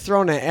shit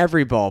thrown at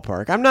every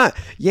ballpark.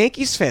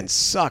 Yankees fans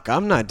suck.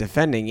 I'm not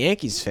defending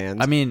Yankees fans.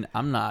 I mean,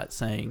 I'm not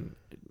saying.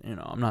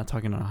 I'm not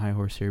talking on a high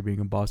horse here being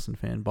a Boston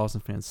fan.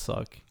 Boston fans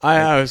suck.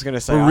 I was going to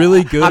say. We're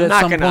really good at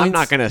some points. I'm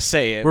not going to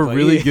say it. We're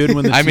really good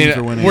when the teams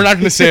are winning. We're not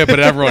going to say it,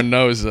 but everyone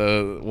knows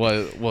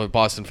what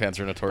Boston fans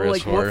are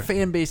notorious for. What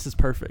fan base is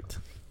perfect?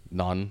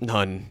 None.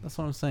 That's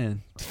what I'm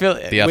saying.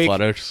 The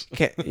Athletics.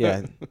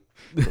 Yeah.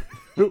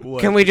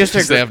 Can we just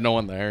agree? They have no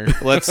one there.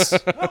 Let's,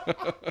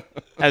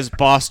 as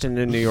Boston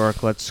and New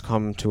York, let's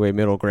come to a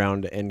middle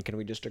ground. And can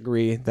we just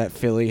agree that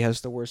Philly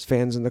has the worst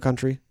fans in the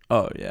country?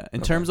 Oh yeah.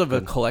 In terms of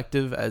a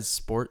collective as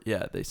sport,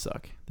 yeah, they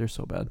suck. They're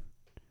so bad.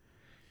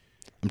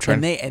 I'm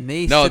trying. And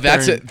they. No,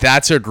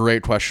 that's a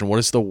great question. What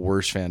is the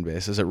worst fan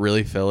base? Is it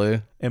really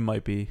Philly? It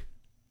might be.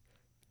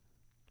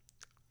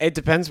 It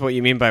depends what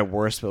you mean by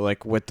worst, but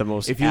like with the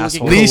most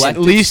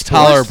least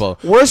tolerable,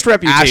 worst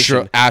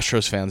reputation.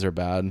 Astros fans are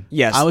bad.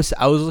 Yes,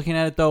 I was looking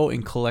at it though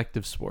in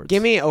collective sports.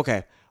 Give me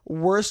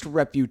worst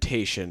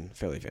reputation,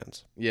 Philly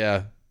fans.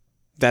 Yeah,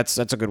 that's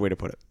a good way to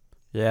put it.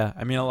 Yeah,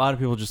 I mean a lot of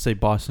people just say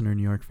Boston or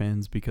New York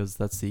fans because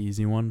that's the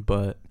easy one,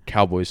 but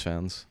Cowboys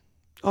fans.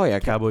 Oh yeah,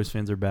 Cowboys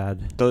fans are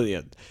bad.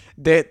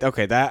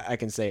 That I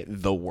can say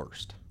the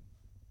worst.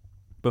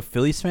 But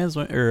Phillies fans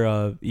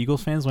or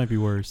Eagles fans might be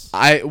worse.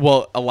 A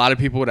lot of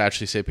people would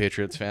actually say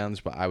Patriots fans,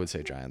 but I would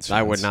say Giants fans.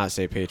 I would not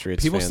say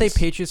Patriots fans. People say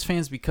Patriots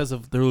fans because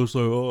of they're just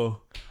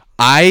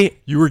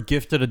like, you were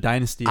gifted a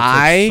dynasty.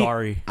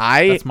 Sorry.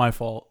 That's my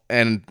fault.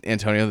 And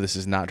Antonio, this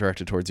is not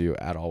directed towards you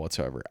at all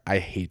whatsoever. I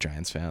hate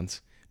Giants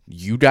fans.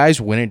 You guys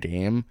win a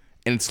game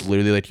and it's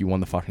literally like you won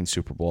the fucking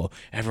Super Bowl.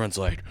 Everyone's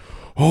like,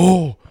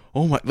 oh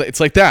my, it's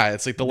like that.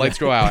 It's like the lights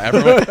go out.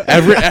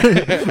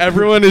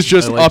 Everyone is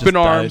just up in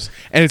arms,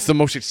 and it's the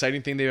most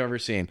exciting thing they've ever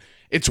seen.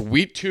 It's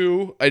week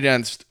 2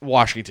 against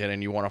Washington,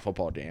 and you won a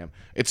football game.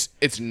 It's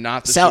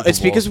not the Super Bowl. It's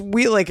because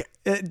we like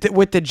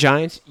with the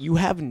Giants, you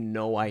have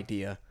no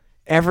idea.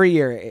 Every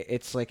year,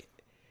 it's like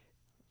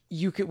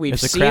it's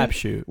a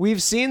crapshoot.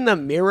 We've seen the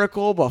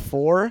miracle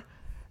before,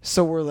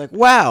 so we're like,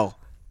 wow.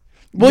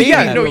 Well,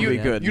 yeah, no, be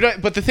good.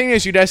 But the thing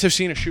is, you guys have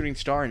seen a shooting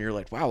star, and you're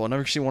like, wow, we'll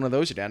never see one of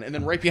those again. And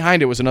then right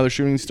behind it was another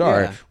shooting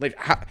star. Yeah. Like,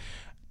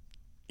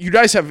 you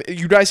guys have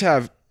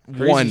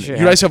one. You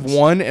guys have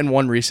won and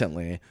won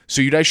recently,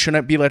 so you guys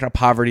shouldn't be like a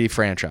poverty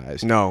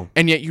franchise. No,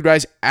 and yet you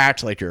guys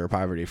act like you're a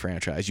poverty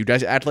franchise. You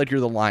guys act like you're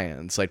the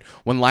Lions. Like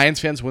when Lions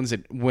fans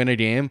win a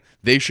game,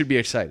 they should be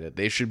excited.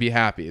 They should be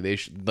happy. They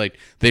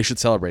should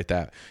celebrate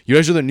that. You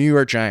guys are the New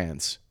York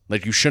Giants.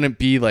 Like you shouldn't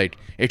be like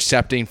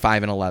accepting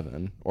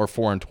 5-11 or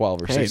 4-12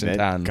 or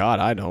 6-10. God,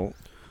 I don't.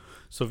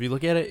 So if you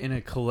look at it in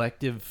a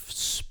collective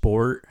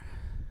sport,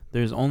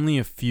 there's only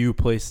a few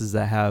places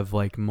that have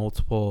like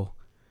multiple.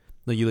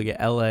 Like you look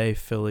at LA,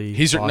 Philly.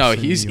 He's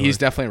Boston, he's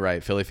definitely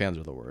right. Philly fans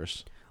are the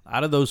worst.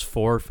 Out of those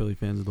 4, Philly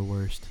fans are the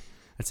worst.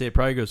 I'd say it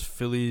probably goes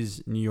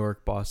Phillies, New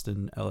York,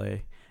 Boston, LA.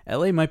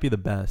 LA might be the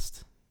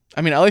best.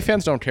 I mean, LA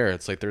fans don't care.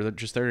 It's like they're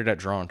just there to get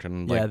drunk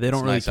and like they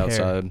don't really nice care.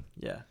 Outside.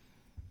 Yeah.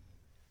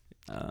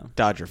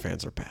 Dodger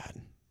fans are bad.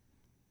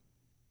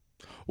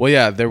 Well,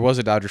 yeah, there was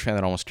a Dodgers fan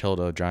that almost killed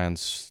a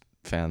Giants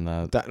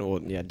fan.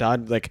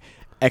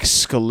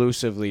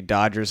 Exclusively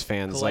Dodgers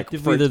fans.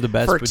 Collectively, they're the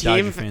best, but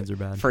Dodger fans are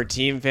bad. For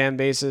team fan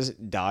bases,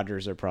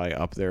 Dodgers are probably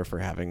up there for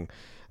having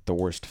the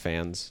worst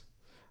fans,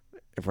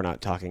 if we're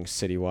not talking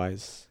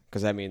city-wise.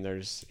 Because, I mean,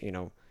 there's,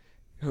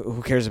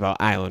 who cares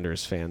about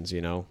Islanders fans,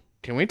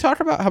 Can we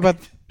talk about how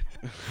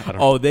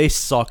about... they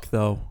suck,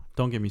 though.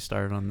 Don't get me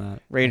started on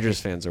that.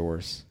 Rangers fans are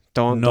worse.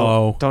 Don't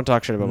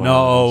talk shit about my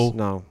Islanders.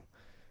 No.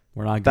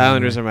 We're not. The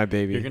Islanders are my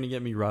baby. You're going to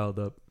get me riled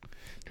up.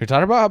 Can we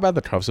talk about how bad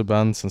the Cubs have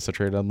been since the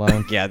trade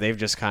deadline? Yeah, they've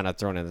just kind of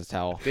thrown in the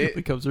towel.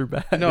 The Cubs are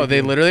bad. No,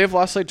 they literally have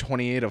lost like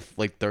 28 of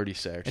like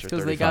 36 it's or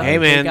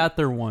 35. They got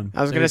their one.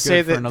 I was going to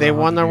say that they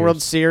won the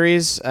World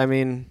Series. I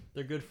mean,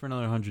 they're good for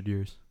another 100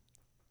 years.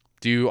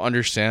 Do you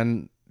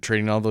understand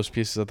trading all those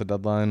pieces at the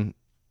deadline?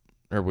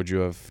 Or would you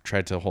have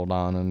tried to hold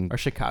on? And Are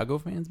Chicago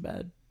fans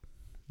bad?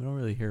 We don't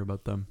really hear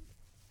about them.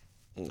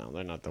 No,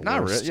 they're not the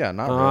worst.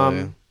 Not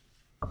really.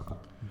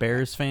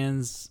 Bears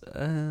fans,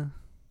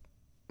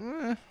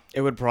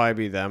 it would probably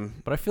be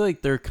them. But I feel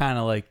like they're kind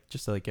of like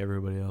just like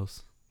everybody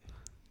else.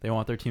 They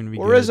want their team to be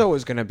good. Rizzo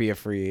was going to be a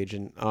free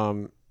agent.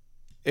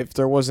 If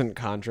there wasn't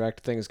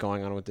contract things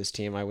going on with this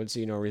team, I would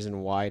see no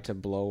reason why to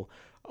blow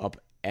up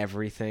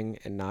everything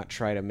and not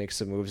try to make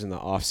some moves in the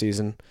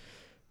offseason.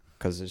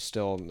 Because there's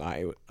still,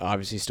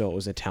 obviously, it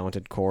was a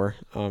talented core.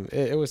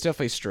 It was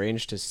definitely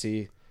strange to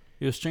see.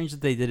 It was strange that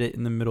they did it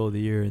in the middle of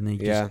the year and they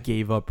just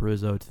gave up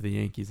Rizzo to the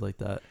Yankees like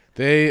that.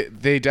 They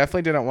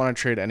definitely didn't want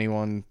to trade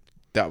anyone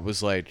that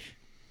was like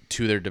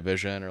to their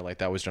division or like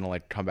that was gonna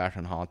like come back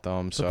and haunt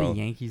them. So the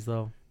Yankees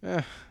though.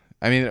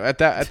 I mean, at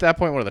that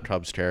point, what do the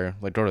Cubs care?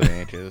 Like, go to the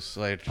Yankees.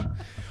 Like,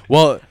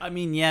 well, I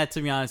mean, yeah.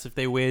 To be honest, if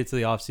they waited till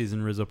the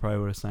offseason, Rizzo probably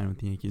would have signed with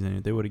the Yankees.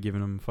 Anyway. They would have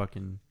given him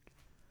fucking,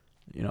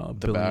 $1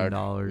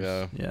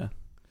 billion.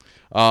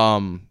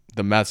 Yeah.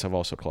 The Mets have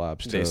also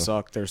collapsed. They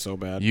suck. They're so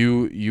bad.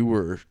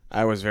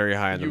 I was very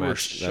high on the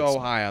Mets. You were so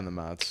high on the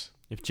Mets.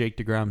 If Jake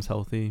DeGrom's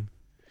healthy,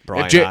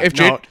 if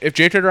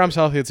Jake DeGrom's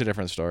healthy, it's a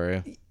different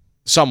story.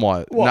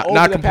 Somewhat, well, not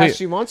over the complete. past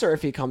few months, or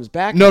if he comes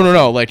back.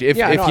 No. Like if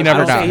he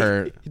never got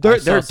hurt, they're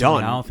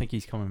done. I don't think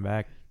he's coming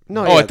back.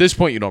 No. At this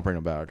point, you don't bring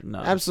him back. No,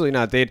 absolutely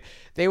not.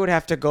 They would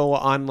have to go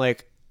on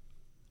like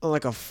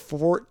a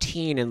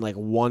 14 and like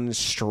one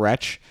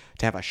stretch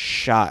to have a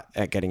shot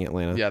at getting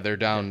Atlanta. Yeah, they're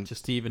down. Yeah,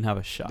 just to even have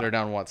a shot. They're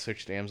down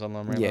 6 games on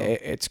them right now. Yeah,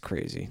 it's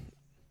crazy.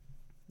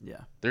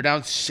 Yeah, they're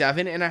down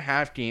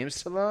 7.5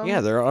 games to them. Yeah,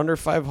 they're under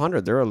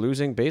 500. They're a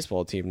losing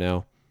baseball team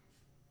now.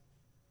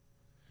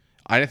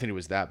 I didn't think it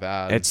was that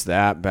bad. It's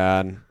that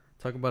bad.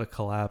 Talk about a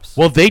collapse.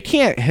 Well, they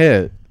can't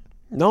hit.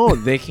 No,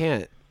 they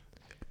can't.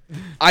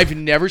 I've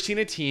never seen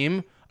a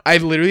team. I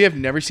literally have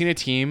never seen a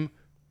team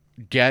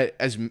get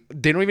as.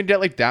 They don't even get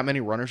like that many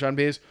runners on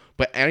base.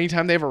 But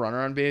anytime they have a runner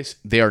on base,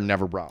 they are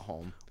never brought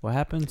home. What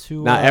happened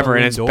to not ever,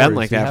 and it's Lindor? been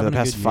like that for the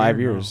past 5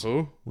 years.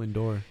 Who?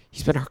 Lindor.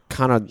 He's been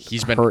kind of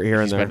hurt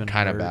here and there. He's been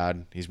kind of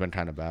bad. He's been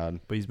kind of bad.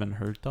 But he's been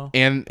hurt though.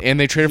 And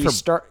they traded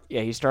for.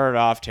 He started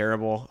off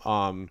terrible.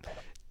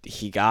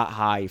 He got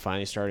high. He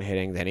finally started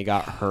hitting. Then he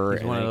got hurt.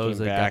 He's one of those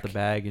that got the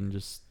bag and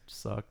just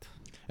sucked.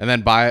 And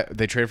then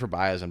they traded for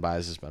Baez, and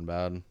Baez has been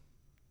bad.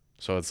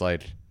 So it's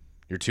like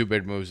your 2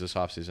 big moves this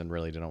offseason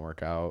really didn't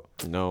work out.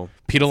 No.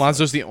 Pete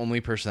Alonso's the only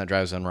person that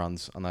drives in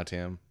runs on that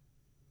team.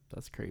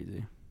 That's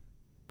crazy.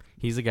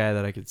 He's a guy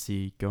that I could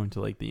see going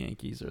to like the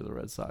Yankees or the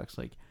Red Sox.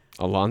 Like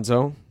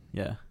Alonso?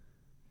 Yeah.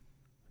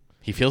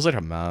 He feels like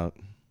a Met.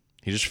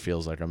 He just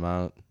feels like a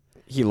Met.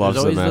 He loves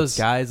the Mets. There's always those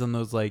guys on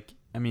those like.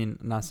 I mean,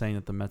 I'm not saying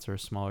that the Mets are a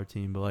smaller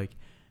team, but like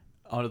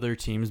other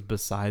teams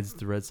besides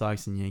the Red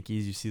Sox and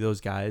Yankees, you see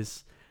those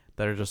guys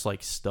that are just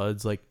like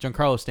studs. Like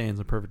Giancarlo Stanton's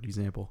a perfect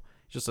example.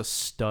 Just a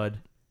stud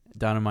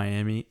down in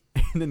Miami,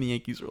 and then the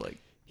Yankees were like,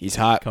 "He's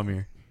hot. Come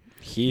here."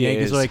 The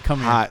Yankees is were like, "Come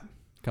hot. here,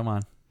 come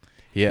on."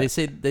 Yeah. They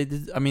say they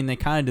did. I mean, they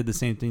kind of did the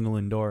same thing to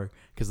Lindor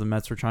because the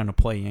Mets were trying to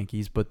play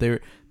Yankees, but they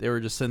were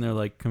just sitting there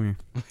like, "Come here,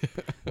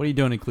 what are you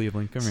doing in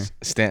Cleveland? Come here."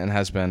 Stanton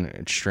has been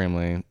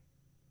extremely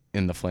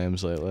in the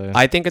flames lately.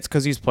 I think it's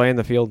because he's playing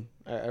the field.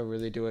 I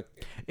really do it.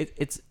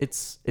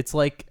 It's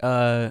like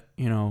when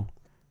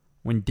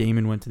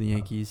Damon went to the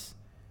Yankees,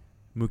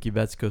 Mookie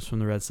Betts goes from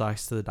the Red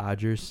Sox to the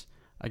Dodgers.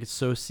 I could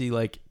so see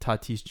like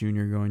Tatis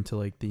Jr. going to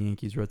like the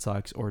Yankees, Red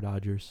Sox, or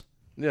Dodgers.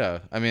 Yeah,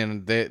 I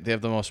mean they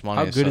have the most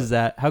money. How good is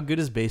that? How good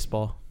is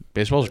baseball?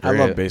 Baseball's great.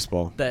 I love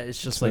baseball. That it's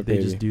just It's like my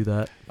they just baby. do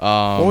that.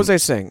 What was I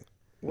saying?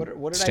 What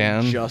did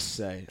Stan? I just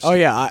say? Oh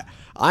yeah,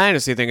 I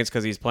honestly think it's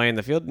because he's playing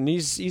the field, and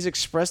he's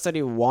expressed that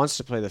he wants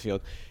to play the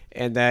field,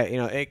 and that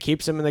it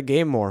keeps him in the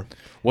game more.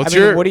 What's I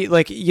mean, your what do you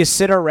like? You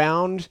sit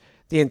around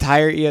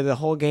the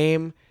whole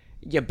game.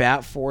 You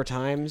bat 4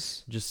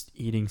 times. Just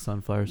eating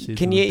sunflower seeds.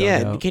 Can in the you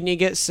dugout. can you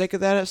get sick of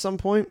that at some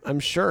point?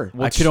 I'm sure.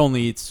 I could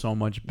only eat so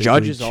much. Big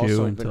Judge League has Chew also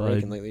been until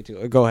raking lately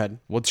too. Go ahead.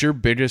 What's your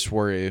biggest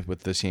worry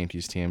with this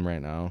Yankees team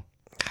right now?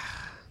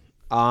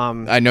 I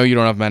I know you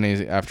don't have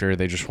many after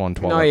they just won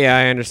 12. No, yeah,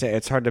 I understand.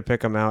 It's hard to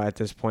pick them out at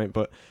this point,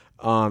 but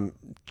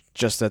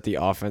just that the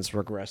offense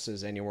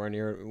regresses anywhere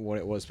near what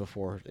it was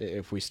before.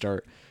 If we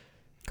start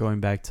going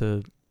back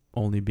to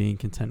only being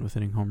content with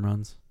hitting home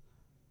runs.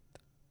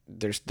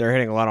 they're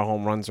hitting a lot of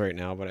home runs right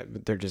now,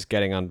 but they're just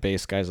getting on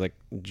base. Guys like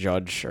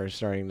Judge are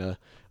starting to.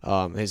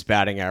 His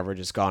batting average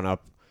has gone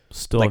up.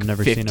 Still, Like I've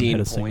never seen him 15 hit a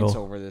points single.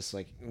 over this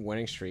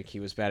winning streak.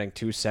 He was batting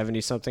 270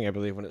 something, I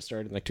believe, when it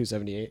started, like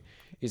 278.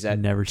 He's at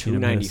Never seen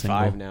him hit a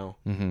 295 single.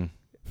 now. Mm-hmm.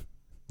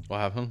 What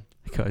happened?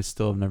 I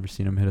still have never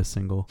seen him hit a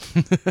single.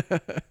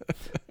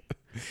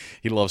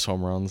 He loves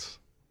home runs.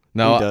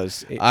 No, He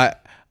does.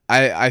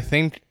 I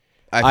think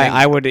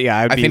I would.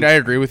 Yeah, I think I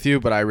agree with you,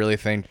 but I really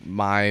think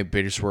my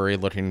biggest worry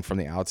looking from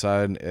the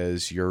outside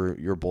is your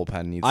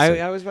bullpen needs.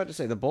 I was about to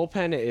say the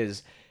bullpen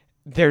is.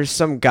 There's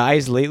some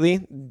guys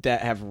lately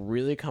that have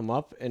really come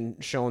up and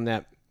shown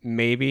that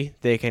maybe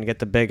they can get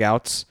the big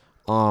outs.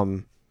 Yeah,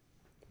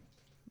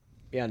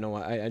 no,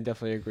 I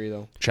definitely agree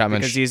though. Chapman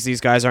because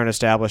these guys aren't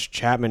established.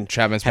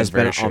 Chapman's has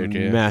been very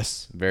shaky. a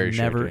mess. Very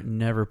shaky.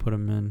 Never put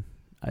him in.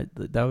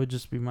 That would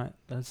just be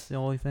that's the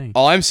only thing.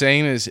 All I'm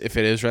saying is, if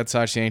it is Red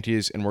Sox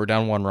Yankees and we're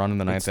down 1 run in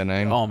the ninth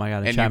inning, oh my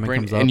god! and Chapman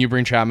comes up. you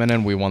bring Chapman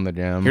in, we won the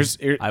game.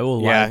 I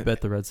will live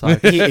bet the Red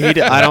Sox.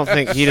 I don't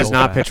think he does So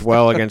not bad. pitch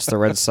well against the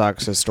Red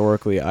Sox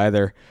historically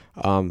either.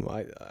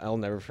 I'll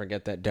never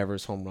forget that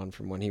Devers home run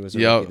from when he was a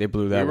rookie. They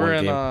blew that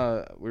one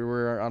game. We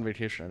were on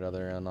vacation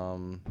together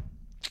in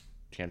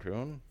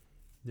Cancun.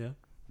 Yeah.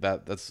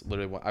 That's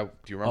literally what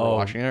do you remember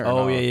watching it? Or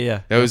Oh no?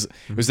 yeah. It was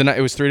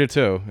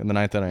 3-2 in the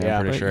ninth inning. Yeah,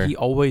 I'm pretty But sure. he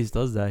always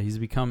does that.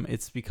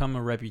 It's become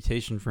a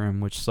reputation for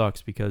him, which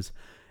sucks because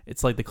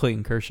it's like the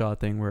Clayton Kershaw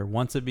thing where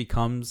once it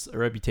becomes a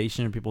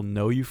reputation and people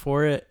know you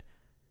for it.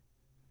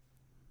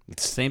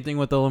 It's same thing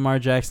with the Lamar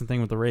Jackson thing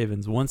with the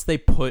Ravens. Once they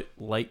put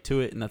light to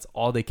it and that's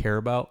all they care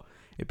about,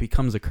 it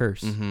becomes a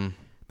curse. Mm-hmm.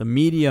 The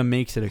media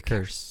makes it a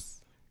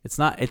curse. It's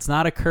not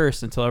a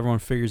curse until everyone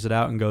figures it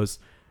out and goes,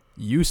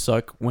 you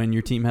suck when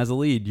your team has a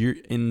lead.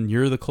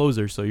 You're the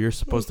closer, so you're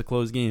supposed to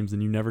close games,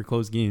 and you never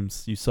close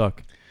games. You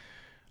suck.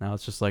 Now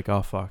it's just like,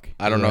 oh fuck.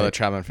 I don't know that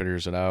Chapman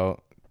figures it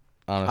out.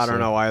 Honestly, I don't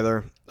know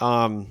either.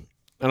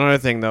 Another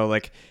thing though,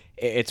 like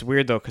it's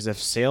weird though because if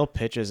Sale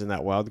pitches in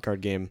that wild card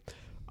game,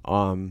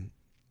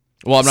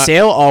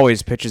 Sale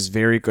always pitches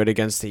very good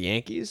against the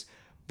Yankees,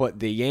 but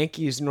the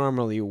Yankees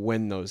normally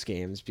win those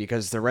games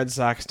because the Red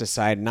Sox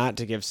decide not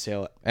to give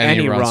Sale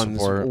any runs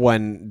support.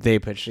 when he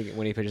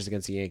pitches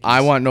against the Yankees.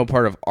 I want no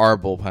part of our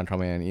bullpen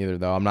coming in either,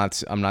 though. I'm not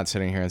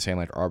sitting here and saying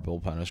like our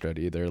bullpen is good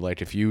either.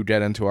 Like if you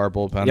get into our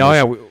bullpen,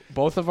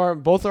 both of our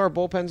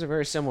bullpens are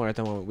very similar at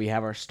the moment. We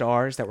have our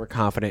stars that we're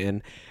confident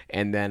in,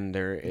 and then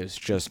there is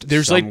just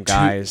there's some like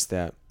guys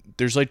that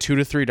there's like 2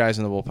 to 3 guys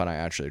in the bullpen I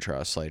actually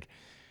trust. Like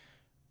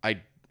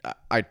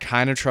I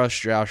kind of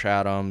trust Josh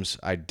Adams.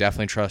 I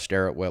definitely trust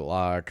Garrett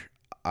Whitlock.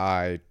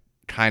 I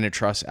kind of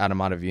trust Adam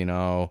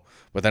Ottavino.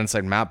 But then it's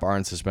like Matt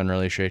Barnes has been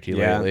really shaky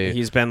lately.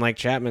 He's been like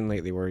Chapman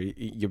lately where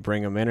you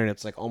bring him in and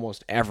it's like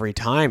almost every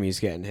time he's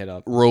getting hit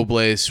up.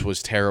 Robles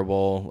was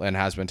terrible and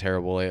has been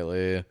terrible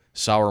lately.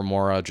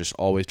 Sawamura just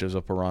always gives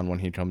up a run when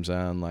he comes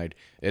in. Like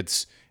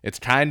it's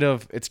going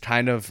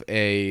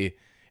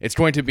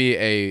to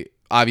be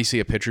obviously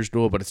a pitcher's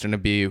duel, but it's going to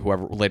be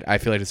whoever. Like, I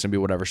feel like it's going to be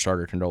whatever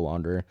starter can go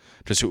longer.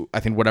 I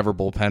think whatever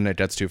bullpen it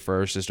gets to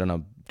first is going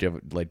to give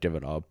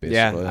it up.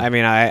 Basically. Yeah, I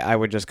mean, I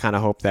would just kind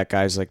of hope that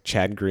guys like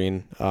Chad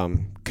Green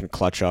can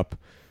clutch up.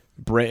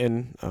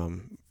 Britton,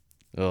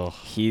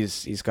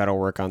 he's got to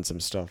work on some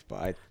stuff,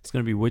 but it's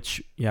going to be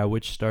which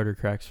starter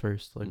cracks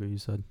first, like what you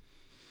said.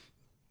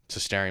 It's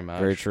a staring match.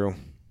 Very true.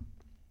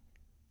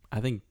 I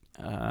think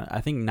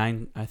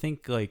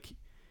like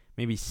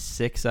maybe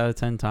 6 out of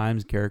 10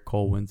 times Garrett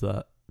Cole wins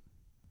that.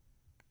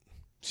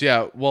 So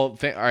yeah, well,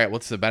 all right.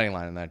 What's the betting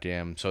line in that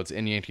game? So it's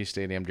in Yankee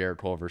Stadium. Garrett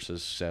Cole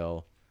versus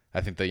Sale. I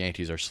think the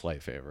Yankees are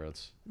slight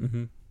favorites.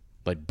 Mm-hmm.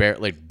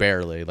 Barely,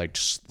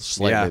 just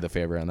slightly the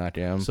favorite in that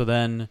game. So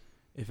then,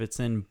 if it's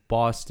in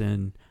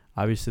Boston,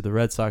 obviously the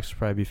Red Sox would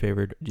probably be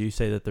favored. Do you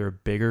say that they're a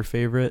bigger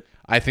favorite?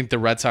 I think the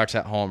Red Sox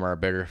at home are a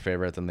bigger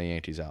favorite than the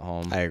Yankees at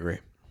home. I agree.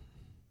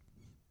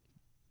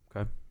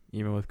 Okay,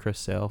 even with Chris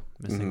Sale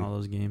missing all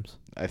those games.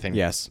 I think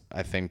yes.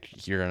 I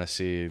think you're gonna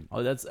see.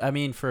 Oh,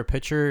 for a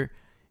pitcher,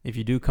 if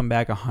you do come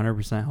back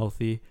 100%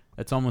 healthy,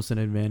 that's almost an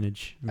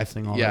advantage.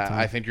 Missing all that time.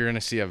 I think you're going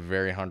to see a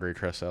very hungry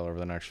Chris Sale over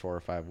the next 4 or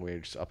 5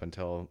 weeks up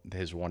until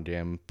his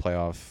 1-game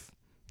playoff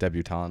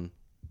debutant.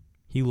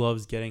 He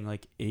loves getting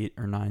like 8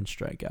 or 9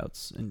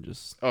 strikeouts and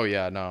just. Oh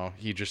yeah, no,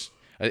 he just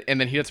and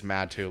then he gets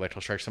mad too. Like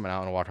he'll strike someone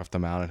out and walk off the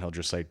mound, and he'll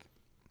just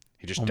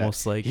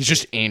he's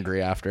just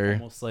angry after.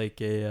 Almost like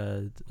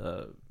a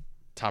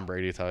Tom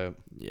Brady type.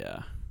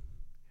 Yeah.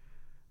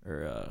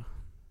 Or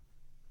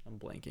I'm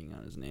blanking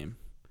on his name.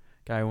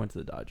 Guy who went to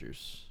the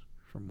Dodgers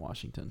from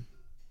Washington.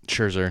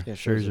 Scherzer. Yeah,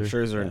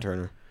 Scherzer and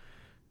Turner.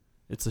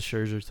 It's a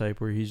Scherzer type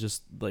where he's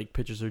just like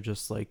pitchers are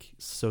just like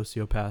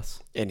sociopaths.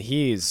 And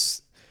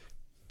he's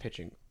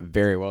pitching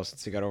very well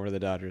since he got over to the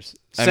Dodgers.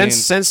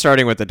 Since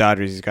starting with the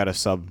Dodgers, he's got a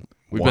sub.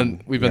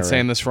 We've been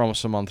saying this for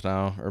almost a month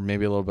now, or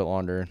maybe a little bit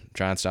longer.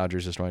 Giants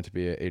Dodgers is going to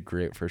be a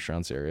great first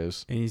round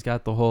series. And he's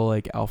got the whole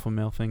like alpha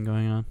male thing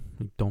going on.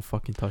 Like, don't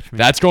fucking touch me.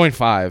 That's going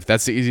 5.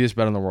 That's the easiest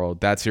bet in the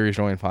world. That series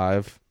going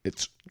 5.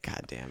 It's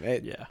goddamn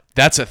it. Yeah.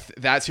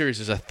 That series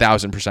is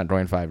 1,000%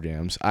 going 5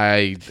 games.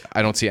 I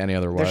don't see any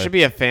other way. There should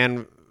be a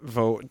fan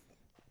vote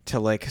to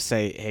like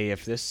say, hey,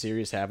 if this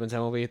series happens,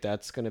 MLB,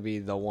 that's going to be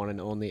the one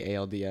and only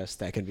ALDS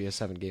that can be a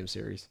 7-game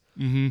series.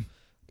 Mm-hmm.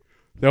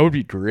 That would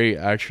be great,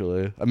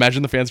 actually.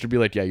 Imagine the fans would be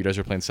like, yeah, you guys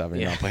are playing 7,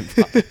 you're not playing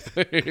 5.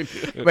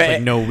 But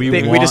like, no, we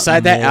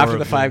decide that after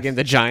the 5 them. game,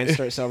 the Giants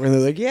start celebrating.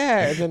 They're like,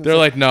 yeah. And then they're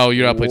like, no,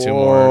 you got to play 2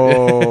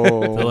 more.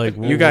 They're like,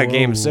 you got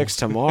game 6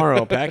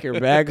 tomorrow. Pack your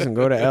bags and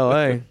go to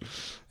LA.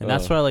 And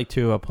that's what I like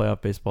too about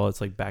playoff baseball. It's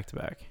like back to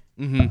back.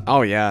 Mm-hmm.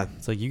 Oh yeah.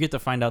 It's like you get to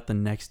find out the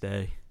next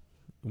day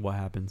what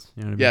happens.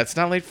 You know what I mean? Yeah, it's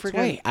not like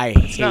freaking. I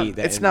hate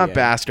that. It's not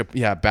basketball.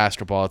 Yeah,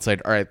 basketball. It's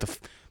like, all right,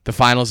 the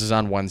finals is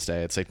on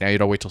Wednesday. It's like now you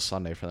don't wait till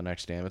Sunday for the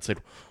next game. It's like,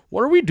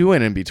 what are we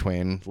doing in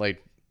between?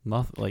 Like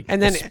nothing. Like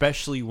and then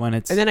especially when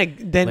it's and then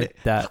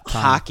like that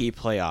time. Hockey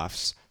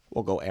playoffs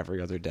will go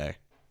every other day.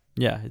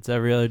 Yeah, it's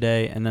every other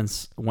day, and then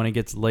when it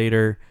gets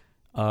later,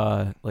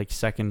 like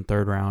second,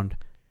 third round,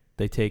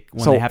 they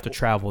have to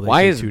travel.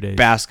 Why is 2 days.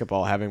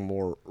 basketball having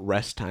more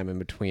rest time in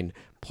between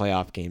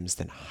playoff games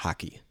than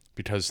hockey?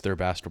 Because they're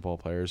basketball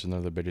players and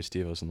they're the biggest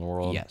divas in the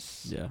world.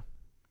 Yes. Yeah.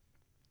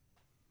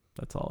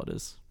 That's all it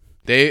is.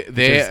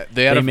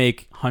 They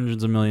make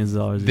hundreds of millions of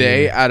dollars.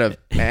 Out of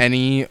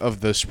any of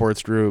the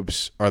sports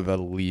groups are the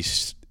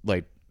least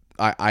like.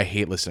 I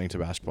hate listening to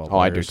basketball players. Oh,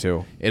 I do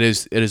too. It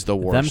is the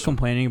worst. Them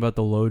complaining about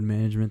the load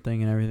management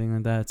thing and everything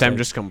like that. It's them like,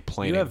 just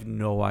complaining. You have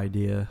no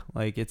idea.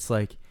 Like it's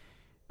like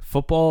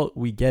football.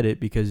 We get it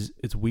because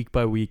it's week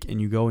by week,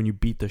 and you go and you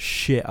beat the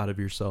shit out of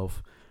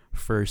yourself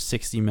for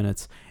 60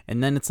 minutes,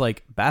 and then it's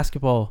like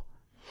basketball.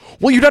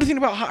 Well, you got to think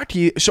about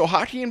hockey. So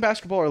hockey and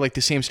basketball are like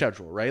the same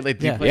schedule, right? Like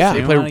they play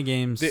amount of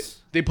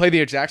games. They play the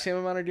exact same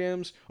amount of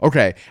games.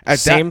 Okay,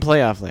 same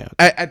playoff layout.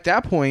 At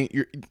that point,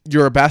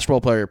 you're a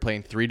basketball player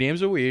playing 3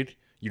 games a week.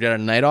 You get a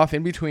night off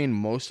in between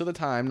most of the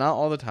time, not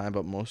all the time,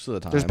 but most of the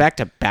time. There's back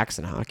to backs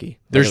in hockey.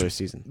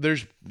 Season.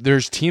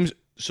 There's teams.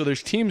 So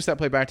there's teams that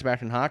play back to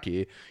back in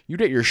hockey. You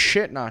get your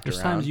shit knocked around.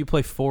 There's times you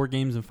play 4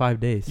 games in 5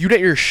 days. You get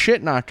your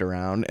shit knocked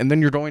around, and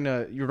then you're going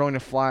to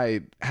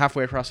fly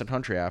halfway across the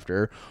country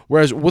after.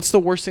 Whereas, what's the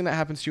worst thing that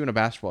happens to you in a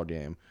basketball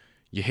game?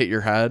 You hit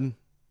your head.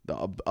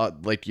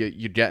 Like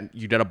you get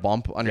a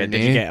bump on your knee.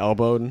 Did you get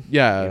elbowed?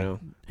 Yeah. You know?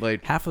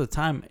 Like half of the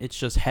time, it's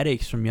just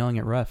headaches from yelling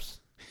at refs.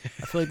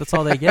 I feel like that's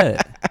all they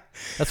get.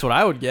 That's what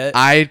I would get.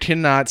 I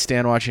cannot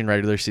stand watching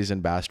regular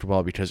season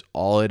basketball because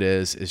all it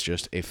is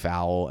just a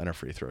foul and a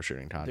free throw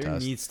shooting contest. There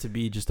needs to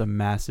be just a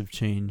massive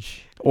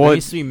change. Well, there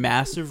needs to be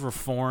massive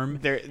reform.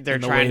 They're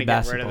trying to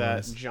get rid of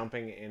that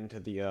jumping into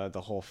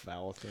the whole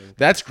foul thing.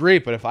 That's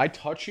great, but if I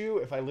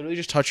literally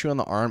just touch you on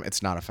the arm,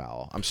 it's not a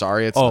foul. I'm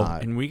sorry, it's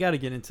not. And we got to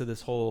get into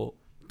this whole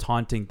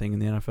taunting thing in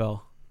the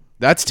NFL.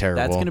 That's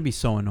terrible. That's going to be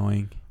so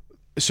annoying.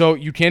 So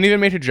you can't even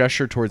make a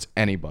gesture towards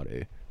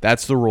anybody.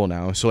 That's the rule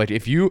now. So like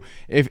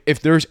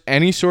if there's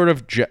any sort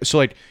of so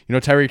like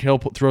Tyreek Hill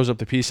throws up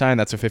the peace sign,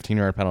 that's a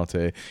 15-yard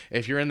penalty.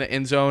 If you're in the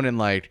end zone and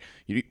like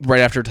right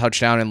after a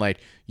touchdown and like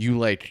you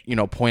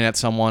point at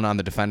someone on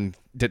the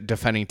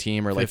defending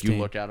team or like 15. You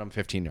look at them,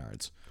 15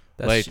 yards.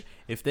 That's like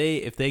if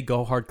they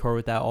go hardcore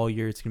with that all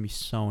year, it's gonna be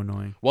so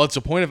annoying. Well, it's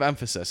a point of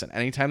emphasis, and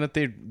anytime that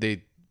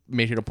they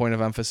make it a point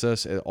of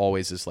emphasis, it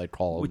always is like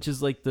called. Which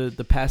is like the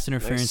pass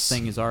interference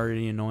thing is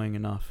already annoying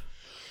enough.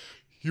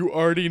 You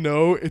already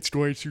know it's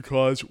going to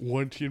cause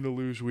one team to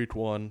lose week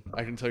 1.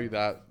 I can tell you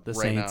that the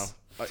right Saints.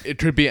 now. It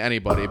could be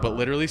anybody, but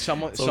literally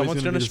someone's going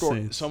to score.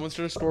 Someone's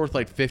going to score with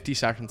like 50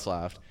 seconds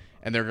left,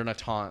 and they're going to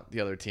taunt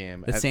the other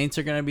team. The Saints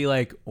are going to be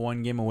like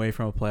 1 game away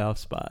from a playoff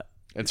spot.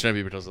 It's gonna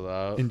be because of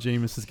that. And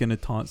Jameis is gonna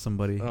taunt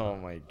somebody. Oh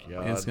my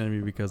god. And it's gonna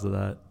be because of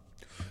that.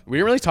 We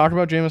didn't really talk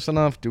about Jameis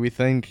enough. Do we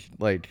think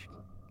like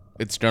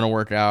it's gonna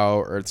work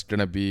out or it's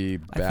gonna be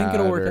bad? I think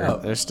it'll work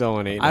out. They're still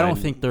an 8-9. I don't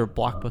think they're a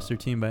blockbuster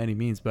team by any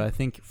means, but I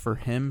think for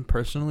him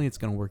personally, it's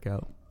gonna work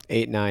out.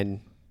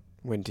 8-9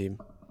 win team.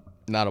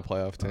 Not a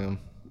playoff team.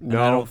 No,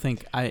 and I don't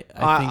think. I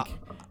think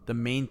the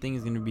main thing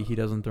is gonna be he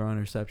doesn't throw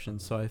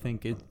interceptions. So I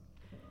think it.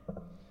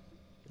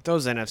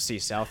 Those NFC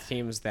South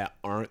teams that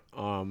aren't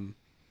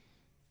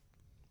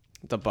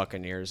the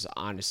Buccaneers,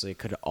 honestly,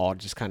 could all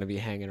just kind of be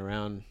hanging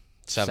around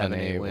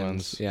 7-8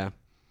 wins. Yeah.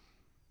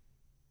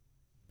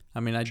 I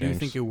mean, I do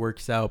think it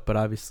works out, but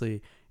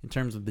obviously, in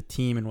terms of the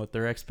team and what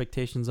their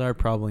expectations are,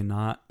 probably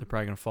not. They're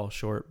probably going to fall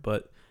short,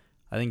 but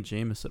I think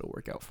Jameis, it'll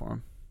work out for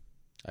him.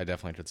 I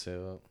definitely could say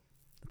that.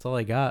 That's all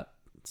I got,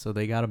 so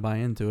they got to buy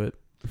into it.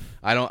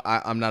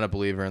 I'm not a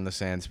believer in the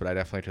Saints, but I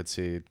definitely could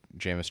see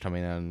Jameis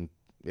coming in,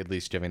 at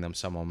least giving them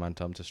some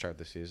momentum to start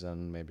the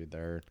season. Maybe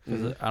they're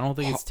I don't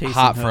think it's Taysom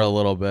hot Hill. for a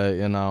little bit,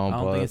 you know. I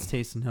don't think it's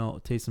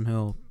Taysom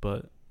Hill,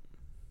 but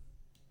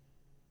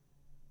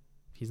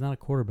he's not a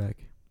quarterback.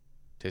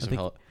 Taysom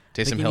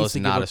Hill is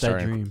not a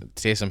starting.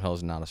 Taysom Hill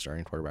is not a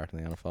starting quarterback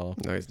in the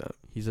NFL. No, he's not.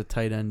 He's a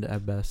tight end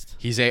at best.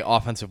 He's a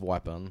offensive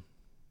weapon.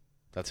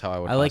 That's how I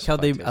would. I like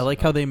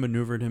how they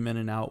maneuvered him in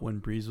and out when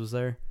Breeze was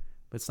there,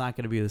 but it's not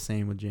going to be the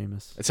same with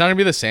Jameis. It's not going to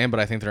be the same, but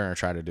I think they're going to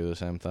try to do the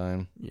same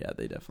thing. Yeah,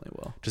 they definitely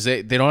will. Because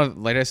they don't have,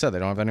 like I said, they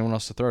don't have anyone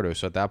else to throw to.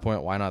 So at that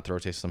point, why not throw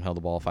Taysom Hill the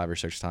ball 5 or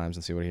 6 times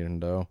and see what he can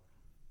do?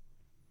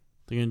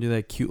 They're going to do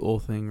that cute little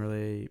thing where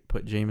they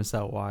put Jameis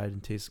out wide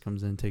and Taysom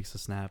comes in, takes a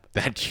snap.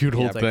 That cute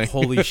little thing. Like,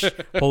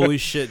 holy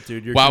shit,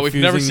 dude! You're wow, we've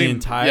never seen the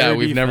entire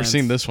we've never defense.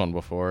 seen this one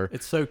before.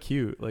 It's so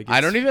cute. Like I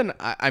don't even.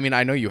 I mean,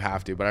 I know you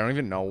have to, but I don't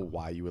even know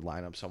why you would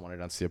line up someone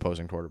against the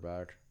opposing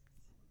quarterback.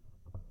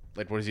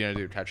 Like, what is he gonna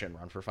do? Catch it and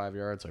run for 5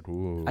 yards? Like,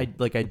 ooh. I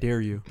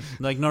dare you.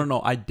 Like,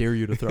 no, I dare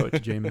you to throw it to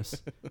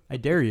Jameis. I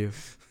dare you.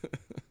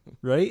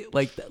 Right?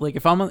 Like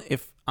if I'm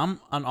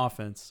on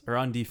offense or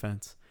on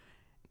defense,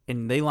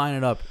 and they line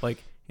it up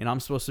like. And I'm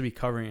supposed to be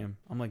covering him.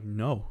 I'm like,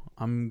 no.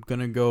 I'm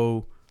going to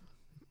go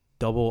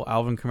double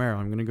Alvin Kamara.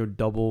 I'm going to go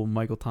double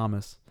Michael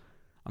Thomas.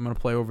 I'm going to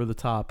play over the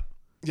top.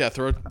 Yeah,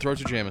 throw it to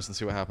Jameis and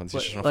see what happens.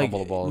 He's just going to fumble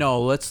the ball. No,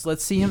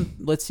 let's see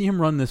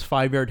him run this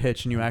 5-yard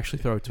hitch and you actually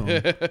throw it to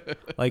him.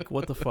 Like,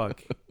 what the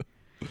fuck?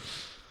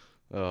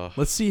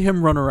 Let's see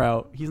him run a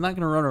route. He's not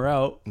going to run a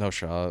route. No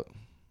shot.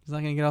 He's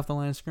not going to get off the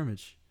line of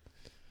scrimmage.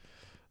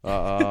 It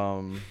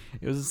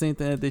was the same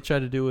thing that they tried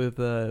to do with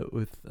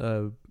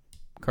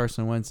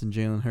Carson Wentz and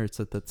Jalen Hurts.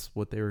 That's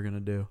what they were going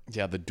to do.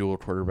 Yeah, the dual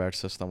quarterback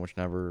system, which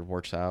never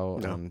works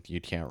out, and you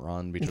can't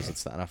run because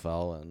it's the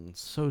NFL. And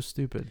so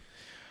stupid.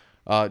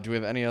 Do we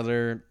have any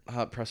other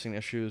hot pressing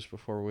issues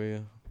before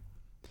we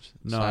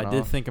No, I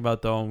did think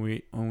about, though,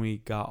 when we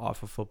got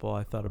off of football,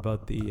 I thought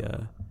about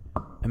the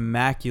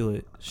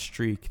immaculate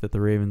streak that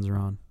the Ravens are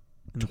on.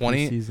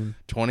 20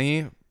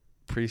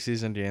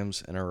 preseason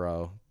games in a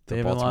row. They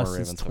haven't lost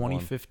since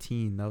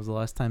 2015. That was the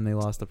last time they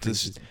lost a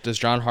preseason. Does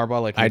John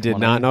Harbaugh like? I did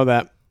not know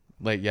that.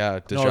 Like, yeah.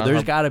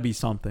 There's got to be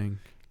something.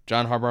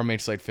 John Harbaugh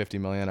makes like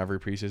 $50 million every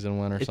preseason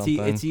win or something.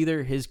 It's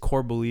either his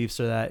core beliefs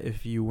or that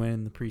if you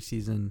win the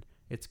preseason,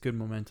 it's good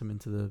momentum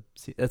into the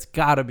season. That's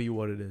got to be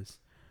what it is.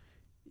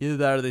 Either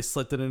that or they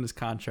slipped it in his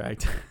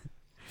contract.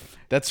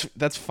 That's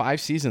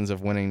 5 seasons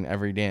of winning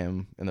every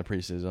game in the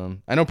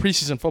preseason. I know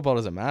preseason football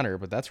doesn't matter,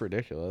 but that's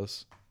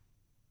ridiculous.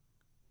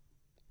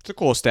 It's a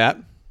cool stat.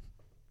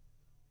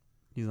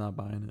 He's not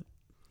buying it.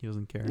 He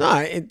doesn't care. No,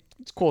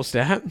 it's a cool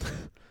stat.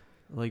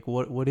 Like,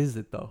 what is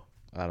it, though?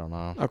 I don't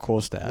know. A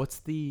cool stat.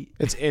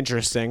 It's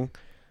interesting.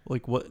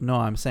 Like, what? No,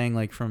 I'm saying,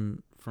 like,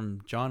 from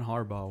John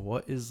Harbaugh,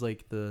 what is,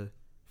 like, the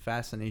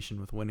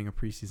fascination with winning a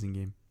preseason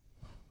game?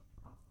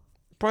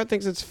 Probably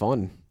thinks it's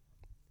fun.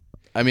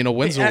 I mean, a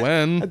win's a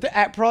win.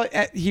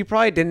 He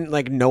probably didn't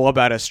like know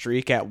about a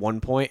streak at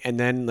one point, and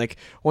then like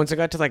once it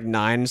got to like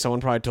 9, someone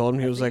probably told him.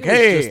 He was like,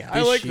 "Hey,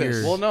 I like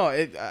this." Well, no,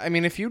 I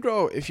mean, if you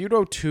go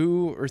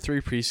 2 or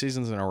 3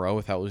 preseasons in a row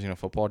without losing a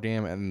football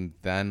game, and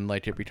then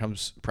like it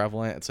becomes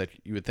prevalent, it's like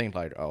you would think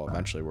like, oh,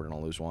 eventually we're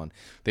gonna lose one.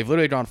 They've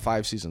literally gone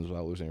 5 seasons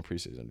without losing a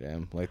preseason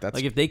game. Like that's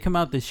like if they come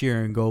out this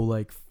year and go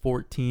like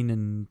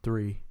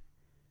 14-3,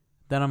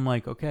 then I'm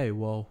like, okay,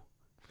 well.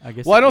 I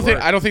guess. Well,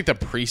 I don't think the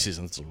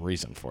preseason's the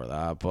reason for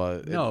that,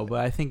 but but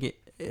I think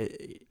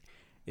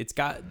it's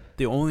got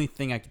the only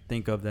thing I can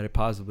think of that it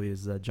possibly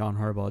is that John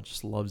Harbaugh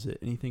just loves it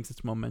and he thinks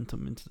it's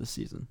momentum into the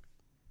season.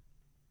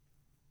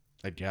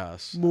 I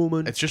guess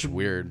Moment. It's just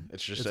weird.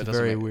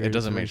 It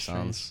doesn't make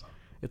sense.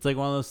 It's like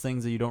one of those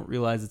things that you don't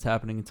realize it's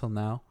happening until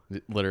now.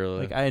 Literally,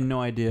 like I had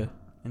no idea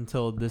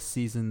until this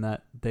season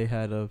that they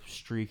had a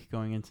streak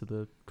going into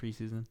the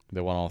preseason.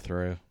 They won all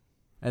 3.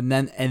 And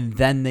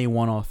then they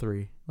won all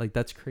 3. Like,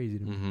 that's crazy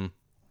to me. Mm-hmm.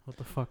 What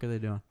the fuck are they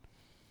doing?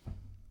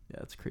 Yeah,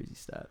 that's a crazy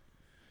stat.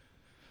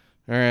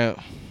 All right.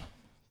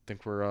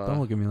 Think we're... Don't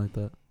look at me like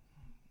that.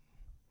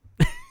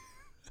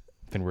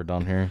 Think we're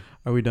done here.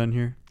 Are we done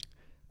here?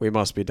 We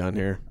must be done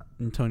here.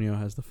 Antonio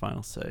has the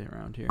final say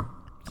around here.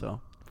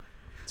 So,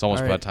 It's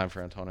almost All right. bedtime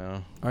for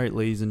Antonio. All right,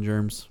 ladies and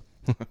germs.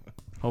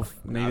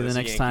 Maybe the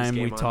next time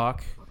we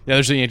talk. Yeah,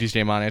 there's the Yankees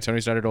game on. Antonio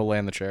started to lay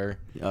in the chair.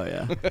 Oh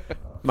yeah.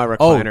 My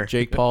recliner.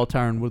 Jake Paul,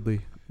 Tyron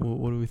Woodley.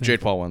 What do we think?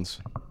 Jake Paul wins.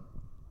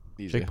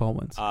 Easy. Jake Paul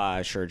wins.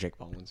 Sure, Jake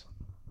Paul wins.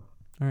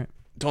 All right.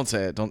 Don't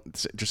say it.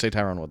 Just say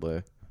Tyron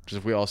Woodley. Just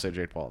if we all say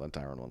Jake Paul, then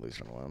Tyron Woodley's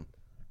gonna win.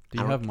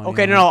 Do you have money?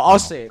 Okay, no, I'll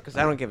say it because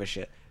I don't give a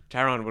shit.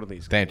 Tyron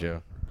Woodley's. Thank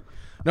you.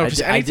 No,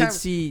 I did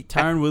see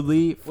Tyron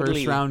Woodley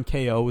first round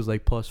KO was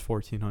like plus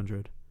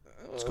 1,400.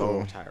 Let's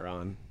go,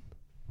 Tyron.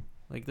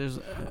 Like there's.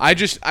 I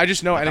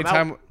just know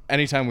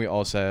anytime we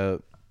all say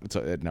it,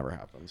 it never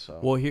happens. So.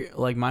 Well, here,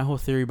 like my whole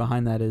theory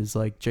behind that is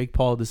like Jake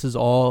Paul. This is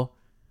all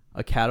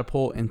a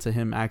catapult into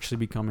him actually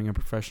becoming a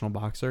professional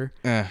boxer.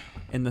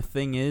 And the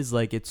thing is,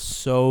 like, it's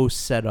so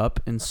set up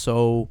and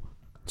so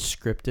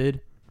scripted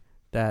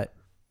that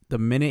the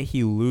minute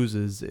he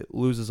loses, it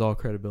loses all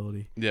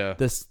credibility. Yeah.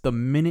 The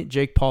minute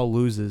Jake Paul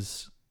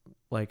loses,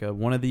 like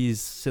one of these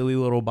silly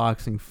little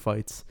boxing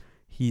fights,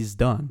 he's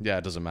done. Yeah,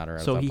 it doesn't matter.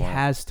 So he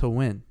has to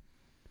win.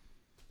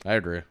 I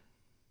agree.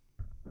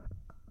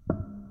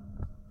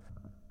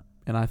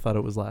 And I thought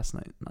it was last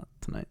night, not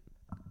tonight.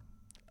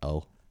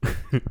 Oh.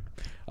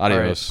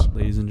 Adios. All right,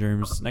 ladies and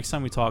germs. Next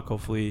time we talk,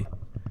 hopefully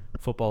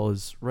football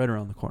is right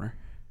around the corner.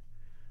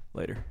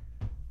 Later.